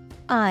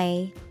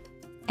I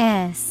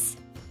S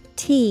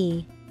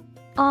T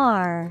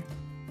R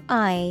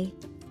I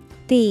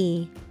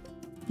B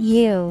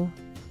U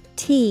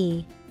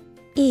T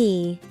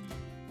E.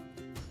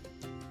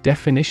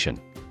 Definition: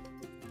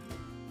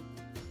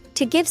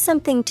 To give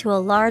something to a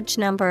large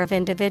number of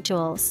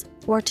individuals,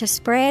 or to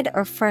spread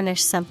or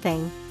furnish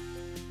something.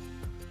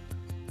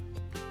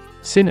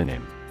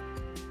 Synonym: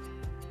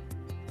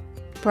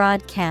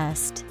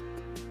 Broadcast,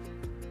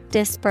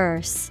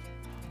 disperse,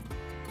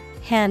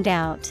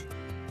 handout.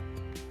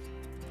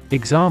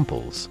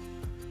 Examples: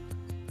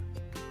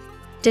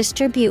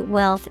 Distribute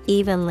wealth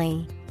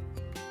evenly.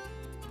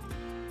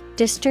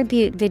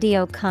 Distribute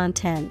video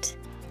content.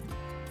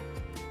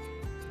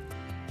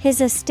 His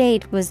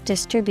estate was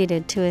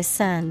distributed to his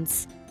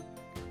sons.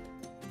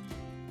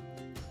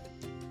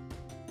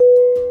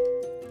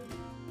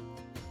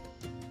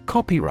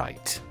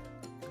 Copyright: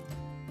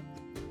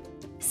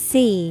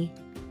 C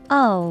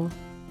O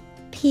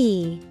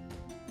P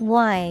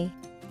Y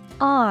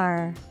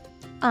R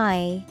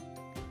I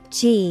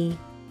G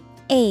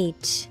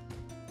H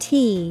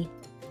T.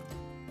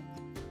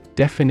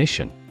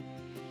 Definition: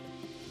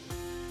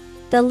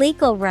 The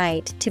legal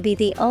right to be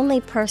the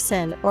only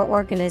person or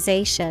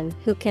organization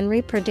who can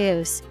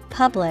reproduce,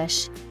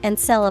 publish, and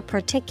sell a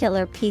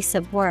particular piece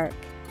of work.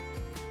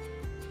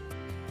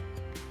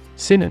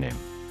 Synonym: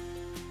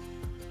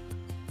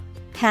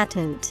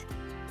 Patent,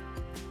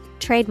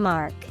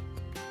 trademark,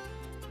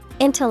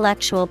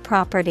 intellectual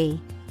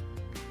property.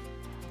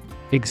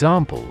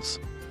 Examples: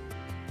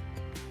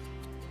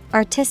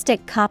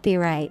 Artistic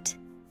copyright,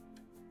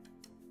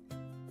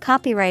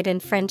 copyright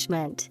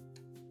infringement.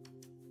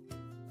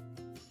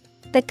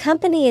 The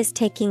company is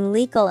taking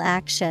legal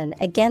action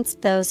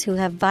against those who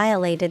have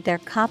violated their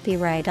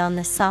copyright on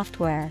the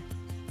software.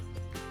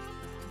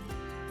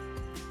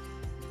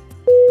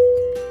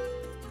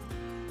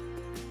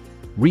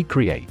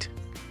 Recreate: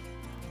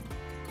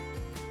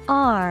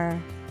 R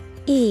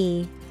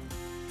E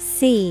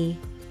C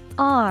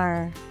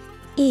R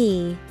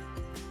E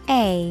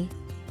A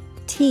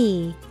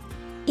T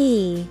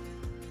E.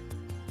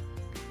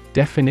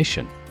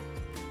 Definition: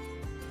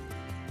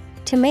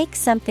 To make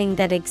something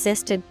that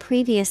existed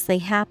previously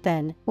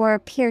happen or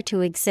appear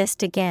to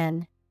exist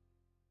again.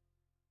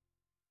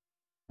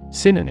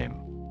 Synonym: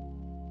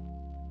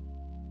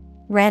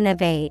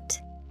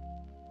 Renovate,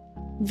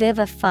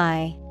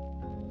 vivify,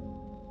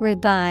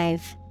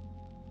 revive.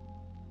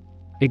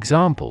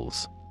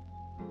 Examples: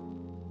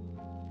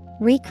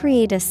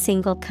 Recreate a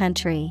single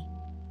country.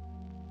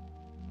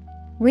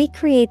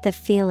 Recreate the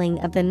feeling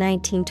of the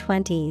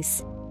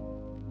 1920s.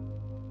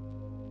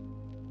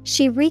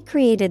 She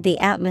recreated the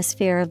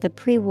atmosphere of the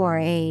pre-war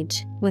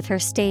age with her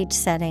stage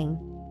setting.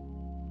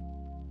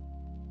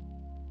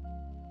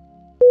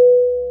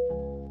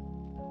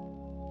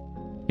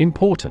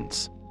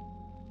 Importance: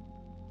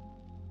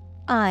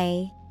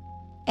 I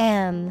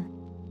M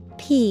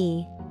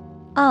P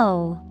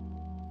O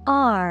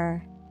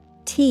R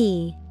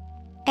T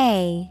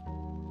A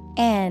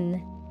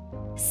N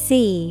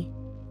C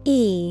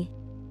E.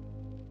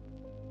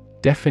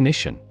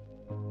 Definition: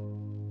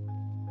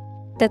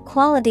 The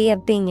quality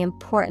of being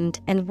important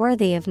and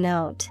worthy of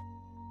note.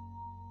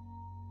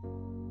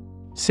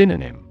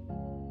 Synonym: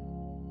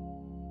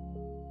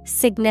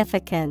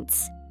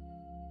 Significance,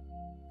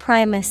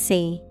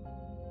 primacy,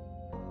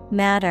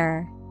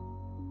 matter.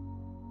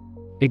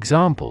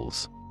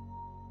 Examples: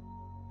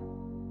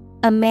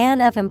 A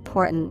man of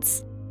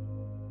importance,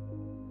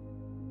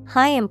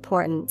 high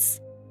importance.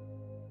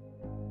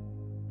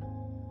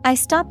 I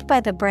stopped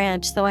by the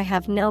branch though I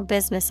have no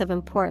business of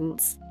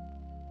importance.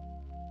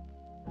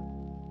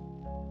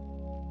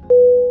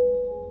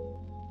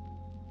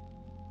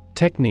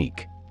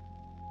 Technique: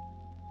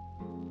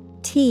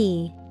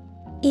 T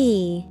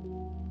E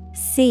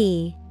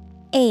C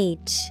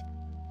H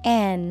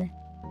N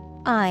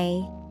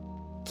I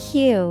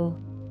Q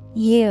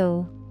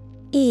U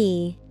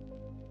E.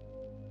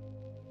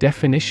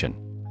 Definition: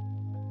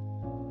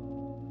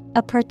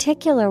 A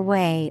particular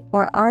way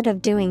or art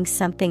of doing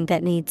something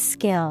that needs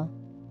skill.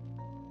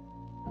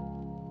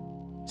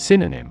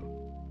 Synonym: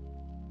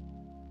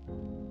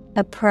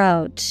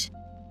 approach,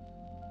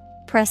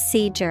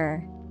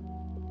 procedure,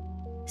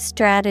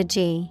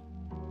 strategy.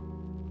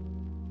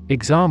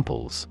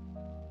 Examples: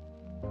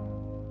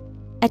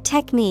 a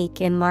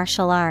technique in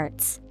martial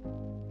arts.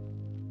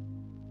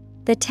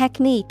 The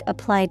technique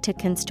applied to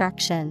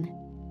construction.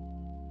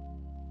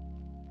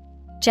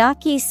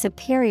 Jockey's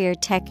superior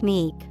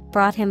technique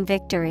brought him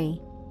victory.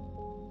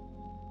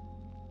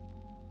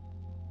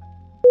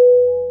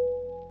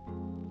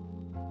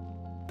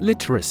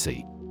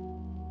 Literacy.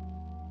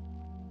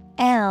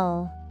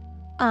 Literacy.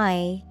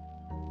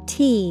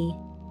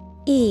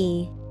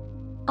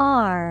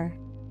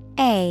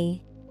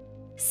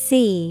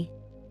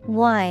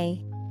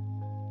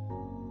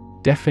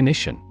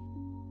 Definition: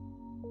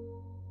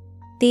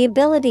 the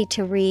ability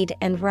to read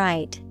and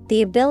write,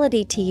 the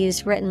ability to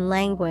use written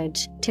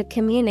language to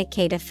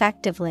communicate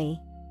effectively.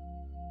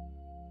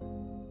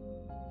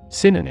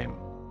 Synonym: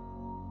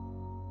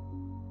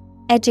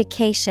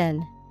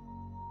 education,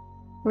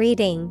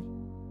 reading,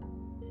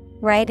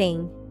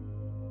 writing.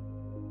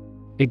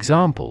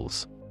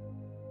 Examples: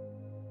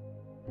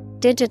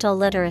 digital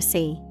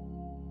literacy,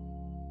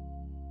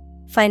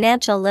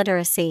 financial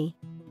literacy.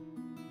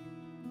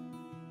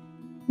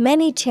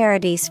 Many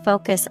charities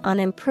focus on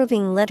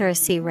improving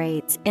literacy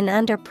rates in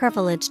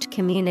underprivileged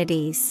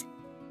communities.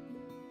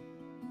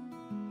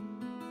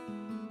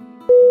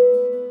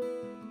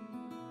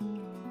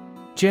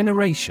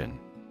 Generation.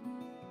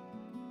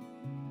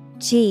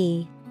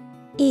 Generation.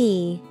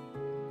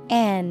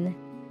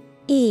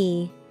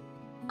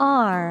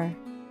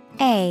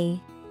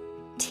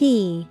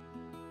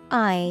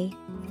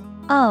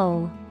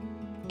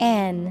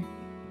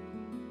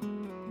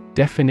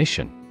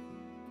 Definition: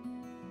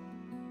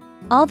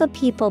 all the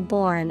people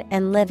born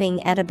and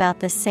living at about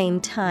the same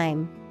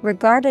time,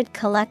 regarded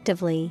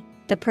collectively,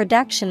 the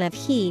production of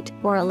heat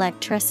or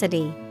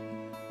electricity.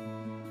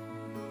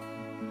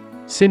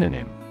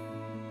 Synonym: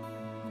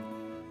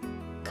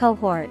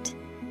 cohort,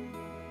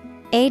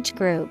 age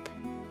group,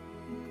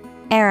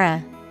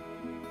 era.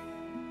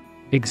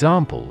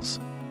 Examples: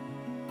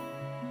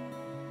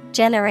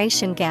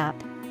 generation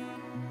gap,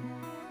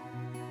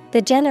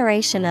 the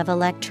generation of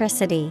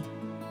electricity.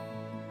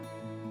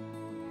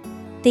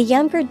 The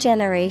younger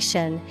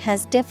generation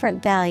has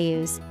different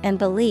values and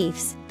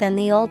beliefs than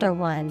the older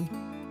one.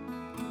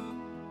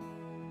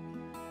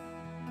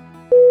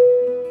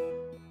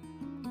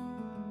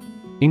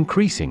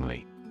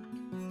 Increasingly.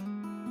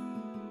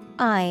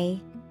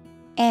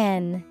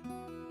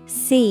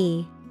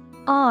 Increasingly.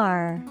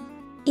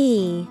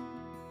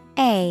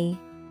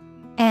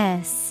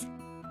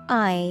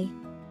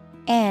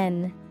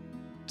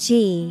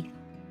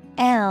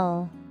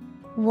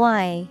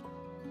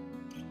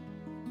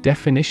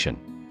 Definition: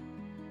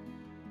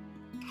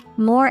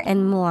 more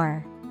and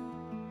more.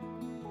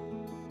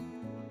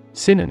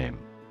 Synonym: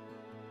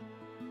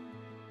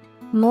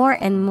 more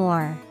and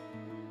more,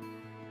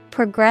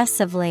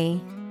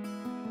 progressively.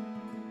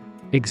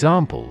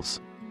 Examples: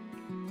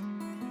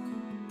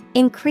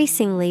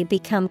 increasingly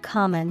become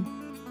common,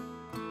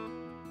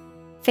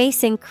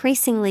 face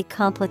increasingly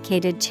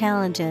complicated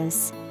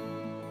challenges.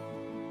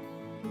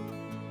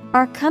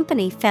 Our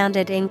company found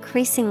it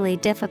increasingly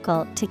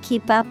difficult to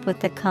keep up with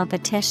the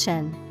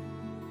competition.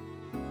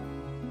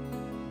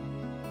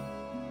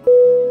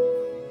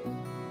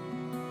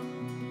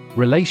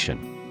 Relation.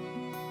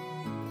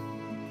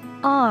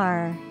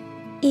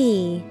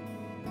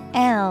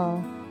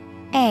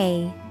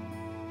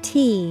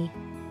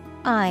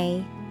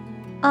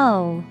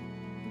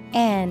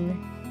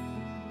 RELATION.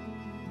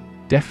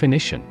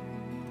 Definition: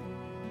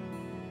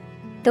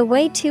 the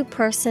way two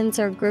persons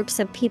or groups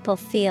of people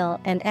feel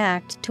and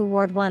act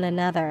toward one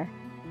another.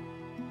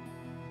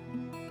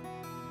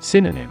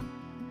 Synonym: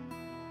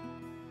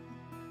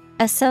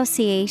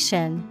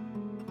 association,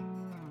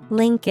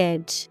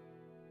 linkage,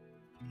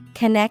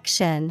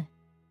 connection.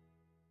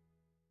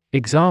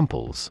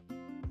 Examples: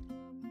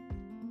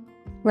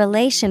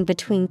 relation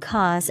between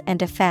cause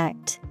and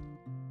effect,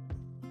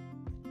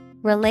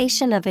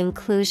 relation of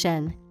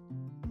inclusion.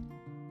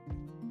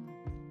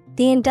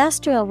 The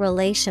industrial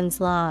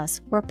relations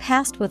laws were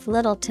passed with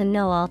little to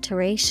no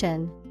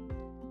alteration.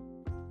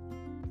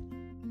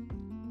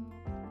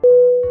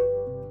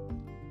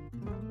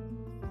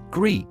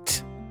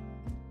 Greet.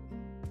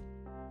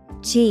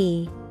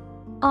 Greet.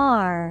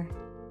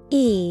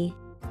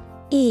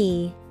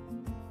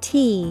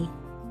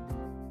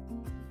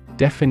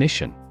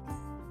 Definition: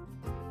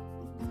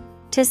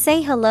 to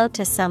say hello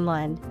to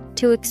someone,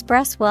 to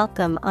express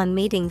welcome on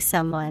meeting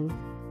someone.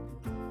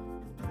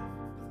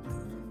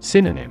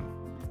 Synonym: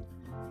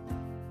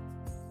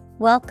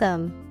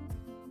 welcome,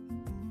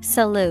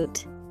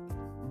 salute,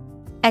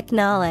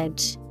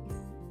 acknowledge.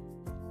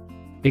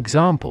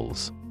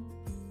 Examples: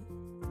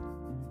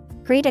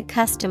 greet a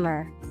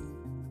customer,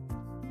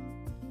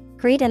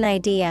 greet an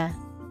idea.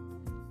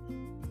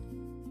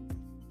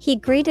 He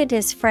greeted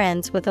his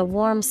friends with a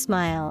warm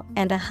smile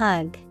and a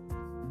hug.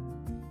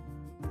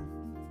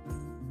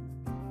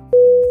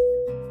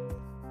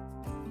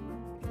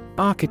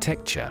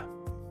 Architecture.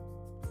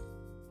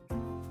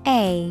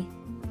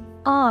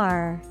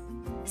 ARCHITECTURE.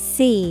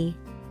 C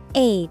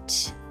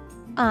H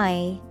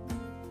I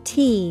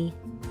T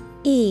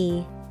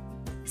E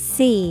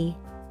C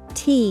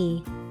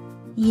T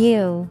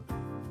U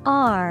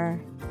R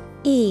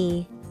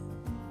E.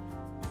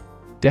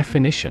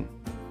 Definition: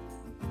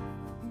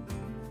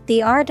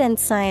 the art and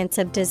science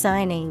of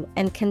designing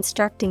and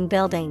constructing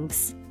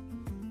buildings.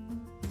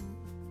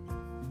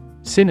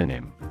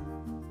 Synonym: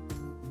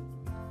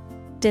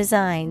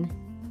 Design,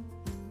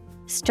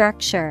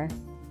 structure,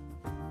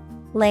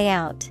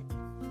 layout.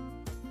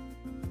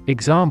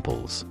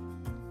 Examples: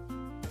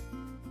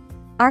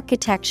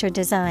 architecture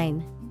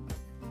design,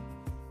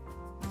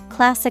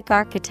 classic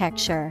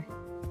architecture.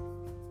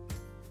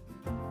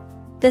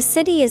 The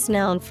city is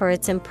known for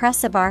its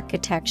impressive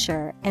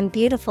architecture and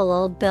beautiful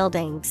old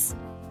buildings.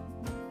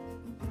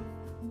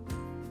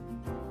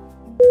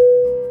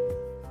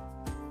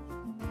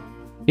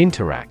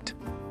 Interact.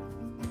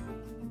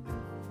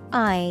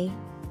 I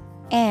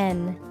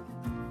N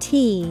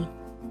T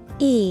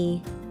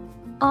E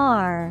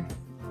R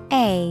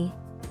A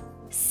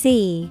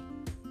C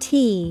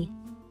T.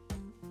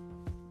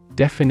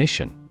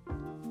 Definition: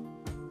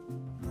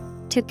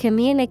 to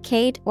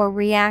communicate or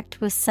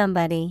react with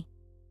somebody.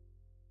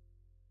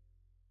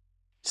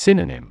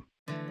 Synonym: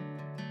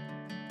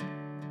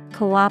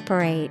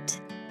 cooperate,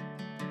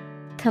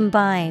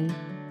 combine,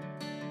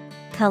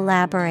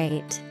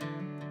 collaborate.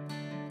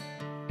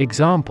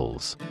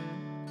 Examples: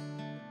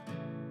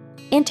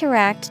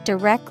 interact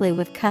directly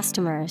with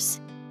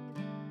customers,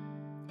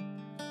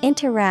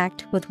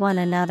 interact with one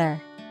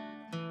another.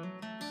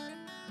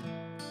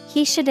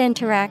 He should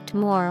interact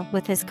more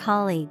with his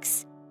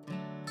colleagues.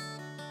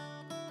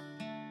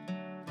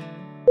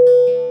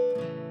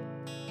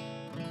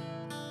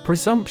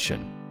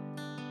 Presumption.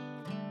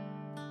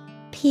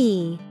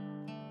 P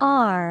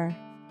R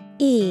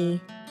E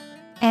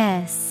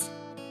S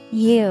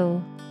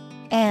U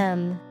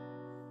M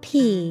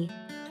P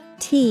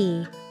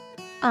T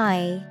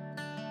I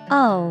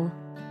O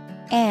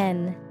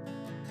N.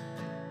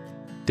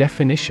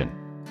 Definition: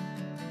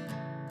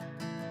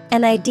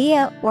 an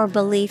idea or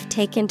belief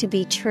taken to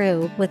be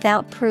true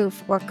without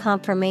proof or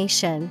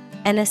confirmation,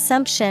 an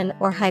assumption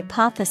or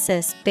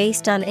hypothesis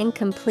based on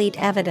incomplete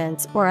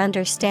evidence or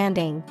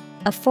understanding,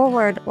 a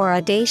forward or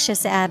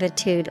audacious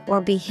attitude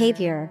or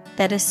behavior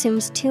that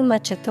assumes too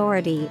much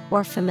authority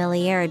or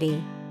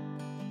familiarity.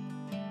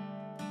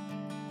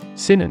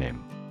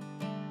 Synonym: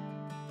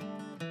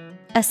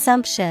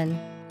 assumption,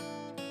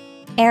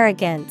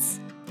 arrogance,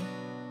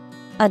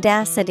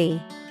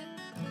 audacity.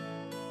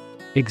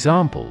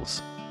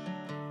 Examples: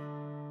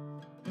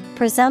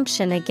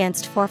 presumption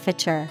against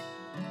forfeiture,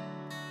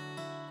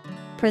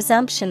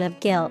 presumption of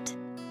guilt.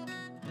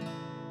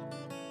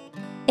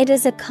 It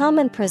is a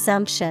common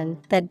presumption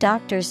that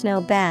doctors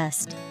know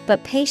best,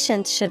 but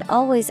patients should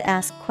always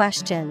ask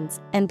questions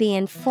and be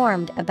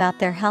informed about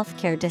their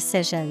healthcare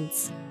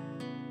decisions.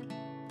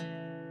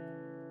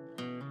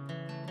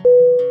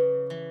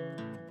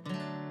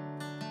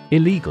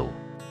 Illegal.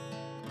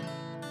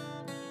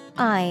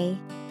 I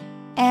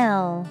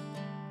L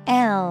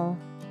L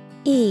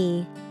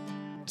E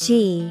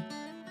G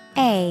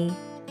A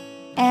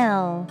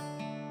L.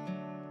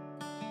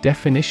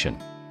 Definition: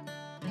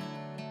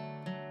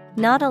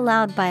 not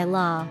allowed by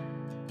law.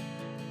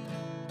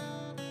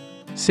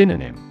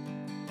 Synonym: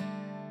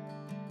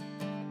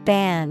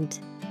 banned,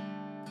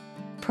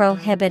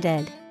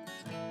 prohibited,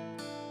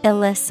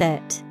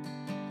 illicit.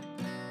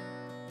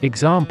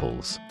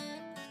 Examples: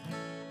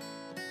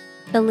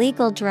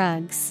 illegal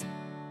drugs,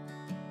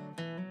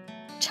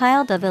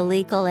 child of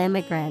illegal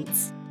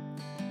immigrants.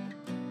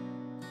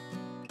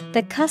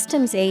 The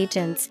customs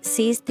agents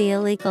seized the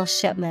illegal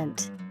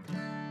shipment.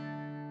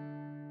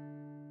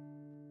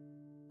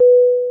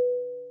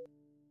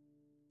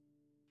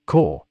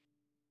 Core.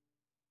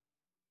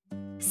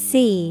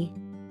 C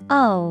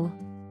O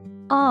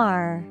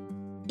R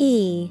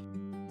E.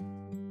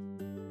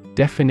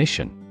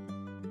 Definition: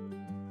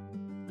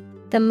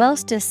 the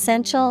most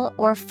essential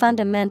or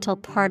fundamental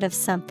part of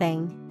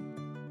something.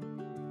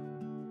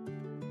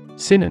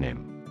 Synonym: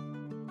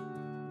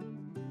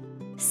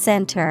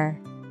 center,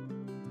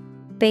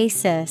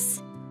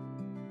 basis,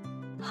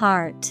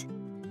 heart.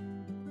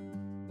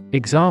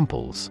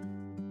 Examples: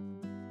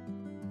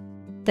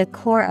 the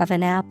core of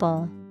an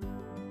apple,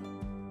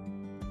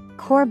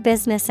 core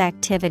business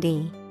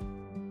activity.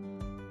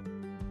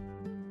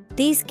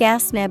 These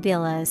gas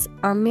nebulas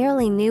are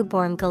merely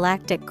newborn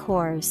galactic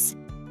cores.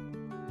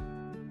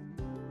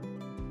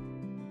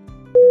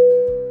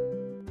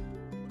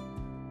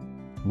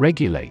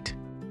 Regulate.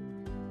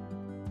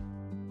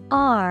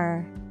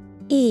 R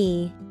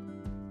E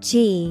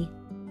G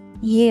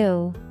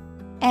U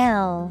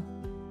L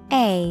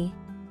A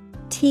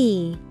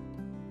T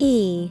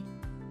E.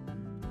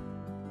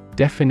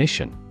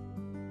 Definition: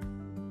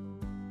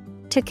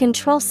 to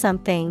control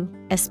something,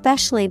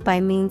 especially by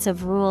means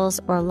of rules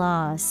or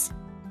laws.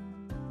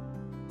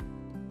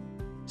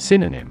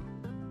 Synonym: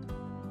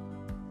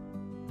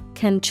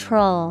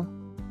 control,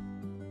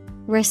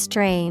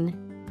 restrain,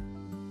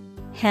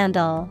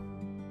 handle.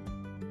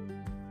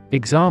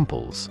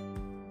 Examples: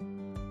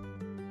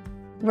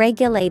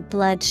 Regulate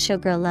blood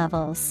sugar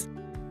levels.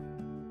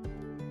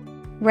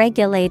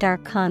 Regulate our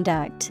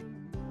conduct.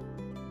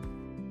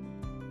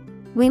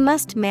 We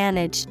must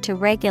manage to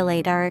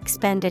regulate our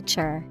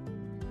expenditure.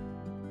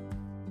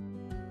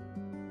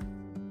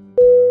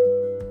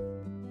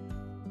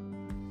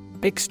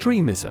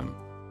 Extremism.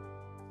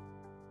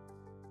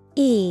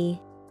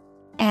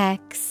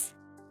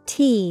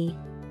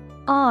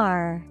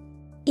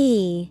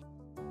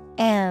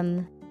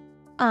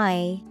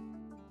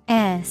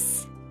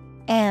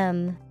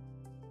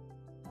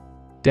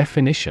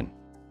 Definition: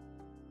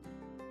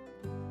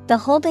 the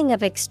holding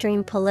of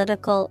extreme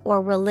political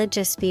or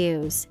religious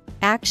views,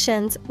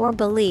 actions, or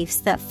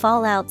beliefs that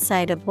fall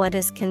outside of what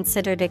is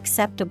considered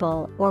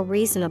acceptable or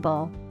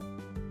reasonable.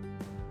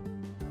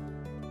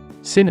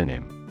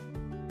 Synonym: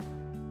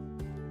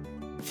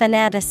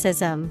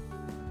 fanaticism,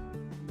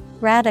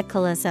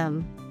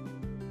 radicalism,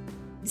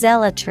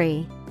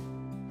 zealotry.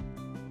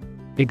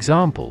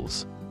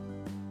 Examples: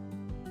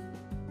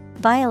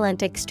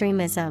 violent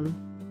extremism,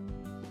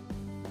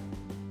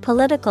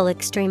 political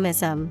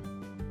extremism.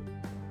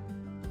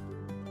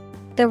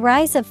 The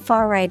rise of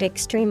far-right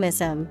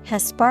extremism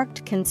has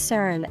sparked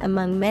concern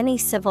among many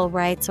civil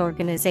rights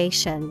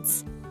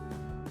organizations.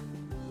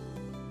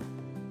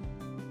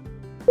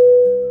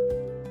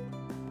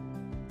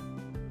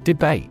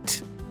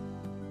 Debate.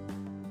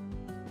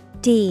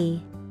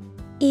 D-E-B-A-T-E.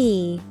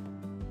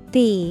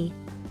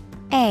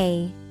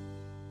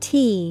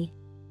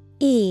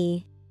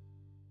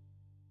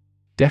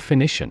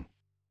 Definition: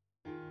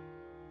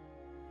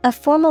 a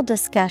formal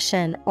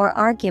discussion or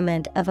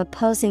argument of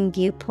opposing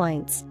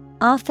viewpoints,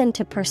 often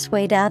to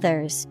persuade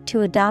others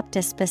to adopt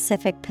a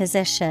specific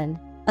position,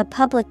 a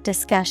public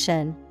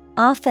discussion,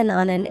 often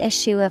on an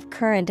issue of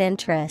current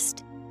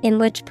interest, in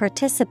which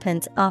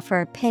participants offer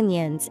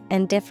opinions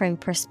and differing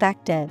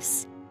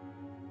perspectives.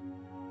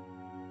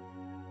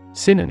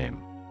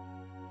 Synonym: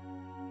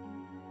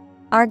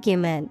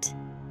 argument,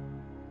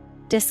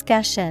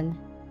 discussion,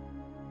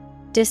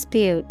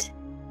 dispute.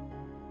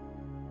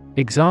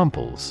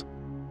 Examples: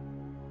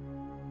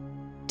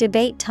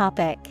 debate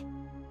topic,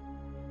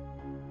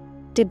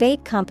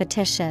 debate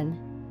competition.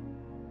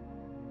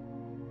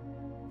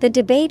 The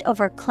debate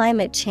over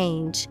climate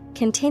change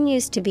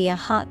continues to be a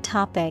hot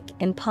topic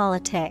in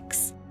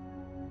politics.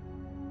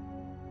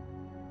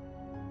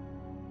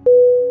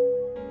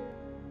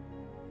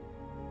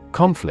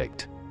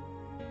 Conflict.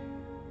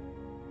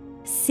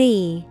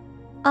 C-O-N-F-L-I-C-T.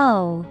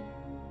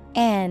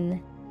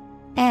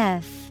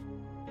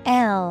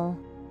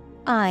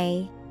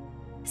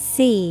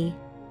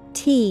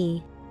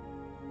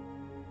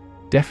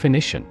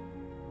 Definition: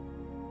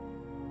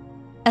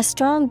 a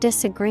strong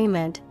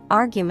disagreement,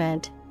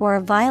 argument, or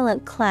a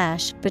violent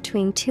clash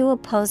between two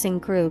opposing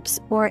groups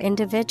or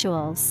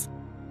individuals.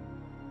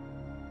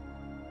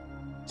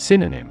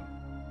 Synonym: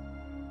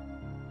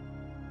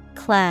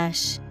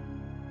 clash,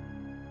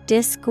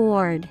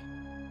 discord,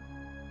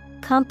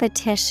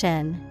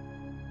 competition.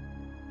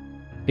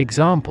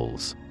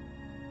 Examples: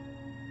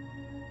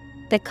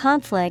 the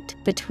conflict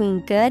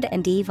between good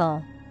and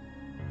evil.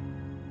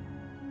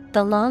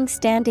 The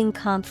long-standing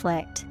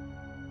conflict.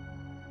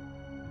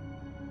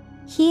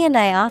 He and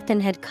I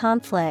often had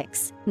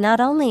conflicts, not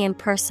only in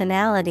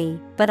personality,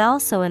 but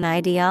also in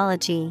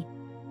ideology.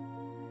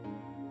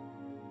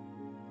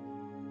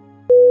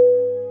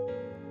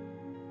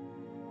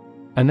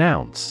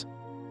 Announce.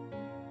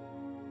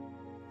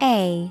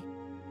 A-N-N-O-U-N-C-E.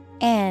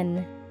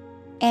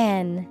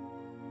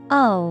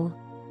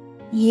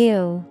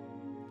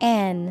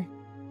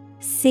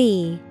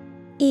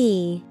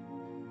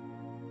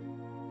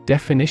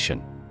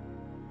 Definition: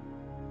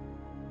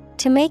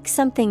 to make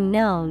something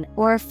known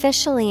or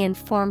officially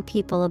inform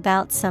people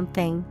about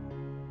something.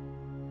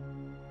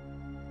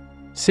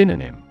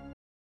 Synonym: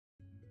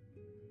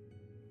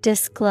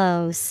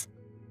 disclose,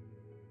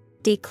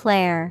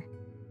 declare,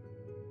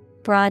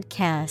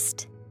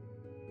 broadcast.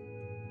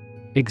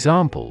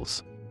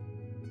 Examples: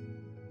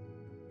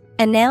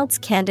 announce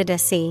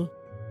candidacy,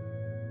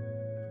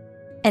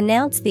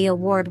 announce the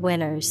award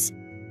winners.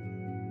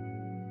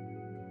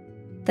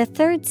 The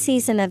third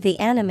season of the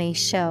anime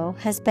show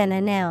has been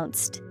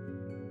announced.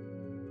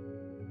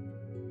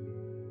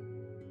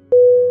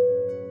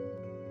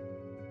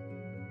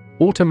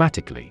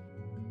 Automatically.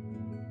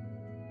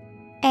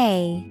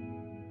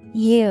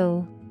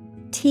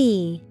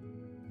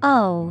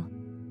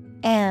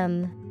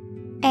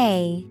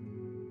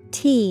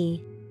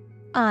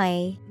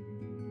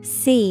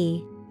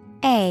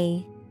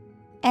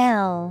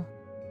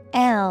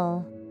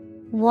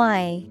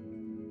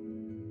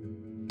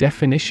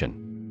 Definition: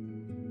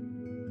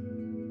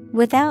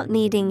 without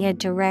needing a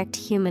direct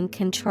human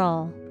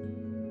control.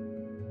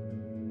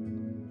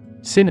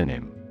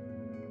 Synonym: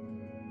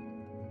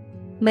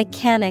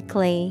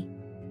 mechanically,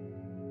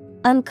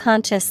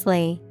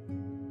 unconsciously,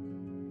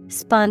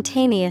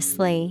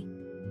 spontaneously.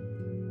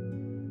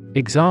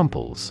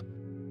 Examples: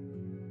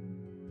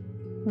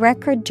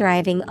 record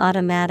driving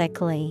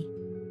automatically,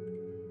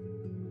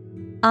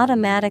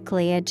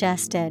 automatically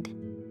adjusted.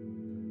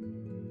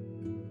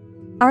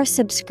 Our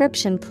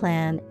subscription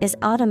plan is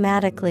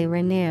automatically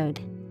renewed.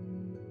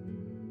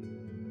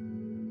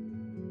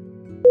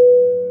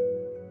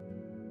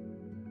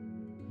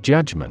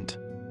 Judgment.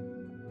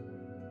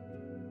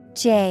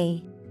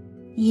 J-U-D-G-M-E-N-T.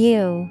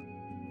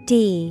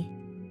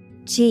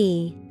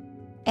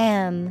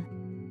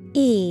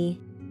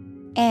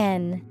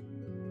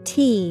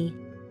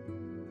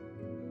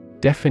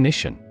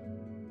 Definition.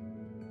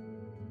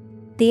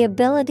 The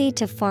ability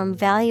to form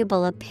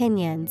valuable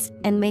opinions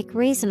and make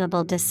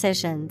reasonable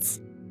decisions.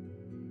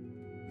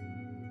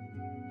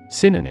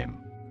 Synonym.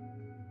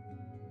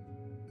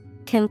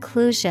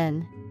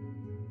 Conclusion,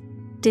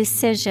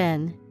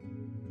 decision,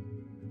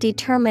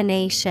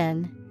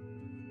 determination.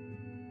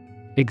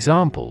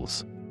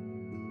 Examples.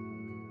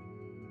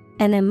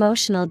 An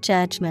emotional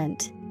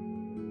judgment.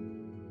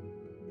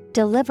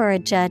 Deliver a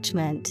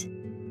judgment.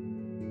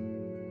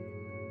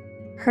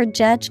 Her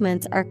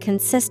judgments are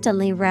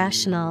consistently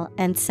rational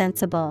and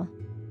sensible.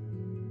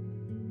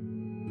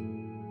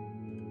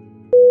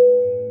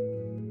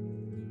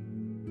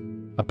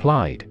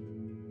 Applied.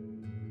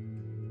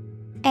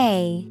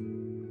 A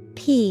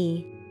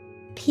P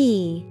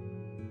P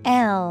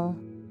L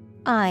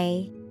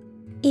I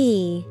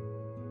E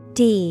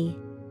D.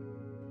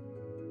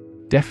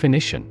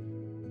 Definition.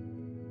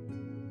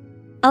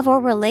 Of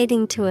or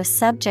relating to a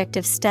subject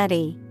of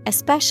study,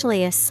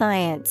 especially a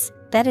science,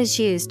 that is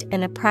used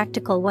in a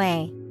practical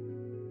way.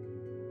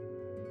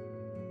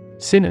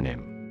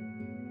 Synonym.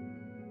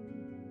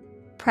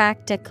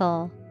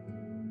 Practical,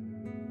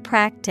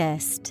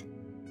 practiced,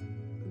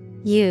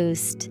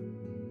 used.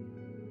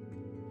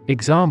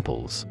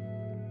 Examples.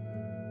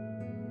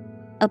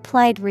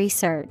 Applied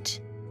research.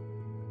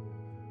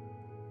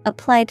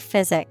 Applied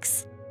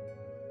physics.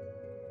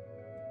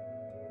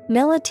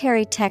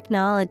 Military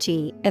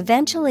technology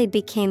eventually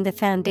became the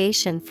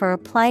foundation for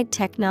applied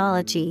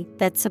technology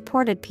that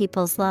supported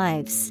people's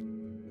lives.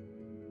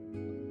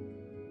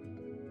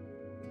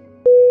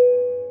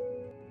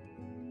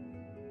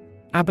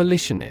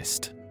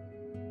 Abolitionist.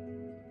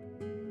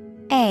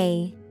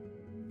 A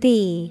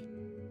B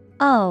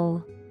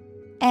O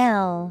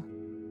L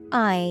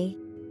I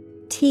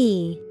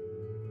T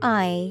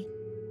I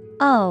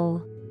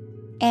O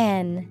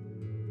N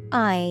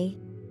I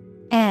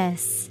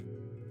S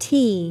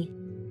T.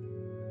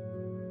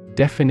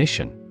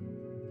 Definition.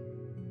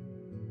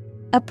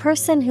 A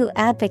person who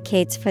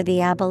advocates for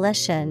the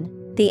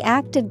abolition, the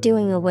act of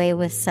doing away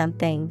with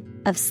something,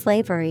 of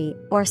slavery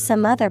or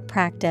some other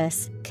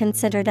practice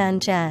considered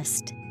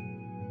unjust.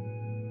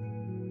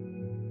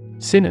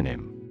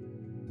 Synonym.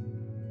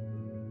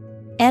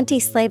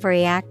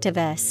 Anti-slavery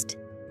activist,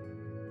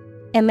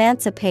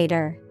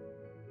 emancipator,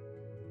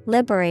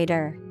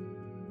 liberator.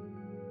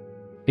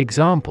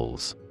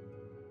 Examples.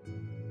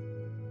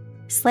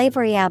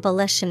 Slavery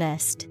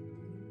abolitionist.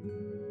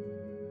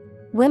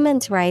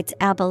 Women's rights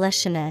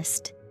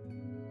abolitionist.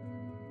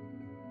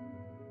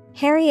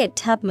 Harriet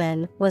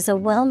Tubman was a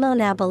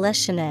well-known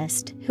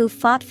abolitionist who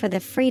fought for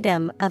the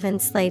freedom of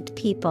enslaved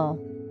people.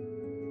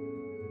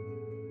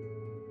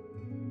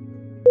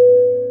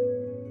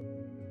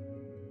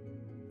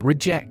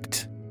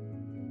 Reject.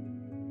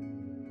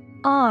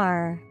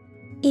 R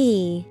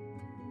E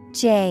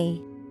J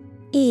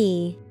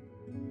E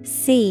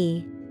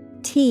C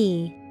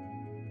T.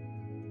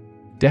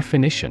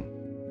 Definition.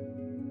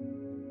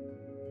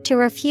 To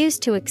refuse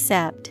to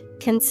accept,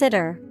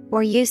 consider,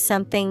 or use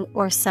something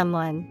or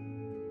someone.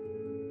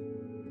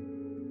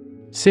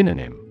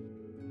 Synonym.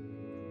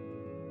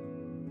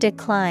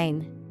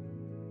 Decline,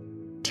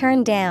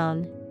 turn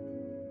down,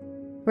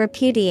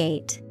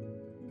 repudiate.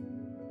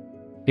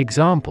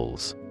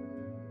 Examples.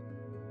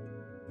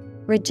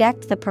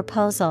 Reject the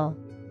proposal.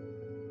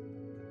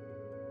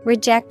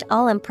 Reject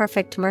all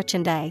imperfect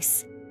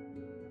merchandise.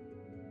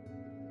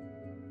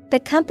 The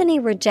company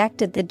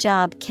rejected the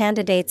job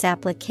candidate's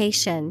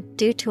application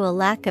due to a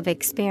lack of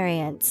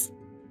experience.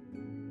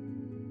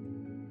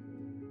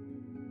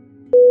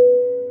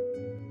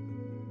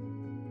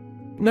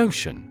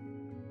 Notion.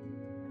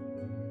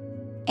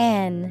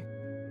 N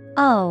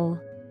O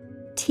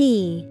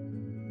T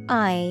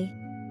I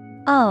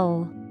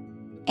O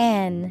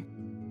N.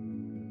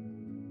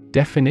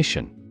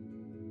 Definition.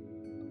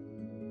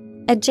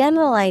 A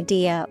general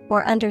idea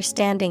or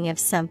understanding of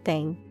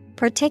something,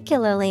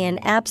 particularly an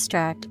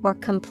abstract or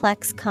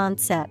complex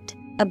concept,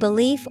 a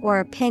belief or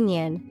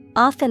opinion,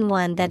 often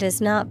one that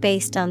is not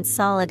based on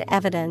solid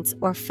evidence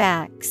or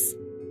facts.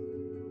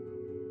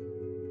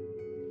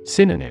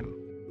 Synonym.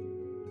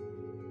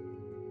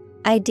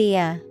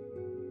 Idea,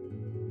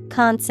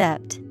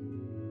 concept,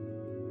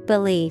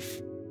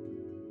 belief.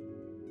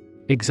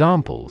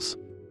 Examples.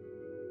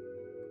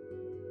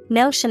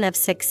 Notion of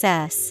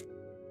success.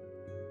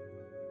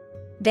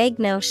 Vague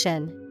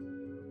notion.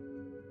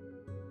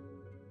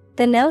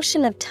 The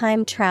notion of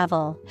time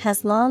travel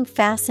has long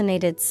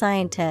fascinated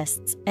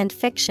scientists and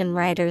fiction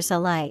writers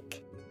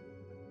alike.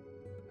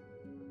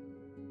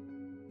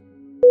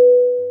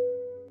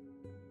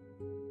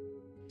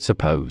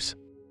 Suppose.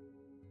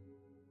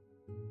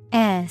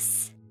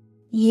 S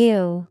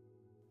U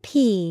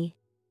P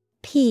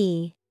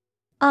P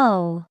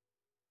O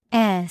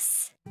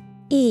S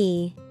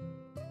E.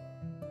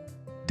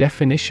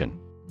 Definition: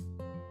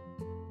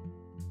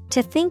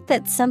 To think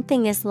that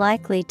something is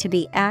likely to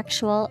be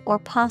actual or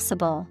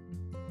possible.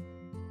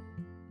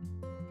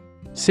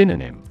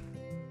 Synonym: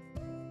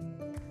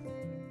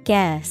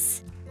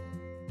 Guess,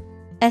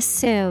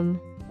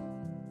 assume,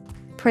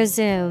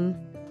 presume.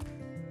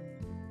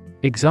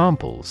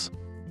 Examples: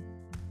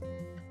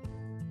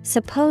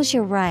 Suppose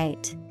you're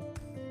right.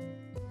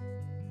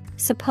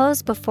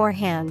 Suppose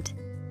beforehand.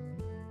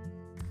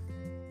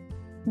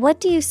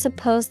 What do you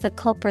suppose the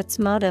culprit's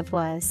motive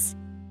was?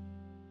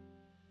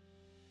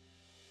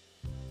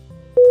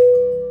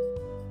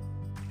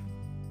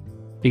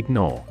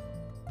 Ignore.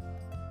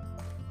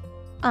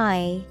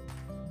 I-G-N-O-R-E.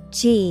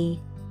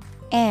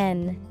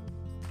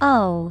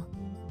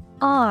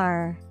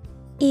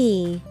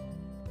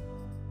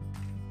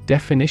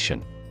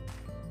 Definition: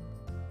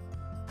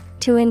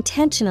 To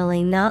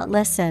intentionally not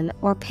listen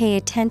or pay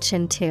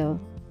attention to.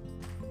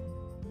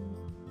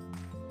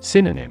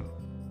 Synonym: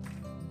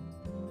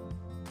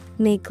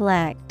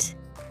 Neglect,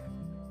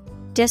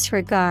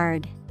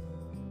 disregard,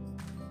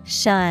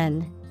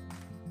 shun.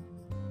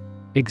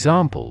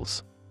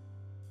 Examples: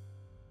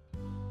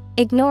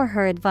 Ignore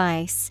her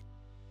advice.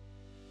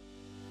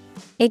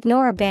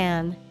 Ignore a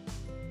ban.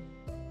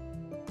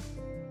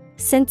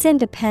 Since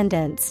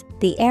independence,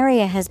 the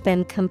area has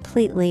been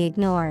completely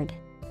ignored.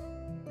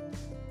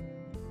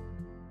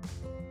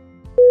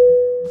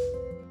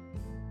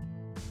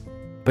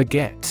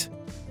 Baguette.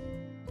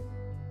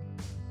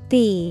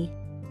 B-E-G-E-T.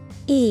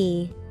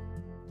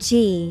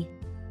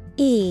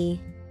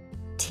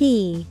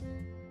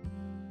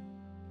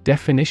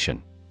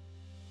 Definition: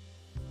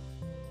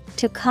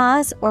 To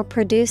cause or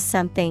produce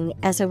something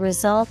as a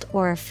result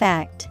or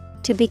effect,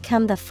 to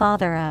become the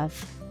father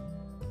of.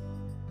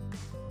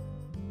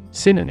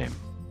 Synonym: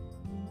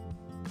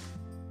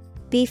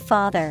 Be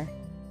father,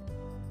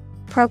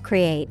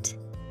 procreate,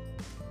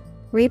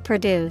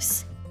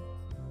 reproduce.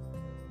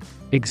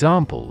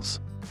 Examples: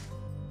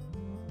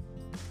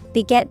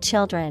 Beget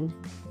children.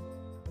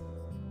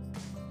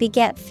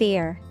 Beget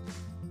fear.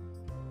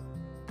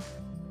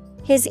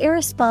 His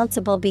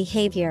irresponsible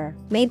behavior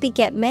may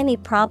beget many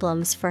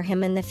problems for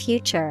him in the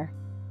future.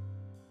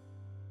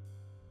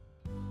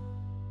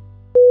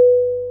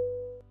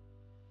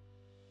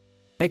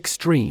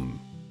 Extreme.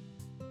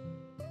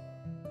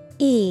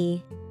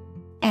 E-X-T-R-E-M-E.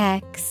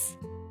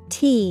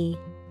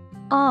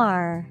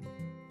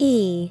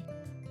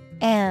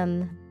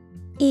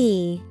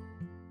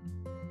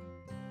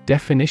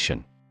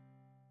 Definition: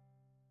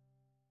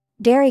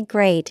 Very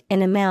great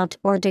in amount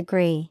or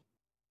degree.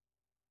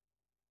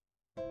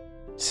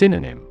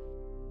 Synonym: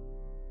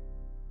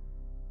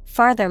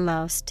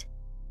 Farthermost,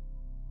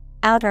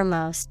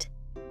 outermost,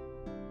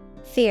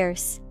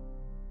 fierce.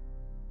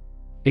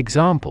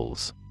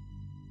 Examples: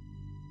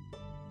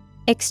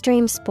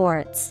 Extreme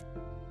sports.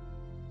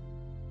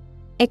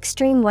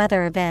 Extreme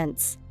weather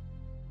events.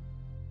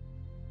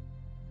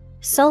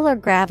 Solar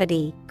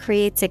gravity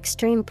creates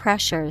extreme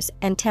pressures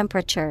and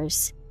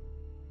temperatures.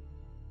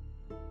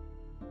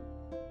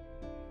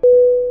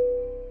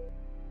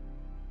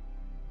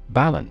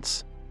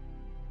 Balance.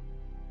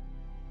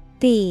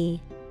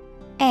 B-A-L-A-N-C-E.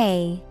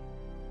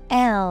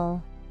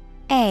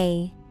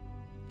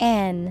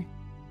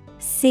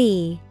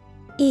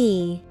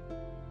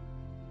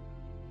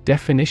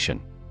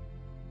 Definition: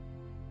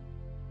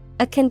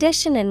 A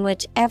condition in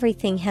which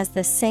everything has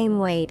the same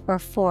weight or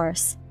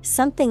force,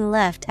 something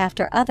left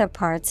after other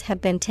parts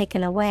have been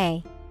taken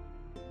away.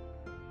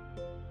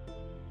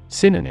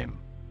 Synonym: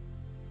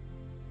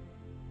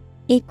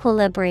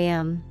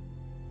 Equilibrium,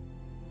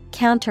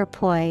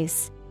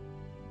 counterpoise,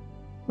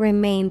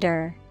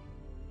 remainder.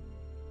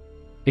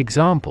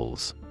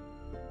 Examples: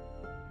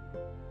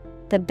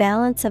 The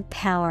balance of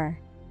power.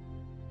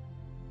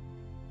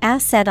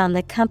 Asset on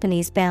the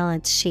company's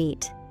balance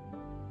sheet.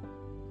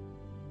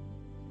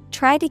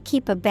 Try to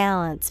keep a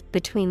balance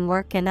between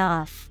work and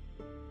off.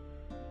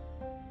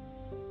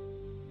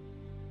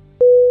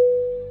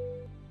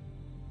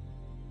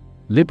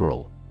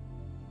 Liberal.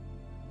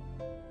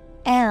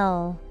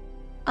 L-I-B-E-R-A-L.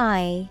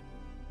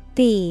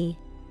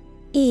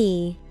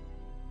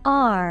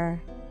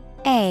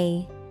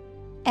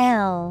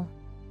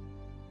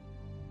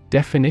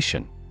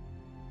 Definition: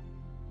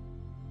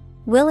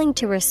 Willing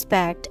to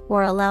respect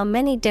or allow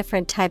many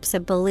different types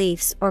of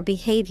beliefs or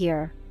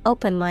behavior,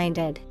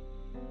 open-minded.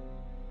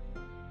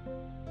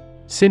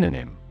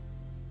 Synonym: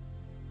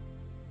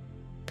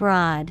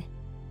 Broad,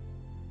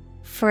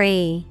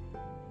 free,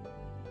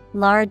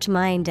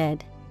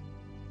 large-minded.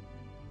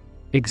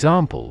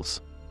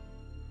 Examples: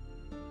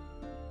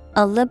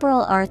 A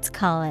liberal arts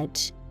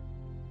college.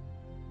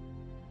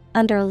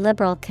 Under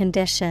liberal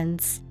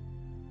conditions.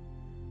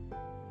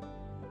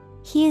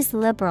 He is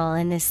liberal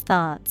in his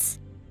thoughts.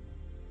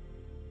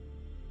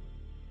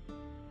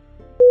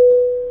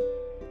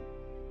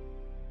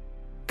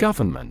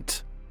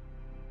 Government.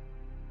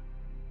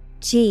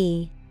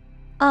 G-O-V-E-R-N-M-E-N-T.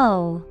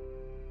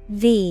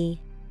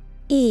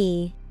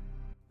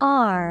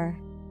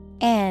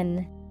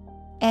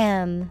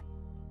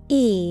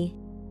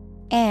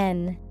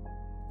 N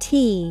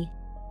T.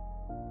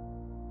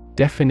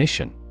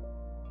 Definition: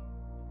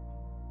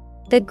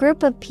 The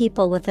group of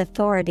people with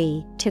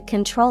authority to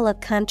control a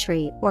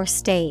country or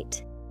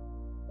state.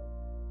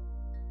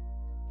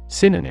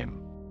 Synonym: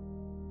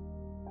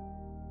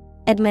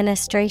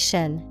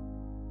 Administration,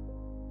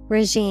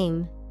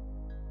 regime,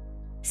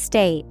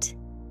 state.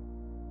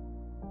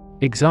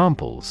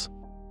 Examples: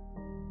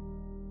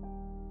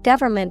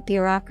 Government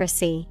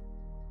bureaucracy,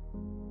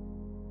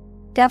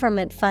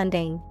 government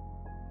funding.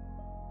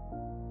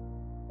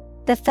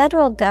 The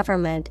federal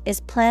government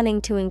is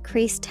planning to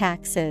increase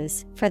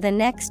taxes for the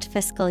next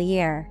fiscal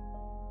year.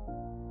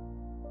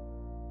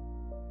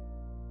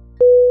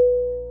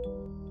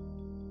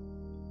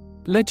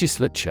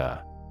 Legislature.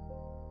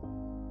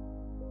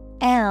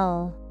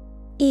 L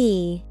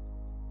E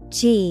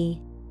G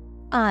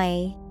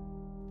I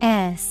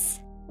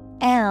S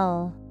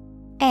L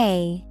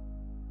A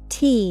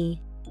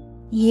T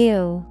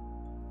U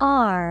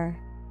R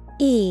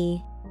E.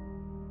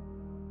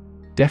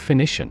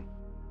 Definition: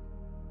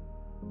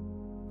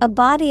 A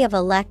body of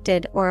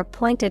elected or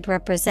appointed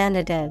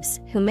representatives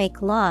who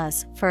make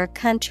laws for a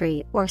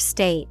country or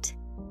state.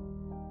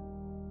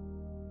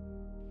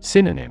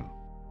 Synonym: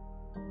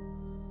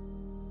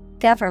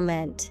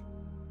 Government,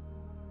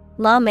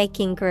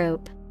 lawmaking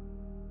group.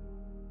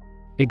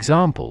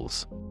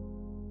 Examples: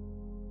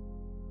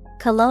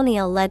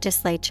 Colonial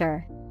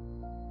legislature,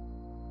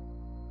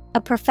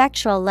 a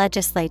prefectural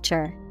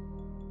legislature.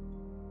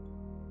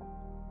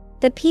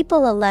 The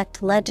people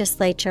elect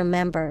legislature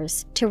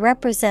members to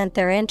represent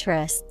their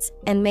interests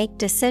and make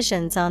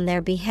decisions on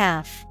their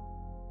behalf.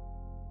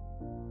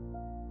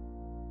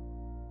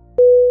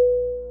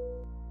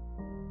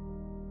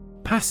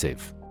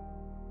 Passive.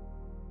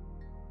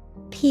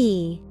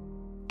 P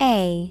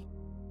A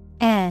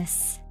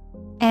S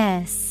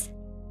S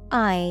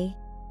I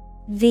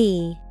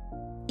V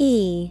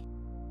E.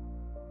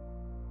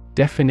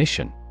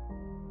 Definition: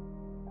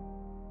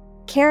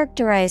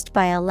 Characterized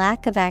by a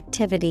lack of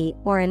activity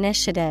or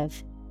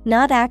initiative,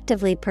 not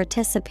actively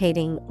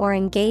participating or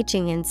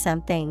engaging in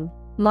something,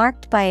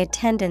 marked by a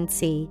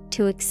tendency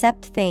to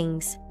accept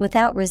things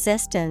without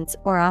resistance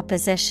or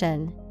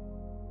opposition.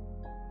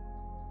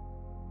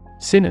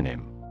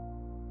 Synonym: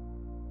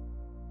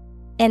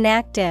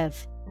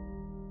 Inactive,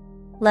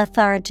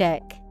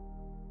 lethargic,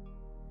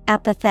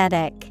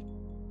 apathetic.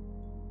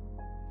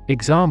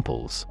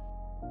 Examples: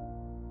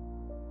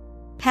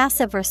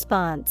 Passive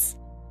response,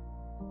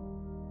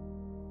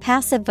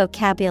 passive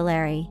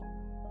vocabulary.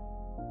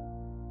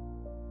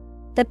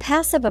 The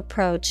passive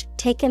approach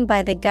taken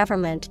by the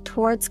government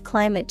towards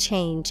climate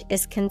change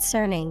is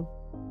concerning.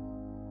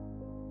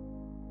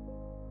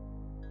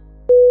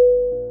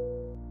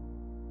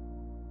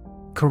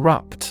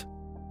 Corrupt.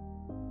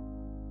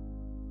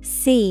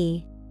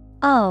 C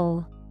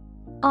O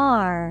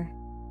R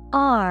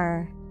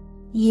R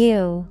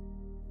U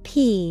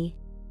P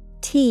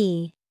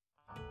T.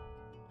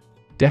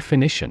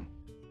 Definition: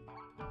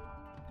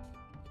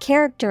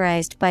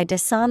 Characterized by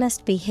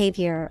dishonest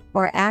behavior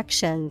or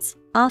actions,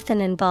 often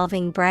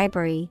involving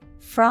bribery,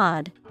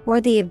 fraud,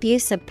 or the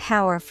abuse of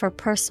power for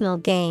personal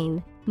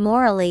gain,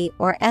 morally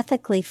or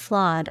ethically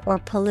flawed or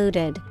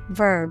polluted.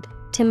 Verb: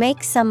 to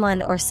make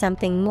someone or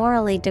something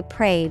morally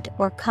depraved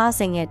or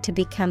causing it to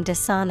become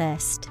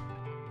dishonest.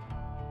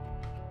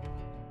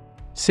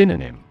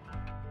 Synonym: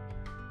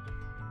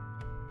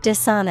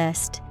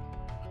 Dishonest,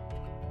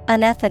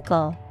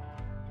 unethical,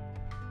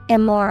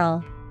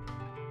 immoral.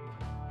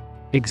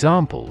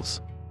 Examples: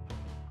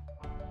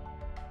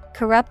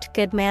 Corrupt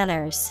good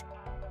manners,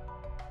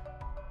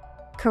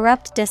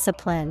 corrupt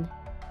discipline.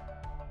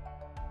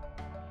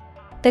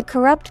 The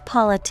corrupt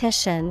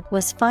politician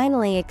was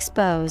finally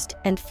exposed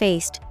and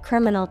faced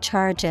criminal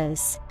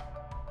charges.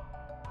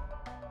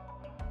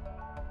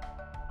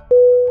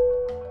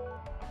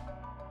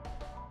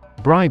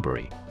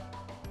 Bribery.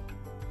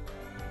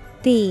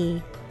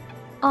 B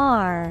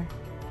R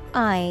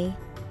I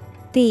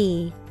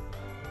B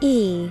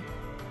E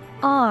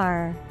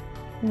R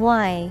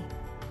Y.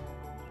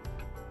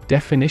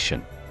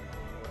 Definition: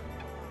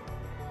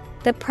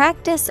 The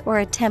practice or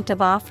attempt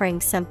of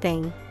offering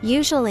something,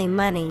 usually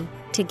money,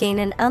 to gain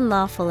an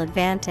unlawful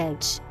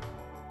advantage.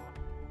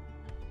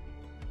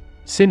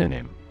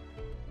 Synonym: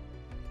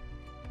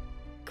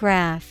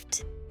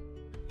 Graft,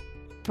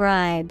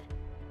 bribe.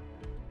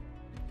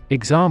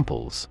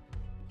 Examples: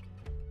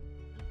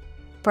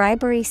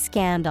 Bribery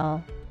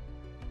scandal,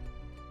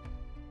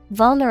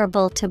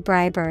 vulnerable to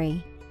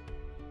bribery.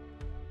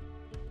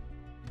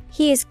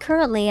 He is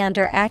currently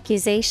under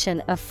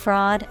accusation of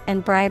fraud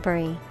and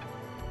bribery.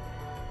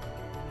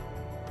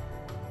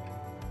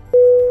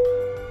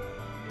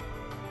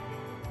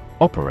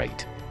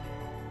 Operate.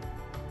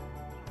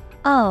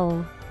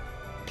 O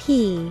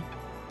P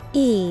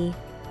E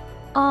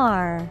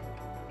R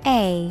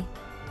A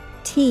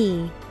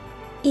T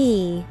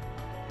E.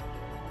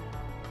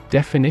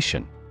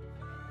 Definition: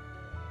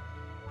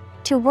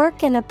 To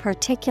work in a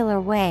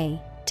particular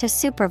way, to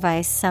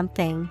supervise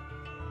something.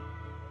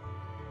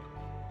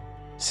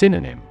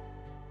 Synonym: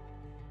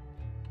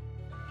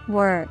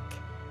 work,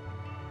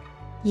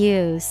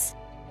 use,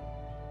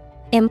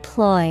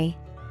 employ.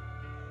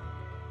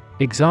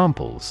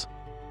 Examples: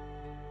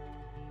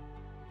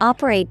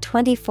 operate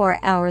 24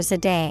 hours a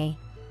day,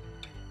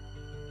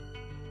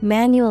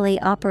 manually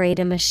operate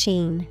a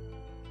machine.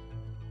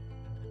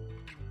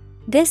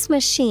 This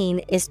machine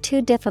is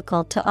too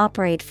difficult to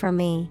operate for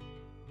me.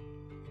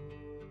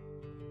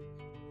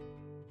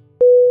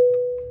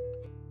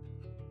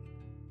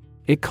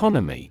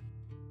 Economy.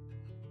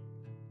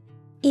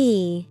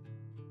 E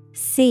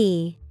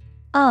C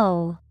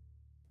O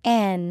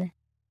N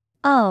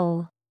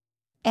O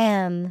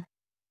M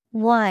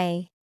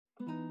Y.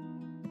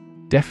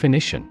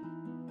 Definition: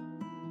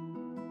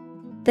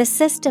 the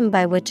system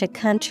by which a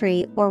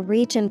country or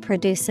region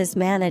produces,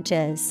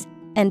 manages,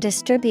 and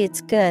distributes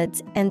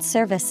goods and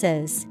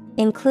services,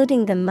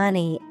 including the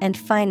money and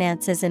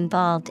finances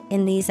involved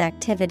in these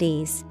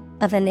activities,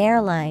 of an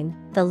airline,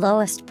 the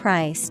lowest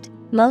priced,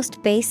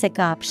 most basic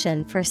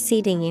option for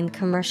seating in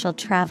commercial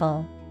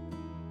travel.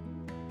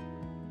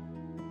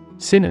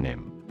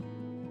 Synonym: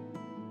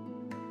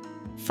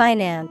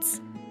 finance,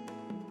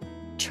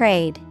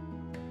 trade,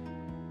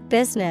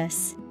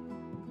 business.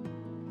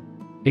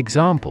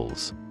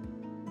 Examples: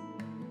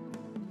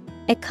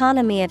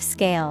 economy of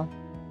scale,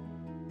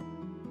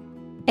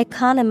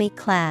 economy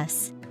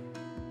class.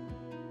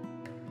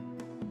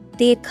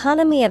 The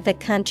economy of the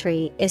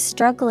country is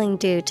struggling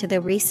due to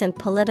the recent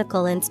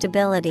political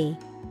instability.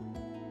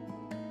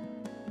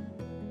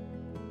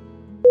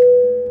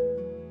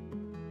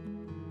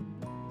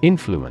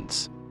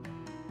 Influence.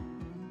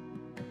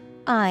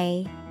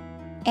 INFLUENCE.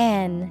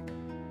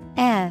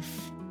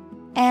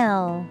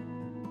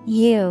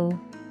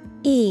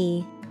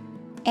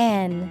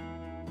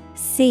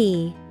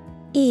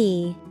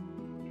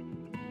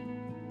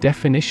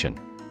 Definition: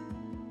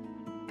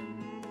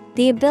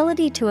 the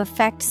ability to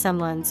affect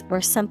someone's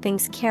or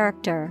something's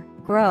character,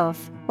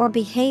 growth, or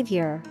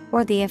behavior,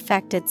 or the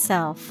effect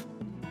itself.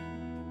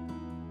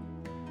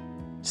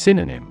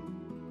 Synonym: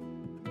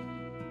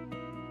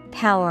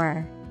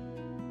 power,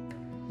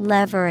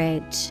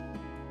 leverage,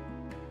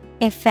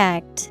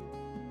 effect.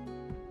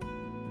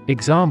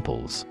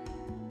 Examples: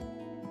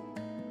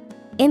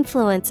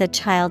 influence a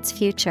child's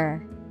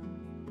future,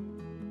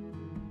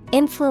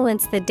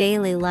 influence the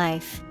daily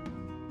life.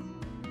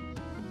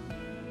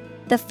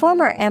 The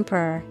former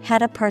emperor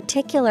had a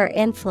particular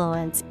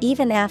influence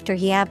even after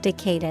he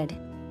abdicated.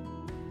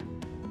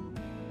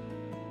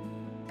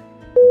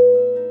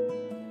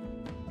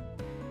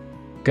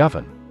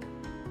 Govern.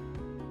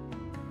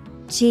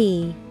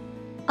 G-O-V-E-R-N.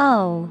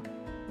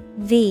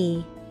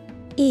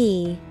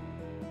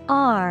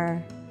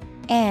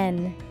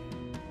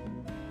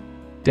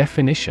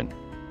 Definition: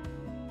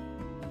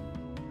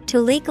 to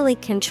legally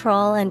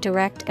control and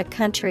direct a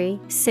country,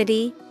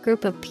 city,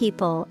 group of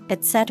people,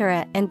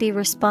 etc., and be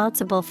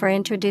responsible for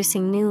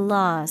introducing new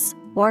laws,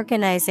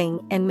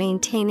 organizing and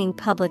maintaining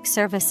public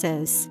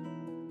services.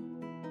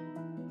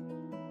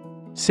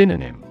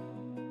 Synonym: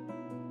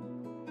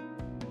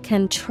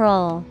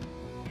 control,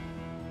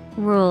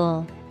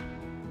 rule,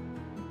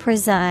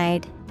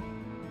 preside.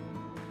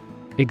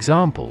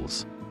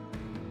 Examples: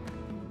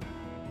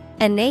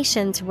 a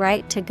nation's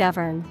right to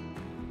govern,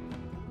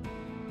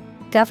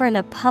 govern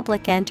a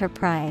public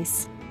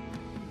enterprise.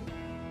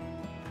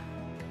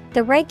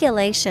 The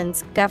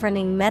regulations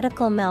governing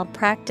medical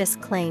malpractice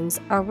claims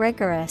are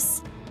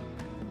rigorous.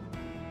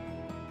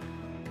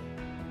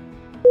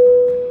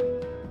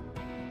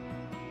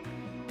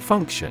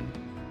 Function.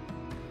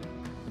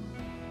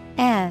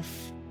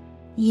 F-U-N-C-T-I-O-N.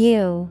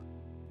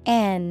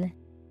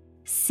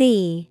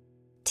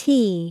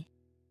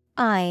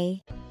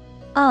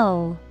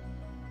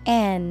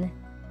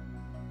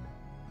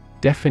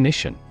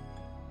 Definition: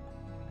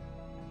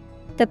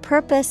 the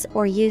purpose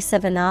or use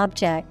of an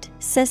object,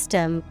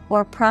 system,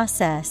 or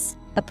process,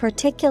 a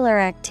particular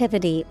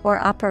activity or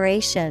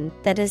operation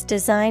that is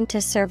designed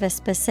to serve a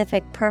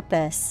specific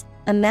purpose,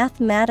 a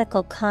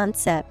mathematical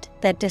concept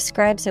that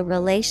describes a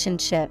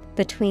relationship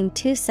between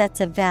two sets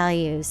of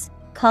values,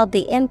 called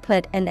the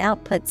input and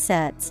output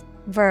sets.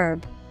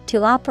 Verb,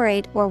 to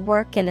operate or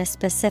work in a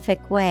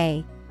specific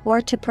way,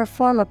 or to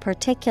perform a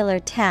particular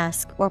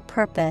task or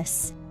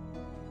purpose.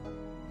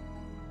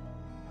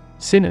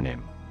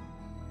 Synonym: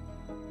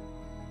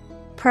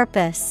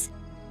 purpose,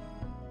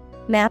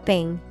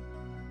 mapping,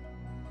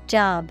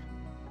 job.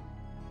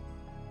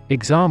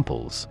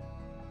 Examples: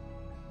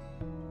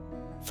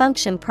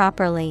 function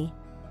properly,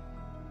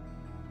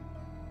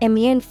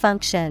 immune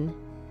function.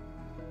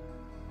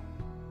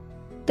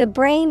 The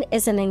brain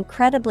is an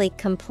incredibly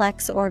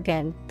complex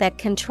organ that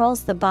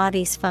controls the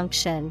body's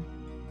function.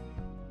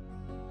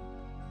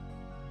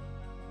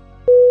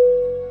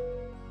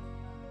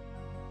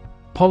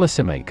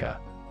 Policymaker.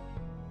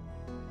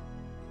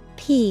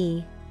 Policymaker.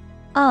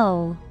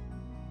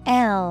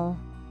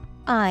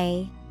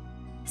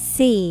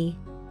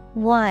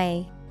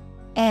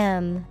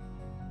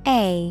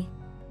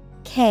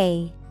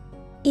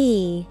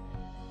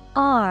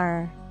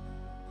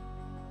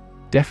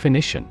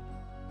 Definition: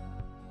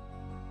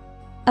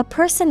 A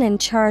person in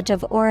charge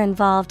of or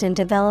involved in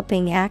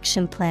developing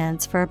action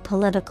plans for a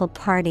political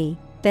party,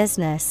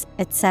 business,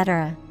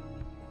 etc.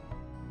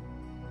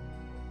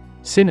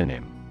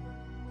 Synonym: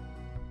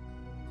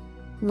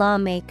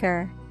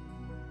 Lawmaker,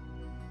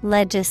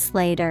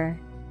 legislator.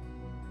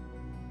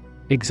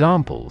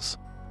 Examples: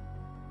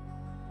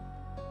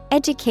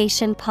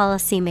 Education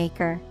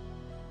policymaker,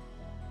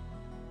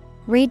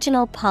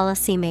 regional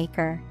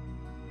policymaker.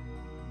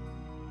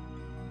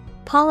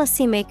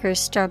 Policymakers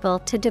struggle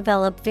to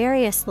develop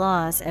various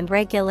laws and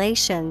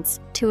regulations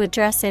to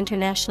address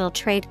international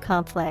trade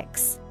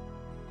conflicts.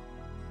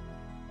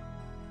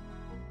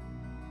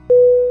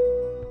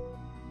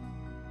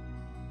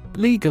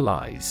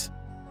 Legalize.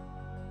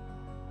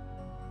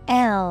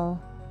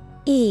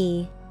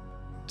 Legalize.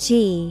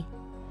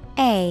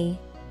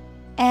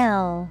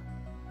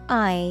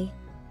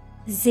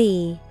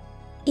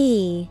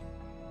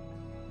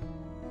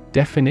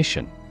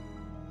 Definition: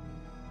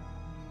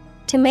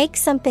 To make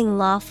something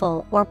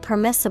lawful or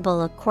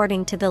permissible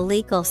according to the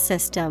legal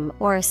system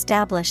or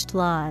established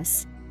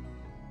laws.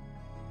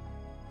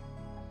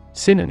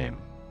 Synonym: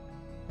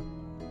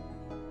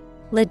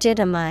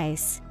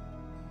 Legitimize,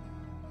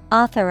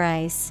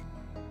 authorize,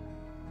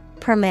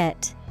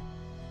 permit.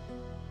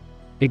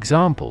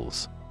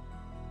 Examples: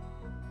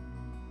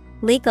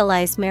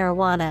 Legalize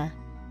marijuana,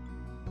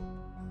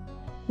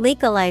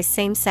 legalize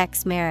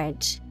same-sex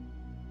marriage.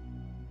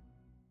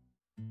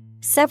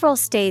 Several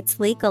states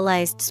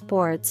legalized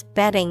sports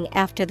betting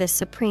after the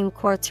Supreme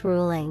Court's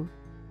ruling.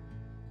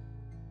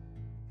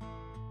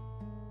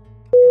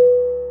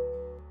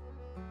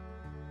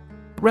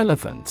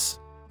 Relevance.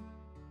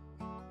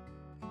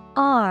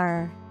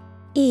 RELEVANCE.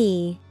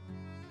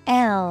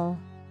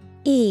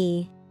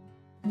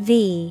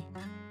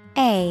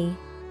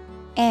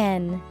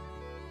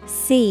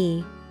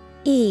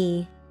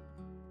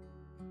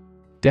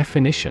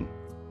 Definition: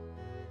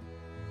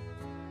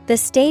 The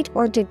state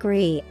or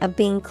degree of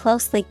being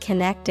closely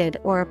connected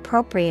or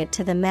appropriate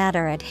to the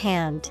matter at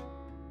hand.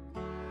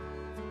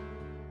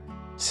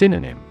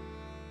 Synonym: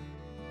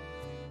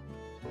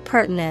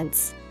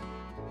 Pertinence,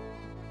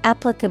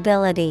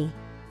 applicability,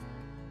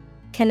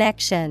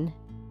 connection.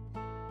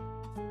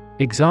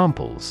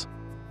 Examples: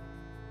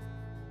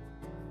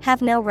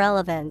 Have no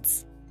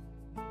relevance.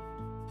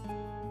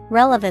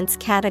 Relevance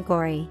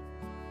category.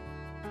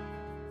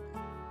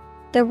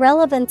 The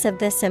relevance of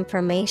this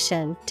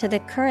information to the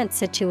current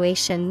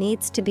situation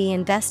needs to be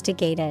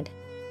investigated.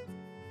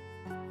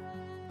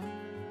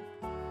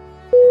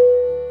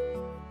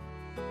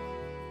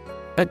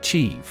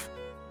 Achieve.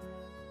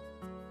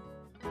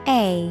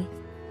 ACHIEVE.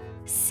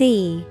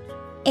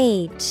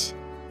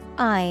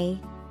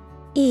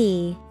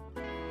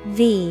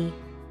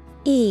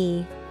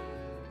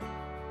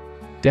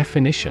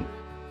 Definition: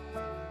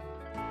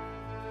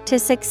 To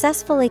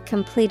successfully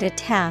complete a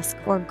task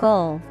or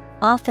goal,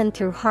 often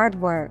through hard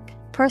work,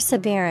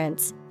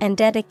 perseverance, and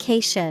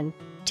dedication,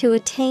 to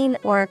attain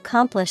or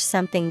accomplish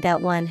something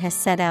that one has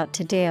set out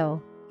to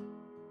do.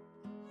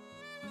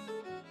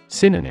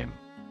 Synonym: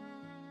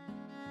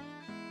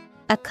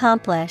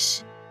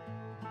 Accomplish,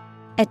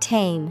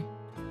 attain,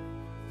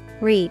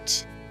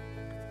 reach.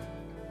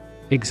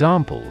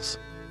 Examples: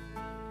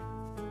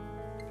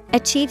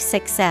 Achieve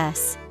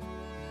success.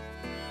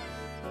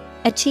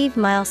 Achieve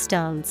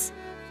milestones.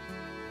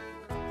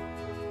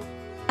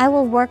 I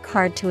will work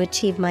hard to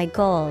achieve my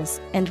goals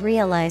and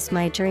realize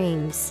my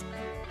dreams.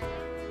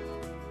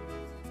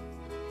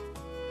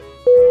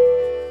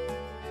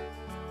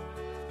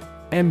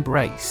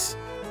 Embrace.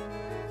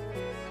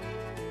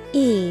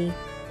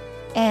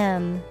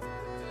 EMBRACE.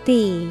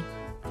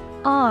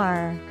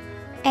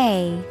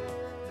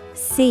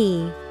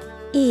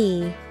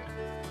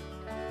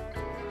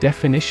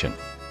 Definition: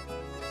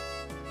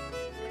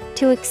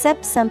 To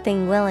accept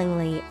something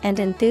willingly and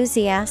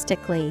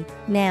enthusiastically.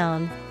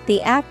 Noun,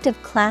 the act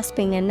of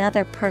clasping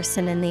another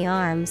person in the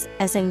arms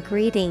as in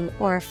greeting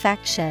or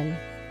affection.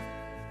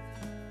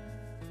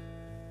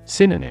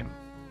 Synonym: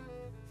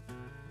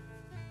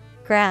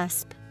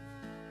 Grasp,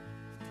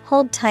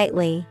 hold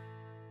tightly,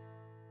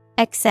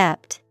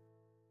 accept.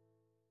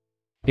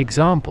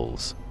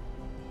 Examples: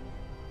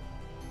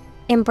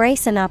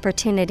 Embrace an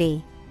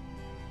opportunity.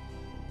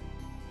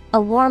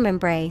 A warm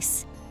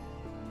embrace.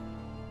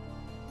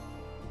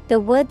 The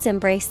woods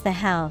embrace the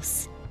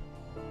house.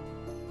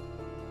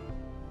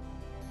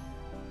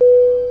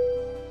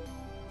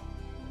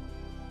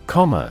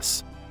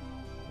 Commerce.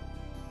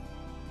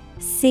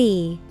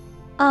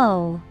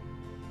 COMMERCE.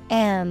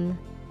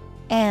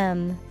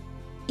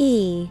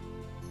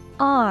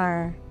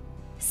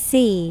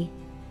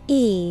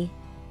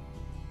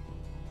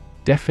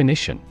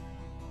 Definition: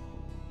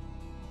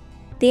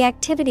 The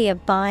activity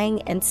of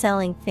buying and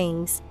selling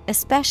things,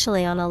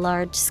 especially on a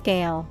large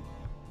scale.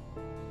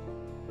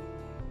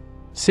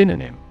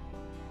 Synonym: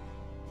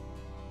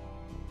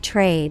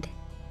 Trade,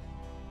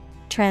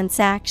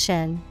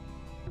 transaction,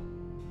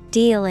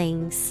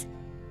 dealings.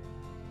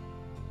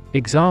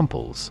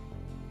 Examples: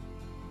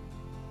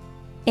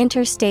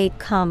 Interstate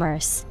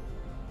commerce.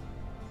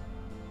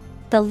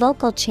 The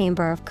local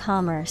chamber of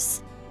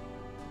commerce.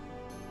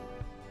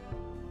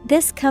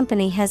 This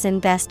company has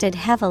invested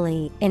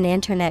heavily in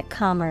internet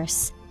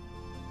commerce.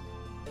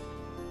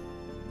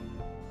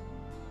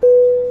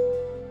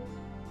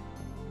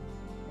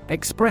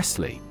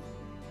 Expressly.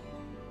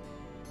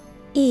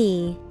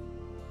 E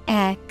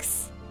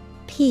X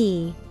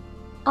P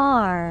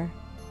R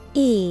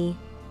E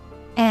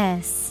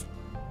S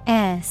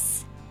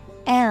S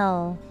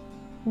L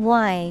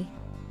Y.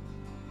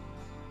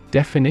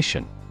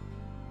 Definition: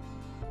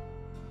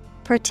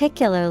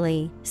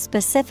 particularly,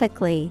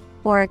 specifically,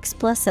 or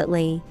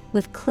explicitly,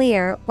 with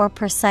clear or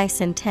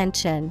precise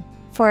intention,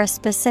 for a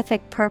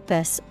specific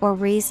purpose or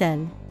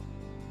reason.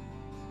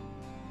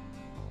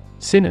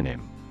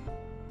 Synonym: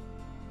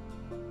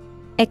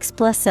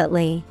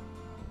 Explicitly,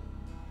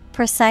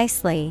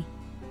 precisely,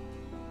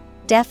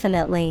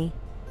 definitely.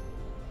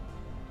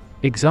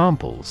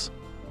 Examples: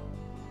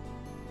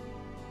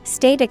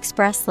 State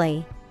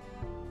expressly,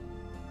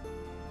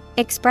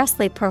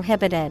 expressly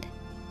prohibited.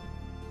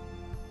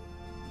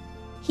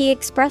 He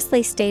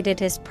expressly stated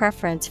his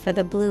preference for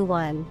the blue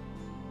one.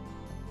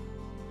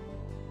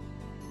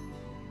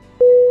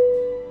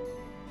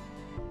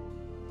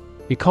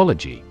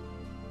 Ecology.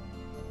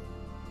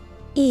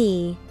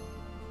 E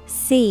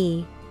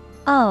C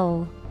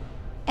O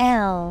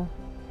L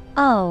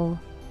O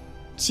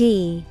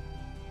G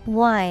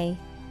Y.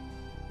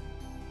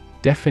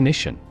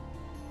 Definition: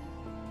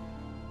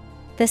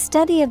 the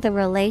study of the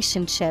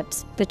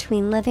relationships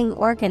between living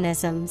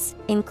organisms,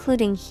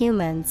 including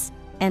humans,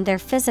 and their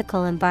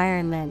physical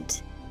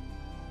environment.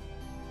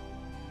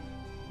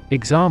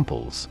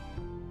 Examples: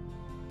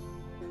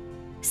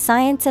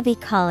 Science of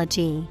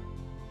ecology.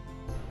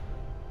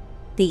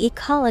 The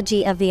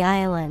ecology of the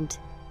island.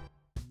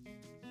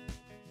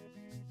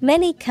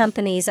 Many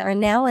companies are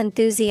now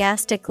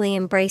enthusiastically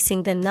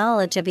embracing the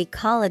knowledge of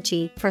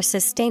ecology for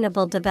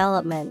sustainable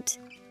development.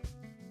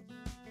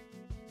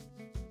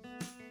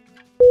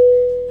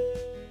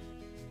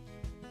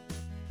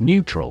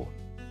 Neutral.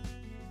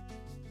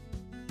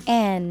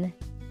 N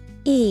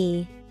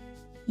E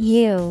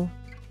U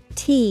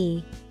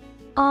T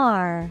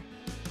R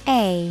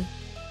A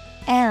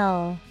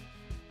L.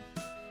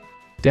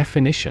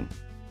 Definition: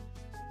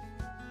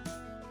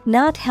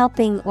 not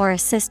helping or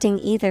assisting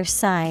either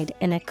side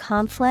in a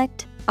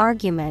conflict,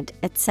 argument,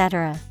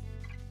 etc.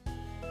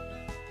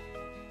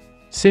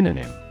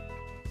 Synonym: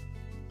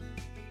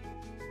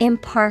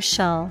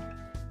 impartial,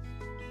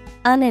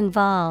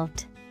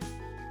 uninvolved,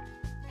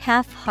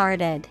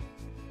 half-hearted.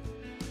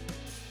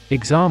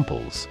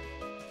 Examples: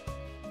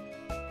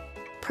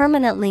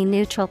 permanently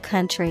neutral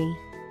country,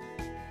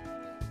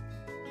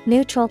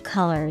 neutral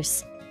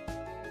colors.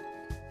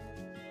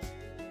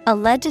 A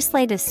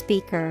legislative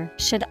speaker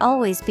should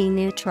always be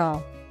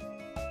neutral.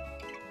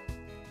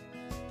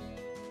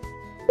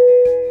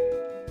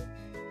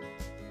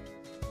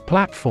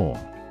 Platform.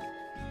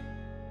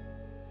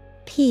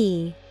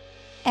 P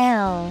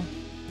L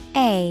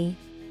A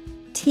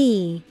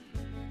T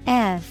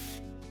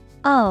F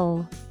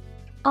O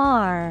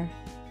R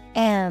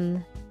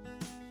M.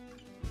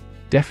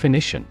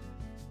 Definition: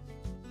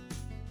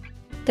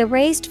 the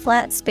raised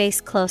flat space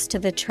close to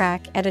the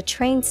track at a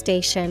train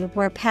station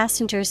where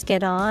passengers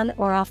get on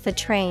or off the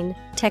train.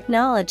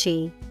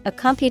 Technology, a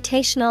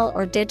computational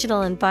or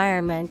digital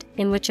environment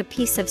in which a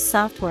piece of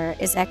software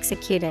is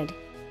executed.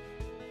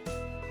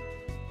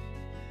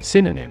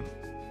 Synonym: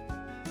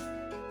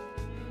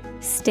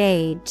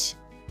 Stage,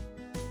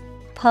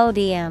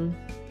 podium,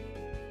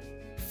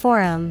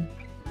 forum.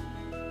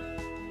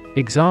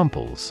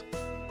 Examples: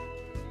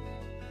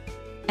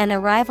 an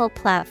arrival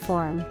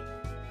platform.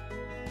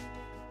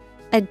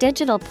 A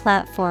digital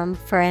platform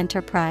for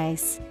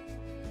enterprise.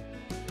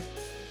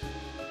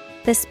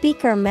 The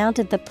speaker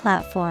mounted the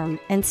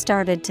platform and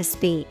started to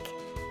speak.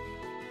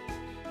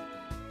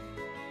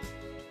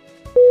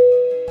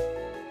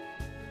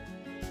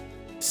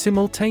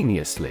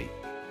 Simultaneously.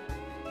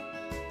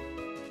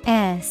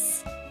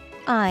 S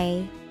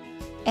I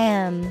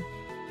M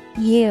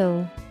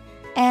U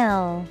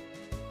L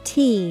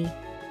T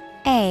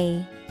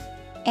A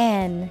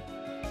N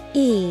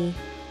E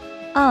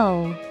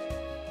O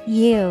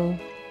U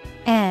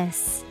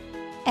S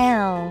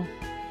L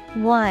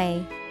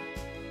Y.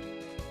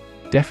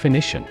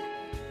 Definition: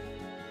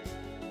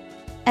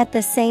 at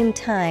the same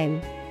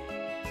time.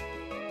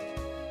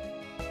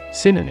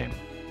 Synonym: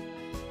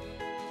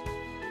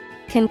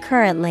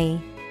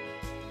 concurrently,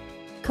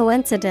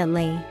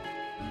 coincidentally,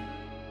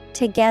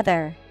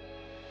 together.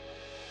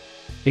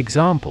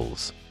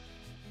 Examples: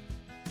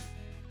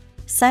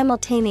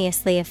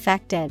 simultaneously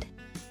affected.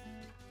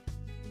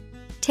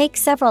 Take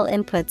several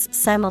inputs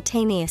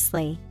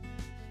simultaneously.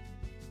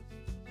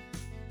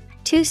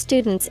 Two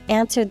students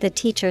answered the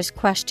teacher's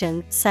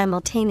question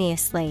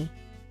simultaneously.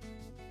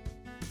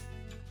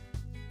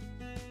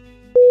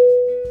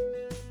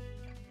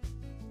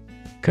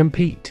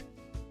 Compete.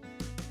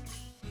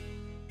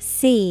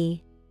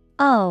 C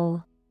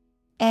O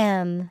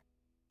M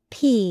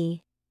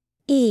P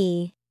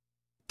E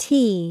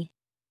T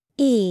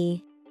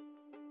E.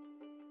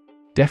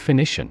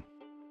 Definition: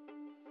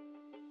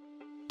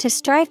 To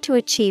strive to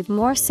achieve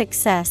more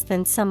success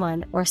than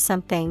someone or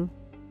something.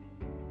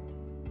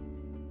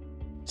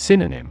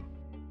 Synonym: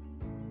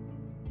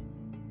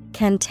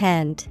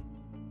 Contend,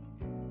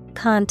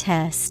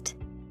 contest,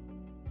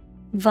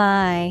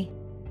 vie.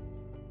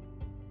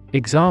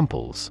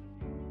 Examples: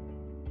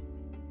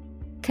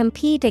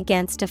 Compete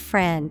against a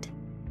friend.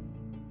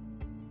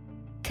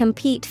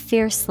 Compete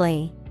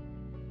fiercely.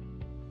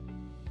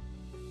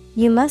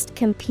 You must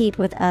compete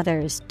with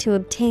others to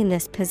obtain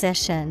this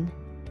position.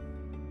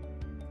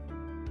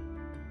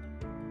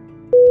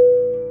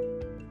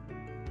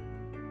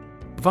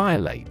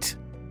 Violate.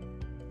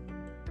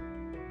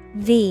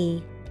 V-I-O-L-A-T-E.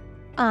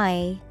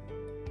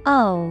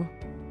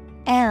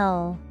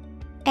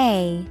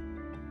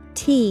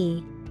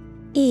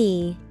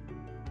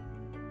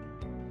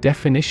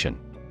 Definition: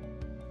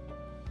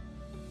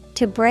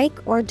 To break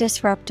or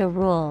disrupt a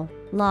rule,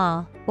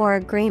 law, or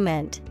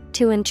agreement,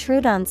 to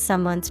intrude on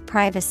someone's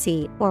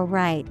privacy or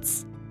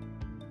rights.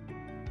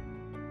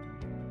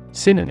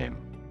 Synonym: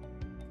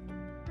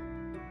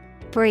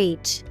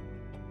 Breach,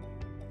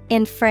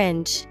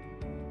 infringe,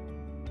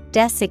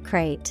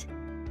 desecrate.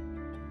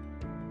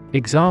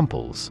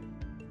 Examples: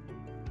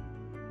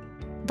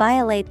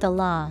 Violate the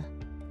law.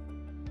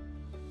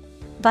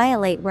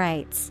 Violate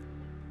rights.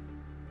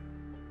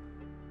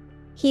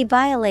 He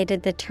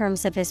violated the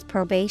terms of his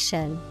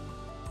probation.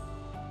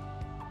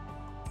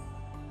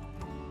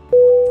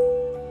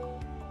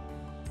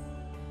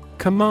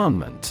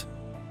 Commandment.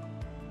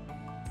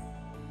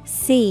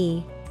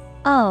 C-O-M-M-A-N-D-M-E-N-T.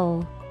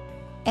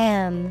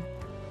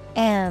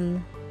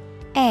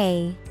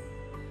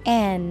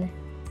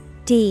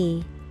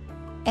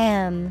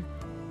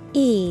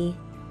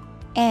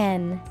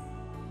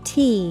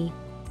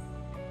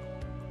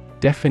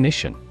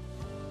 Definition: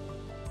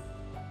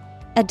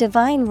 A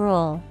divine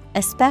rule,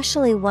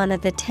 especially one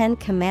of the 10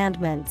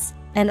 Commandments,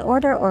 an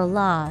order or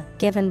law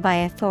given by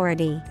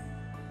authority.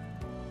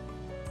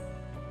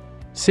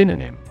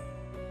 Synonym: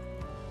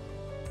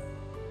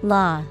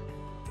 Law,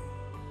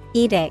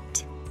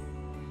 edict,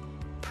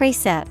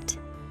 precept.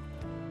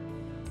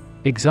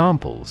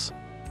 Examples: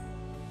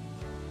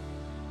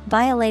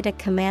 Violate a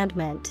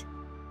commandment.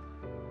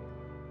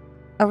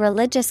 A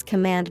religious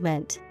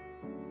commandment.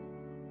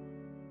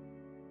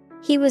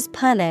 He was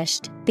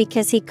punished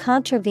because he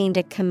contravened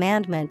a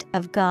commandment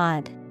of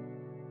God.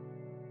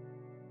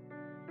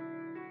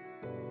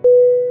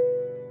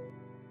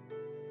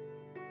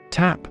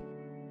 Tap.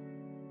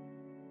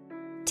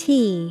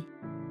 T-A-P.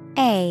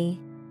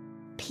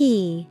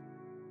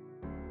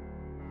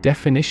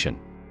 Definition: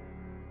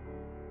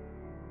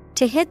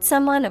 To hit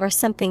someone or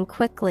something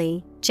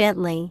quickly,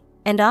 gently,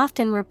 and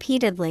often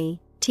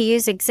repeatedly, to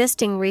use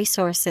existing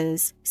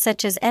resources,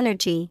 such as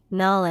energy,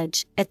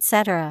 knowledge,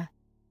 etc.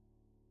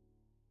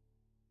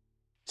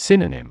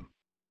 Synonym: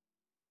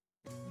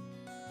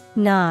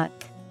 Knock,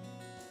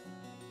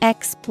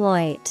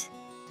 exploit,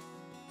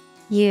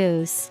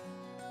 use.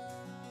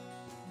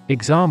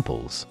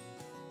 Examples: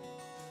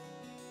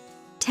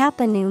 Tap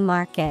a new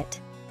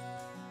market.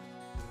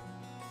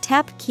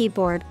 Tap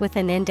keyboard with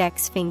an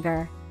index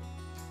finger.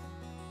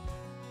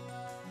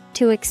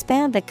 To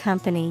expand the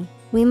company,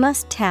 we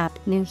must tap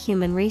new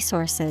human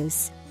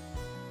resources.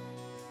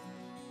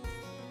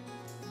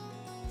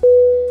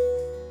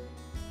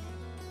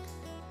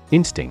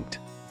 Instinct.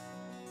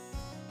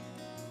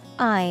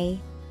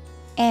 I-N-S-T-I-N-C-T.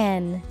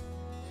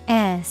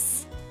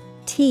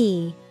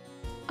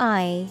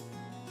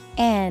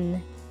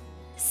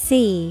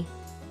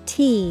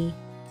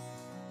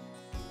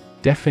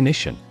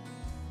 Definition: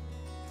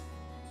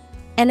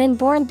 An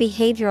inborn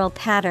behavioral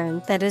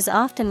pattern that is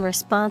often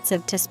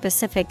responsive to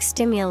specific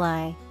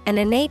stimuli, an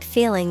innate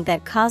feeling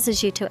that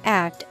causes you to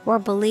act or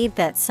believe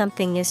that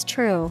something is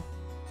true.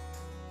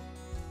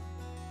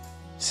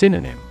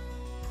 Synonym: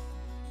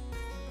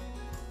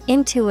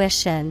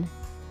 Intuition,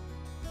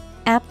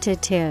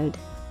 aptitude,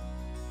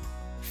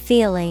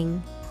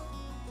 feeling.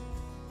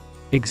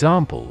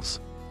 Examples: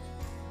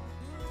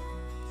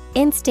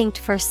 Instinct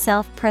for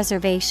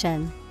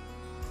self-preservation.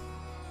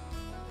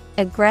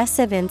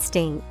 Aggressive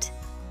instinct.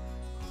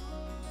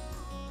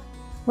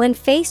 When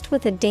faced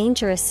with a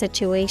dangerous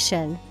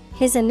situation,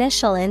 his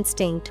initial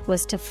instinct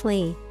was to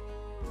flee.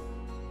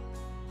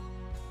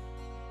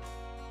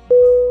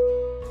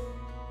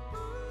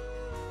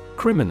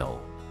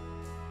 Criminal.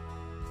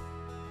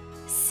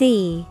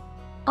 C-R-I-M-I-N-A-L.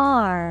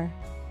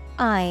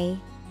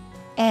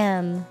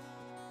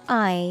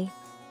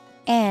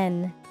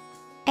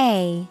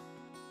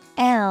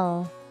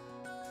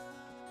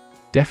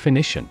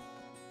 Definition: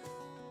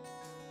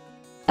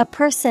 A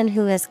person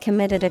who has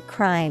committed a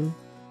crime.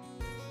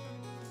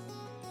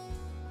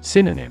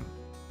 Synonym: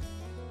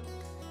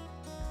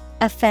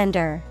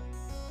 Offender,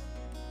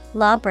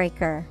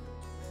 lawbreaker,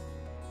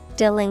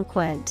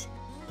 delinquent.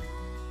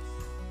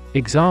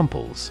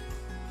 Examples: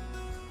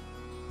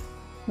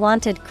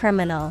 Wanted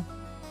criminal.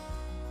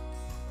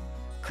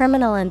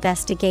 Criminal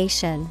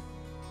investigation.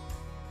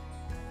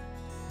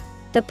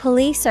 The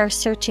police are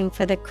searching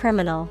for the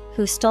criminal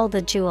who stole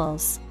the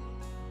jewels.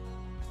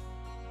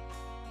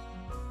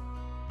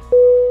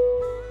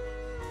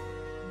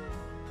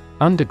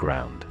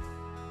 Underground.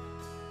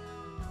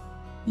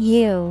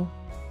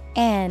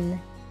 Underground.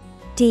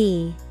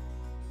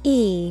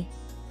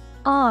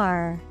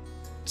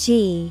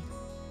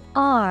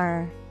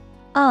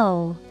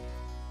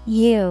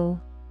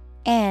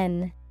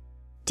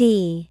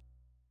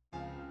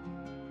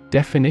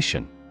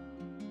 Definition.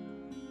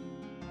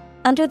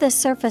 Under the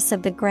surface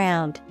of the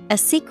ground, a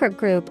secret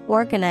group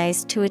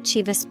organized to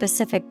achieve a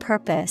specific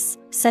purpose,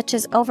 such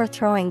as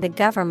overthrowing the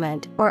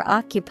government or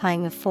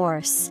occupying a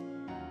force.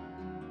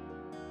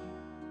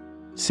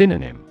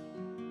 Synonym.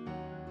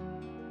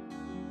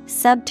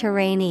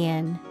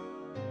 Subterranean,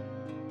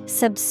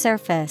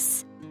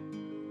 subsurface,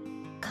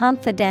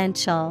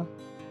 confidential.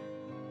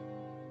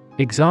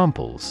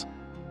 Examples.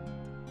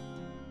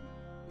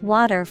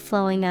 Water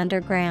flowing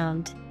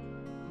underground.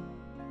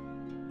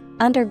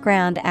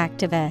 Underground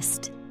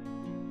activist.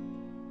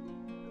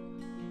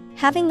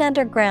 Having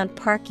underground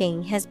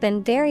parking has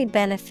been very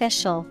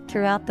beneficial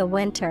throughout the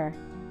winter.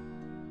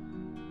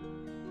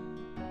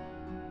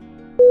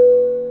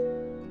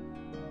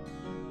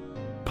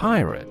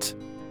 Pirate.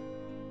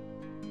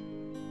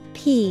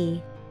 Pirate.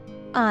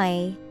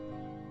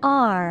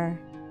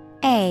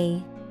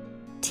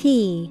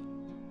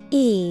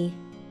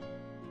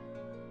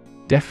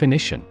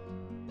 Definition.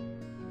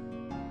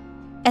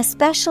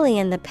 Especially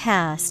in the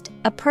past,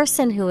 a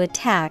person who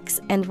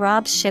attacks and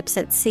robs ships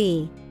at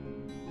sea.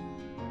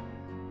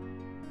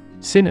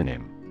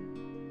 Synonym.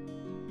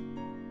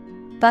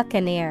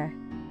 Buccaneer,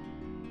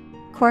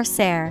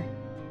 corsair,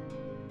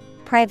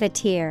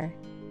 privateer.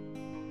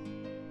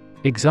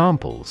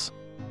 Examples.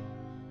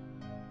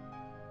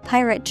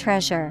 Pirate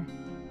treasure.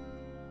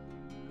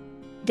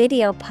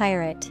 Video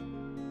pirate.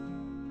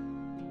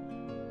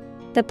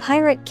 The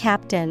pirate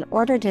captain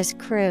ordered his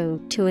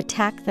crew to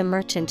attack the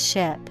merchant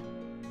ship.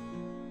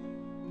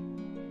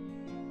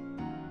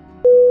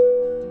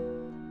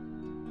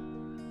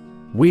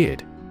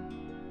 Weird.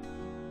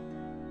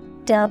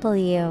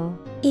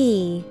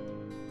 W-E-I-R-D.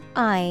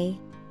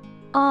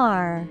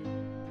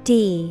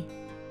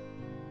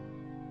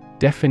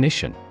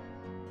 Definition.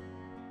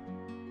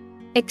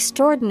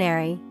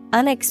 Extraordinary,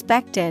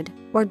 unexpected,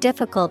 or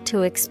difficult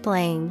to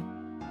explain.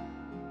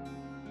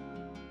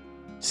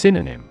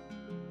 Synonym.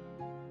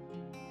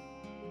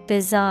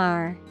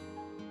 Bizarre,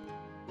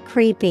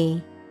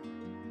 creepy,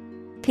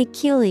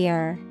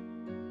 peculiar.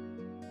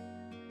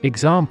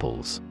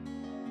 Examples.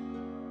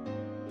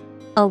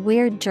 A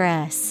weird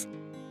dress.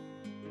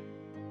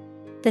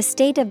 The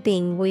state of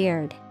being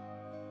weird.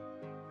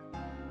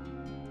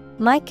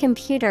 My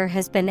computer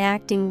has been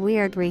acting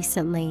weird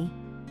recently.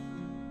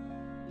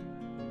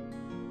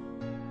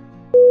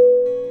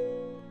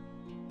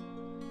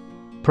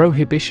 Prohibition.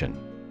 Prohibition.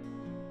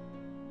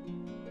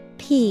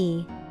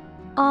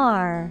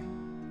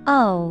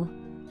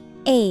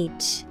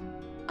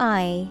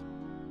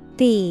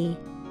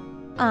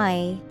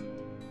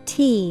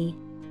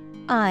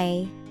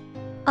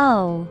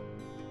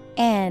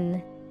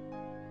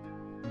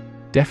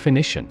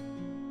 Definition.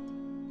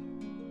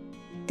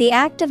 The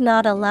act of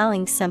not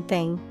allowing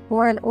something,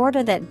 or an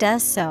order that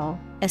does so,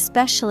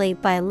 especially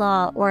by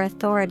law or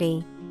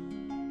authority.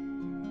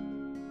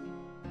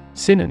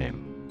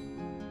 Synonym.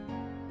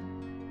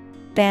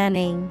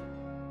 Banning,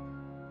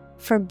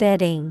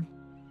 forbidding,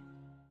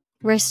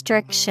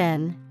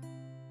 restriction.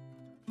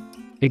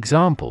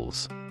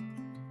 Examples.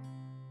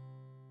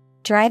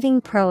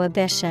 Driving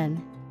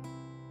prohibition.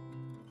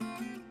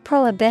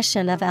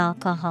 Prohibition of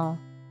alcohol.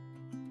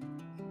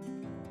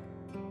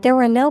 There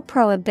were no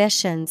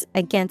prohibitions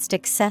against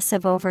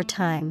excessive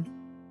overtime.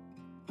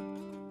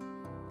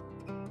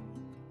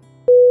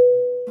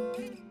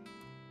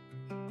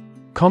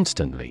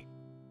 Constantly.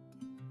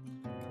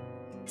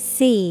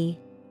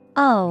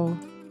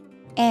 CONSTANTLY.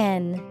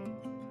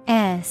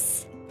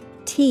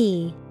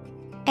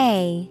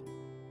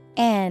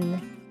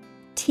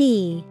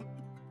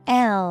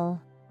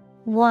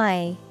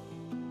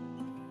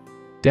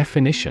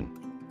 Definition.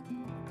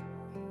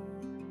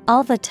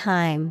 All the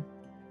time.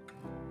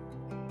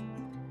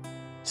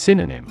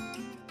 Synonym.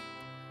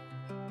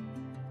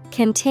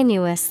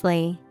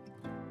 Continuously.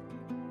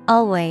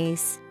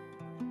 Always.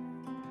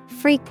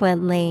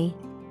 Frequently.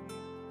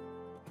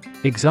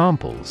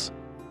 Examples.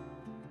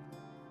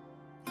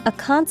 A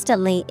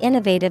constantly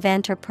innovative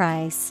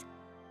enterprise.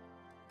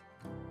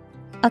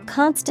 A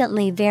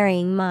constantly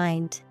varying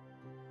mind.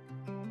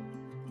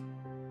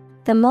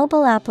 The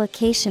mobile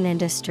application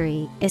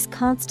industry is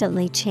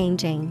constantly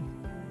changing.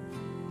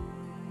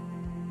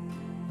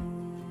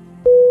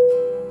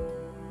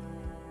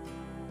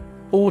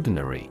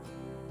 Ordinary.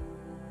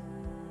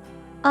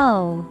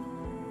 ORDINARY.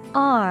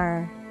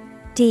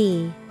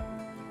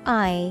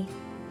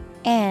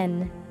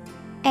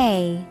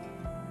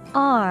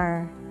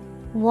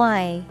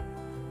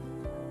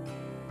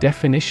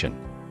 Definition.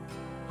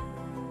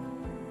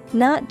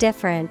 Not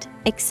different,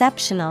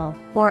 exceptional,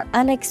 or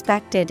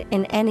unexpected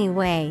in any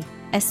way,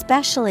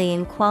 especially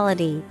in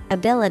quality,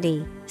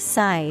 ability,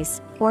 size,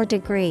 or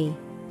degree.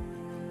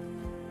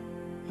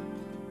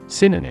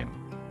 Synonym.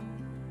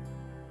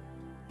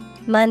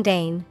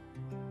 Mundane,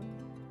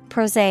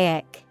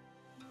 prosaic,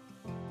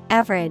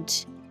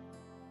 Average.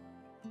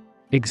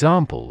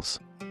 Examples: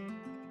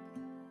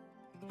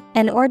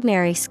 An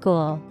ordinary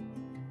school.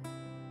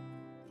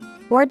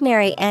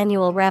 Ordinary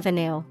annual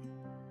revenue.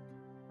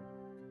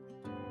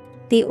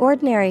 The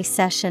ordinary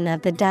session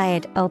of the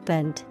Diet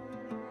opened.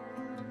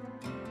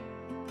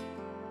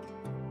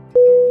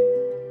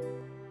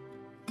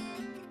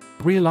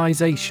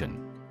 Realization.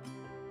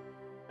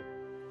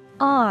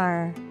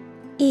 R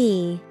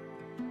E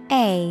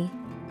A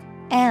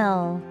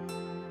L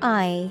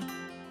I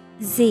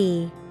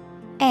Z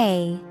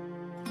A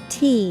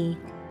T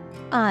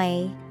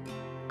I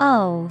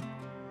O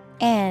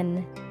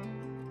N.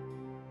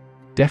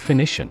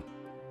 Definition: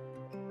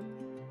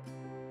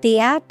 The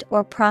act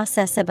or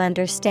process of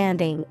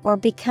understanding or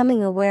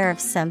becoming aware of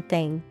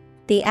something,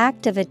 the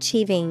act of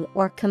achieving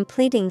or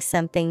completing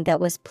something that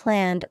was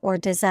planned or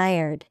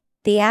desired,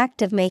 the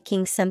act of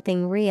making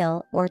something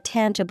real or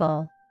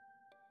tangible.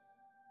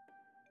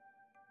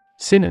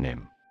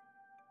 Synonym: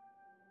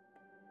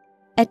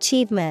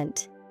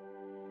 Achievement,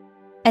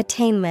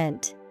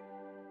 attainment,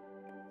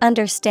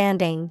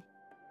 understanding.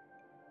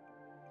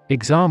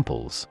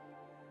 Examples: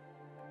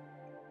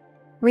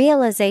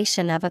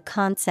 Realization of a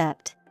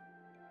concept.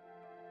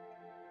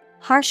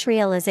 Harsh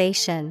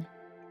realization.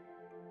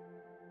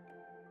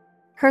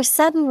 Her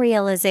sudden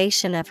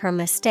realization of her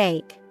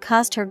mistake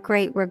caused her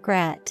great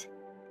regret.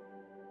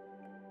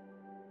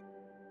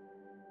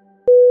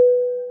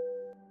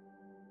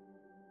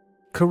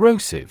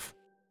 Corrosive.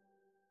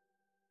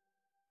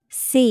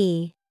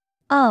 C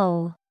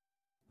O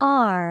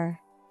R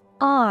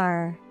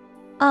R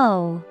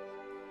O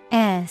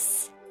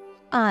S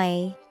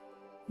I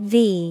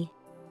V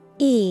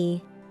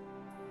E.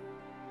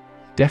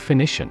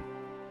 Definition: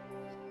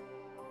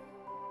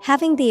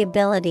 Having the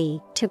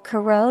ability to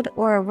corrode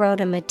or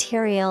erode a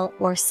material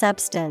or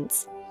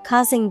substance,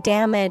 causing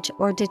damage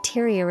or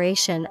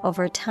deterioration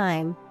over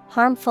time,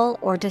 harmful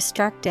or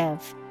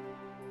destructive.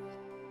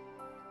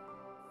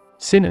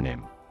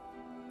 Synonym: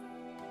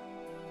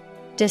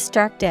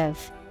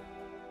 Destructive,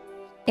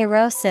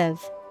 erosive,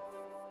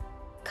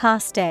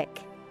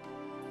 caustic.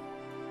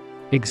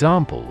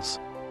 Examples: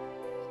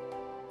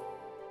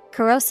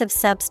 Corrosive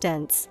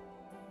substance.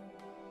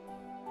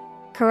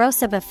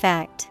 Corrosive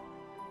effect.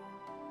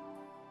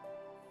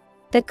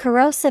 The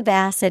corrosive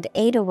acid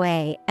ate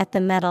away at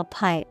the metal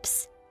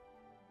pipes.